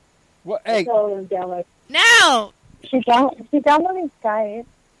 What? Hey. No! She's downloading Skype.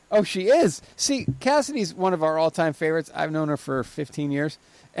 Oh, she is. See, Cassidy's one of our all-time favorites. I've known her for 15 years.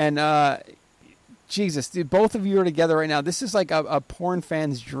 And, Jesus, dude, both of you are together right now. This is like a porn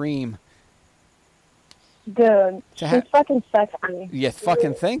fan's dream. Dude, she's fucking sexy. You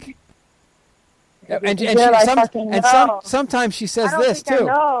fucking think? And sometimes she says this, too. I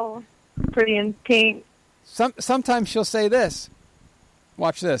know. Pretty in pink. Sometimes she'll say this.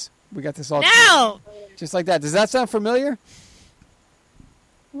 Watch this. We got this all. No! Just like that. Does that sound familiar?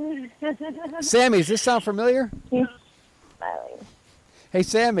 Sammy, does this sound familiar? He's smiling. Hey,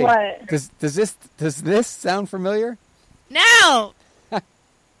 Sammy. What? Does this sound familiar? No!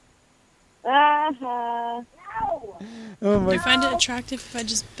 Oh my! Do you find it attractive if I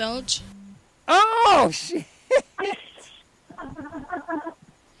just belch? Oh shit!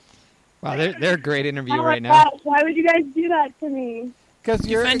 Wow, they're a great interview Oh my right now. gosh, why would you guys do that to me? Because Do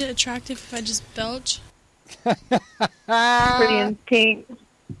you find it attractive if I just belch? Pretty in pink.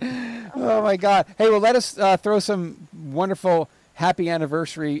 Oh my God! Hey, well, let us throw some wonderful happy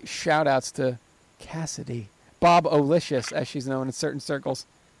anniversary shout-outs to Cassidy, Bob Olicious, as she's known in certain circles.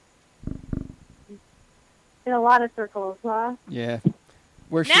 In a lot of circles, huh? Yeah.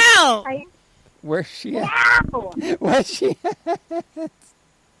 Where's she? No! Where's she at? No! Where's she at?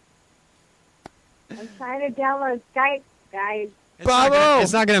 I'm trying to download Skype, guys.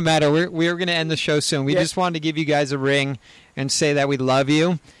 It's not going to matter. We're going to end the show soon. We just wanted to give you guys a ring and say that we love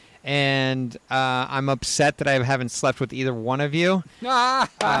you. And I'm upset that I haven't slept with either one of you. But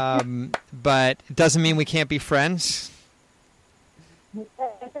it doesn't mean we can't be friends. Hey,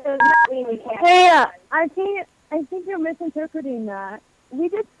 I think you're misinterpreting that. We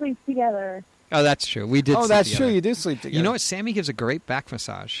did sleep together. Oh, that's true. We did. Oh, sleep that's together. true. You do sleep together. You know what? Sammy gives a great back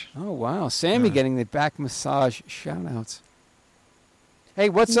massage. Oh wow, Sammy getting the back massage shout-outs. Hey,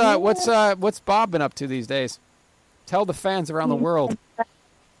 what's Bob been up to these days? Tell the fans around the world.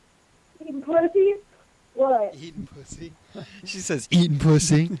 Eating pussy? What? Eating pussy. She says eating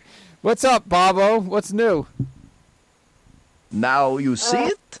pussy. What's up, Bobo? What's new? Now you see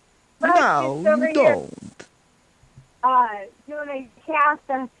it. Now you don't. Doing a cast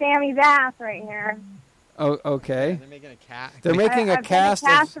of Sammy's ass right here. Oh, okay. They're making a cast. They're making a cast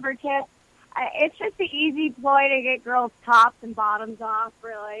of her tits. It's just the easy ploy to get girls' tops and bottoms off,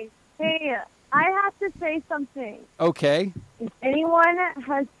 really. Hey, I have to say something. Okay. If anyone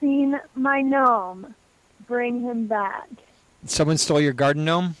has seen my gnome, bring him back. Someone stole your garden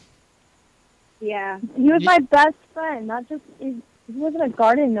gnome? Yeah. He was my best friend, not just... He wasn't a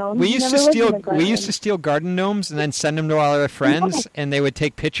garden gnome. We used to steal garden gnomes and then send them to all our friends, and they would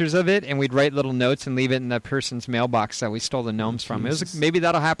take pictures of it, and we'd write little notes and leave it in the person's mailbox that we stole the gnomes from. It was maybe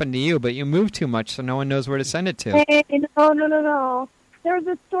that'll happen to you, but you move too much, so no one knows where to send it to. Hey, no. There was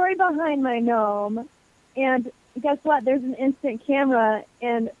a story behind my gnome, and guess what? There's an instant camera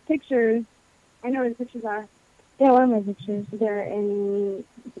and pictures. I know where the pictures are. Yeah, where are my pictures? They're in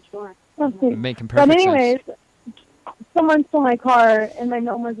the drawer. Making perfect anyways, sense. Someone stole my car, and my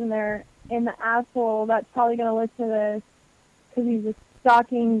gnome was in there, and the asshole that's probably going to listen to this, because he's a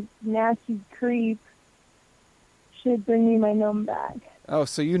stalking, nasty creep, should bring me my gnome back. Oh,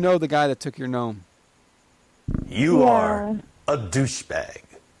 so you know the guy that took your gnome. You are a douchebag.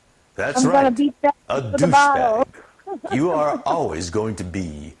 That's I'm right. Gonna beat that A with a bottle. douchebag. You are always going to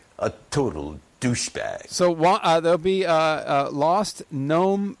be a total douchebag. So there'll be lost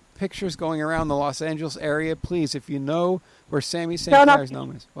gnome pictures going around the Los Angeles area. Please, if you know where Sammy St. Clair's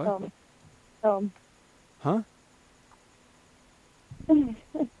gnome is. What? Huh?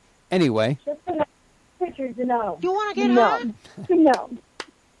 Anyway. Just pictures, gnome. You want to get gnome? Gnome.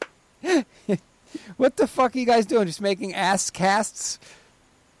 What the fuck are you guys doing? Just making ass casts?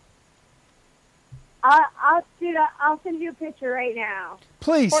 I'll send you a picture right now.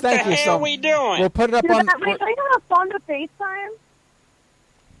 Please, thank you. What the hell are we doing? We'll put it up on... Wait, do you have a phone to FaceTime?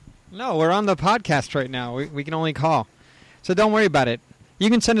 No, we're on the podcast right now. We can only call. So don't worry about it. You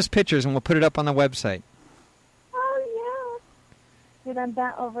can send us pictures and we'll put it up on the website. Oh, yeah. Dude, I'm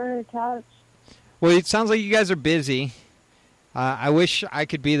bent over the couch. Well, it sounds like you guys are busy. I wish I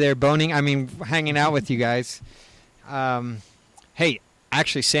could be there hanging out with you guys. Hey,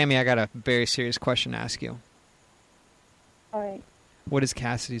 actually, Sammy, I got a very serious question to ask you. All right. What does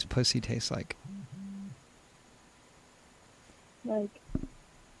Cassidy's pussy taste like? Like,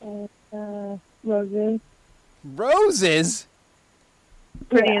 roses. Roses?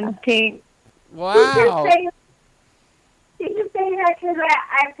 Pretty and pink. Wow. You just say that because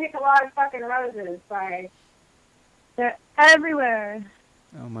I pick a lot of fucking roses. They're everywhere.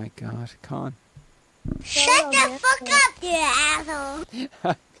 Oh, my God. Con. Shut the fuck up, you asshole.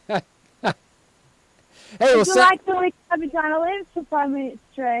 Hey, would you like to lick my vagina lips for 5 minutes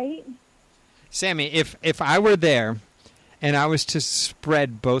straight? Sammy, if I were there and I was to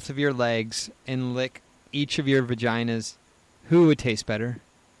spread both of your legs and lick each of your vaginas, who would taste better?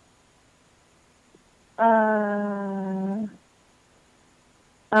 I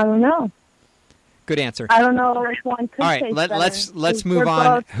don't know. Good answer. I don't know which one could All right, taste better. let's move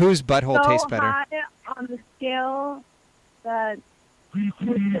on. Whose butthole tastes better? High on the scale that we're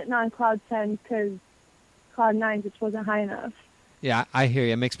sitting on cloud 10 because cloud 9 just wasn't high enough. Yeah, I hear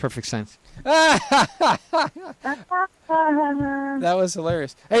you. It makes perfect sense. That was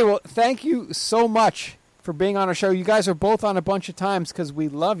hilarious. Hey, well, thank you so much for being on our show. You guys are both on a bunch of times because we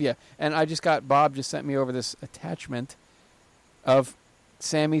love you. And Bob just sent me over this attachment of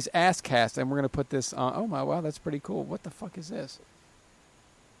Sammy's ass cast, and we're going to put this on. Oh, my, wow, that's pretty cool. What the fuck is this?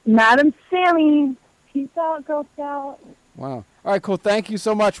 Madam Sammy. Peace out, Girl Scout. Wow. All right, cool. Thank you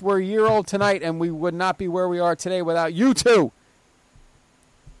so much. We're a year old tonight, and we would not be where we are today without you two.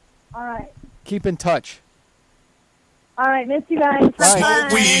 All right. Keep in touch. All right, miss you guys. Bye.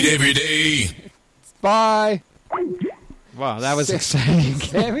 Smoke weed every day. Bye. Wow, that was exciting.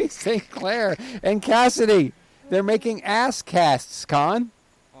 Sammy St. Clair and Cassidy. They're making ass casts, Con.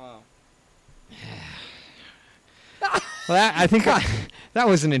 Wow. Well, I think that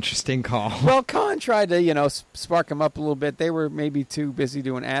was an interesting call. Well, Con tried to, spark them up a little bit. They were maybe too busy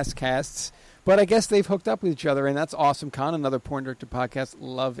doing ass casts. But I guess they've hooked up with each other, and that's awesome. Con, another Porn Director podcast,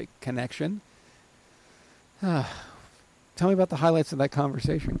 love connection. Tell me about the highlights of that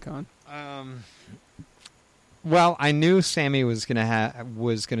conversation, Con. Well, I knew Sammy was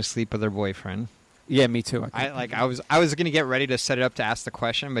gonna sleep with her boyfriend. Yeah, me too. I was gonna get ready to set it up to ask the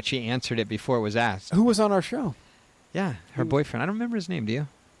question, but she answered it before it was asked. Who was on our show? Yeah, her boyfriend. I don't remember his name. Do you?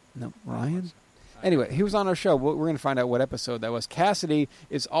 No, Ryan. Anyway, he was on our show. We're going to find out what episode that was. Cassidy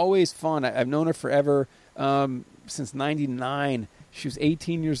is always fun. I've known her forever, since '99. She was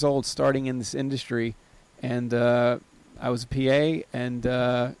 18 years old, starting in this industry, and I was a PA,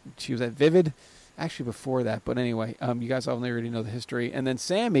 and she was at Vivid. Actually, before that, but anyway, you guys all already know the history. And then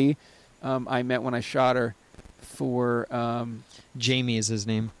Sammy, I met when I shot her for Jamie is his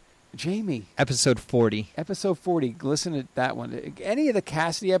name. Jamie. Episode 40. Episode 40. Listen to that one. Any of the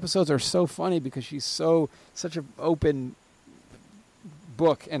Cassidy episodes are so funny because she's such an open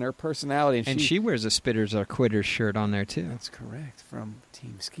book and her personality. And she wears a Spitters Are Quitters shirt on there, too. That's correct, from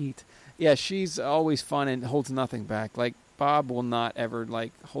Team Skeet. Yeah, she's always fun and holds nothing back. Like, Bob will not ever,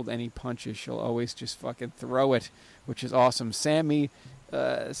 hold any punches. She'll always just fucking throw it, which is awesome. Sammy,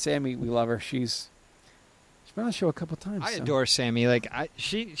 we love her. She's been on the show a couple times. I adore Sammy.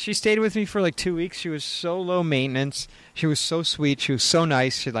 She stayed with me for 2 weeks. She was so low maintenance. She was so sweet. She was so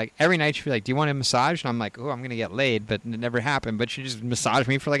nice. She every night she'd be like, "Do you want a massage?" And I'm like, "Oh, I'm gonna get laid," but it never happened. But she just massaged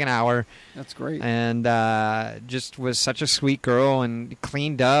me for an hour. That's great. And just was such a sweet girl and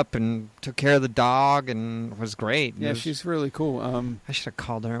cleaned up and took care of the dog and was great. Yeah, she's really cool. I should have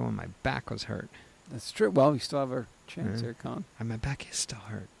called her when my back was hurt. That's true. Well, you still have her chance here, Con. My back is still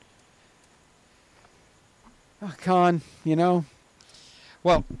hurt. Oh, Con,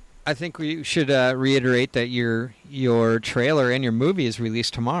 Well, I think we should reiterate that your trailer and your movie is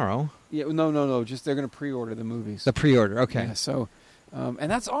released tomorrow. Yeah, no. Just they're going to pre-order the movies. The pre-order, okay. Yeah, so,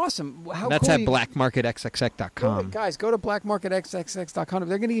 and that's awesome. That's at blackmarketxxx.com. Guys, go to blackmarketxxx.com.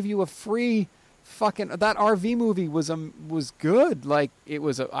 They're going to give you a free fucking... That RV movie was good. I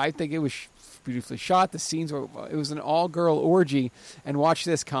think it was beautifully shot. The scenes were... It was an all-girl orgy. And watch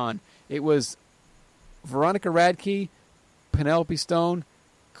this, Con. It was Veronica Radke, Penelope Stone,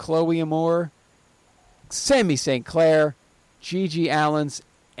 Chloe Amore, Sammy St. Clair, Gigi Allens,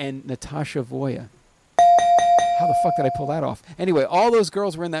 and Natasha Voya. How the fuck did I pull that off? Anyway, all those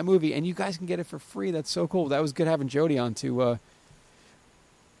girls were in that movie, and you guys can get it for free. That's so cool. That was good having Jody on to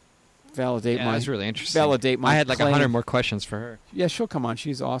validate my. That was really interesting. Validate my. I had like claim. 100 more questions for her. Yeah, she'll come on.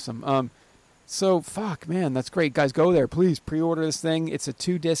 She's awesome. So fuck, man, that's great, guys. Go there, please. Pre-order this thing. It's a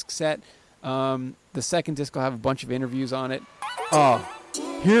 2-disc set. The second disc will have a bunch of interviews on it. Oh,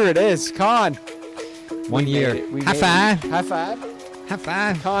 here it is, Con. 1 year. High five. High five. High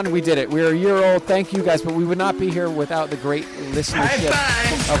five. Con, we did it. We're a year old. Thank you guys, but we would not be here without the great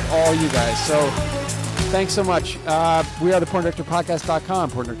listenership of all you guys. So thanks so much. We are the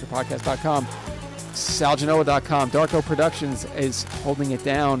PornDirectorPodcast.com, PornDirectorPodcast.com, SalGenoa.com. Darko Productions is holding it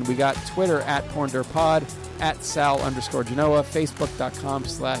down. We got Twitter at PornDirPod, at Sal_Genoa,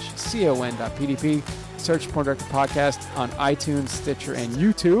 Facebook.com/CON.PDP. Search Porn Director Podcast on iTunes, Stitcher, and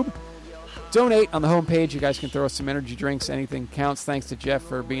YouTube. Donate on the homepage. You guys can throw us some energy drinks. Anything counts. Thanks to Jeff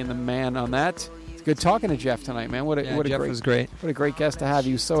for being the man on that. It's good talking to Jeff tonight, man. Jeff was great. What a great guest to have.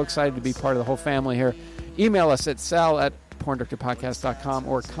 He was so excited to be part of the whole family here. Email us at sal@porndirectorpodcast.com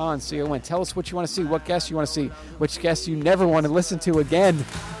or con. Tell us what you want to see, what guests you want to see, which guests you never want to listen to again.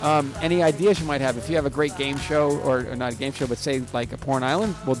 Any ideas you might have. If you have a great game show, or not a game show, but say like a Porn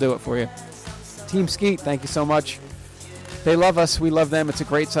Island, we'll do it for you. Team Skeet, thank you so much. They love us. We love them. It's a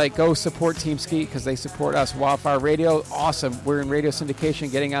great site. Go support Team Skeet because they support us. Wildfire Radio, awesome. We're in radio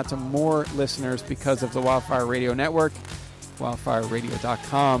syndication, getting out to more listeners because of the Wildfire Radio Network,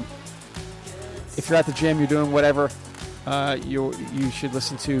 wildfireradio.com. If you're at the gym, you're doing whatever, you should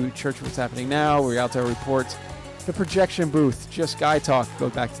listen to Church of What's Happening Now. We're out there report. The Projection Booth, just Guy Talk. Go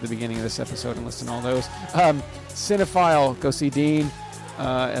back to the beginning of this episode and listen to all those. Cinephile, go see Dean.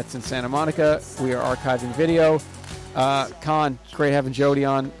 That's in Santa Monica. We are archiving video. Con, great having Jody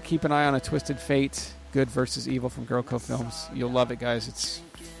on. Keep an eye on A Twisted Fate, Good versus Evil from Girl Co Films. You'll love it, guys.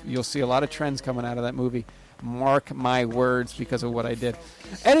 You'll see a lot of trends coming out of that movie. Mark my words because of what I did.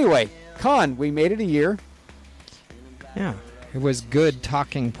 Anyway, Con, we made it a year. Yeah. It was good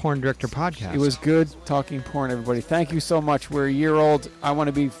talking Porn Director Podcast. It was good talking porn, everybody. Thank you so much. We're a year old. I want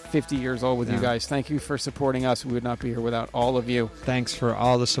to be 50 years old with you guys. Thank you for supporting us. We would not be here without all of you. Thanks for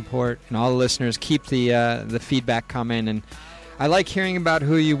all the support and all the listeners. Keep the feedback coming. And I like hearing about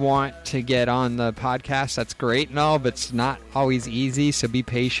who you want to get on the podcast. That's great and all, but it's not always easy, so be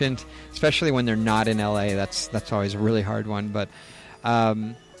patient, especially when they're not in LA. That's always a really hard one. But,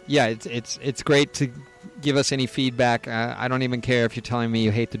 yeah, it's great to give us any feedback. I don't even care if you're telling me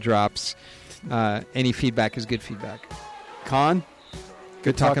you hate the drops. Any feedback is good feedback. Con,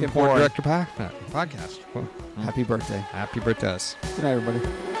 good talking Porn Director Podcast. Happy birthday. Happy birthday. Good night, everybody.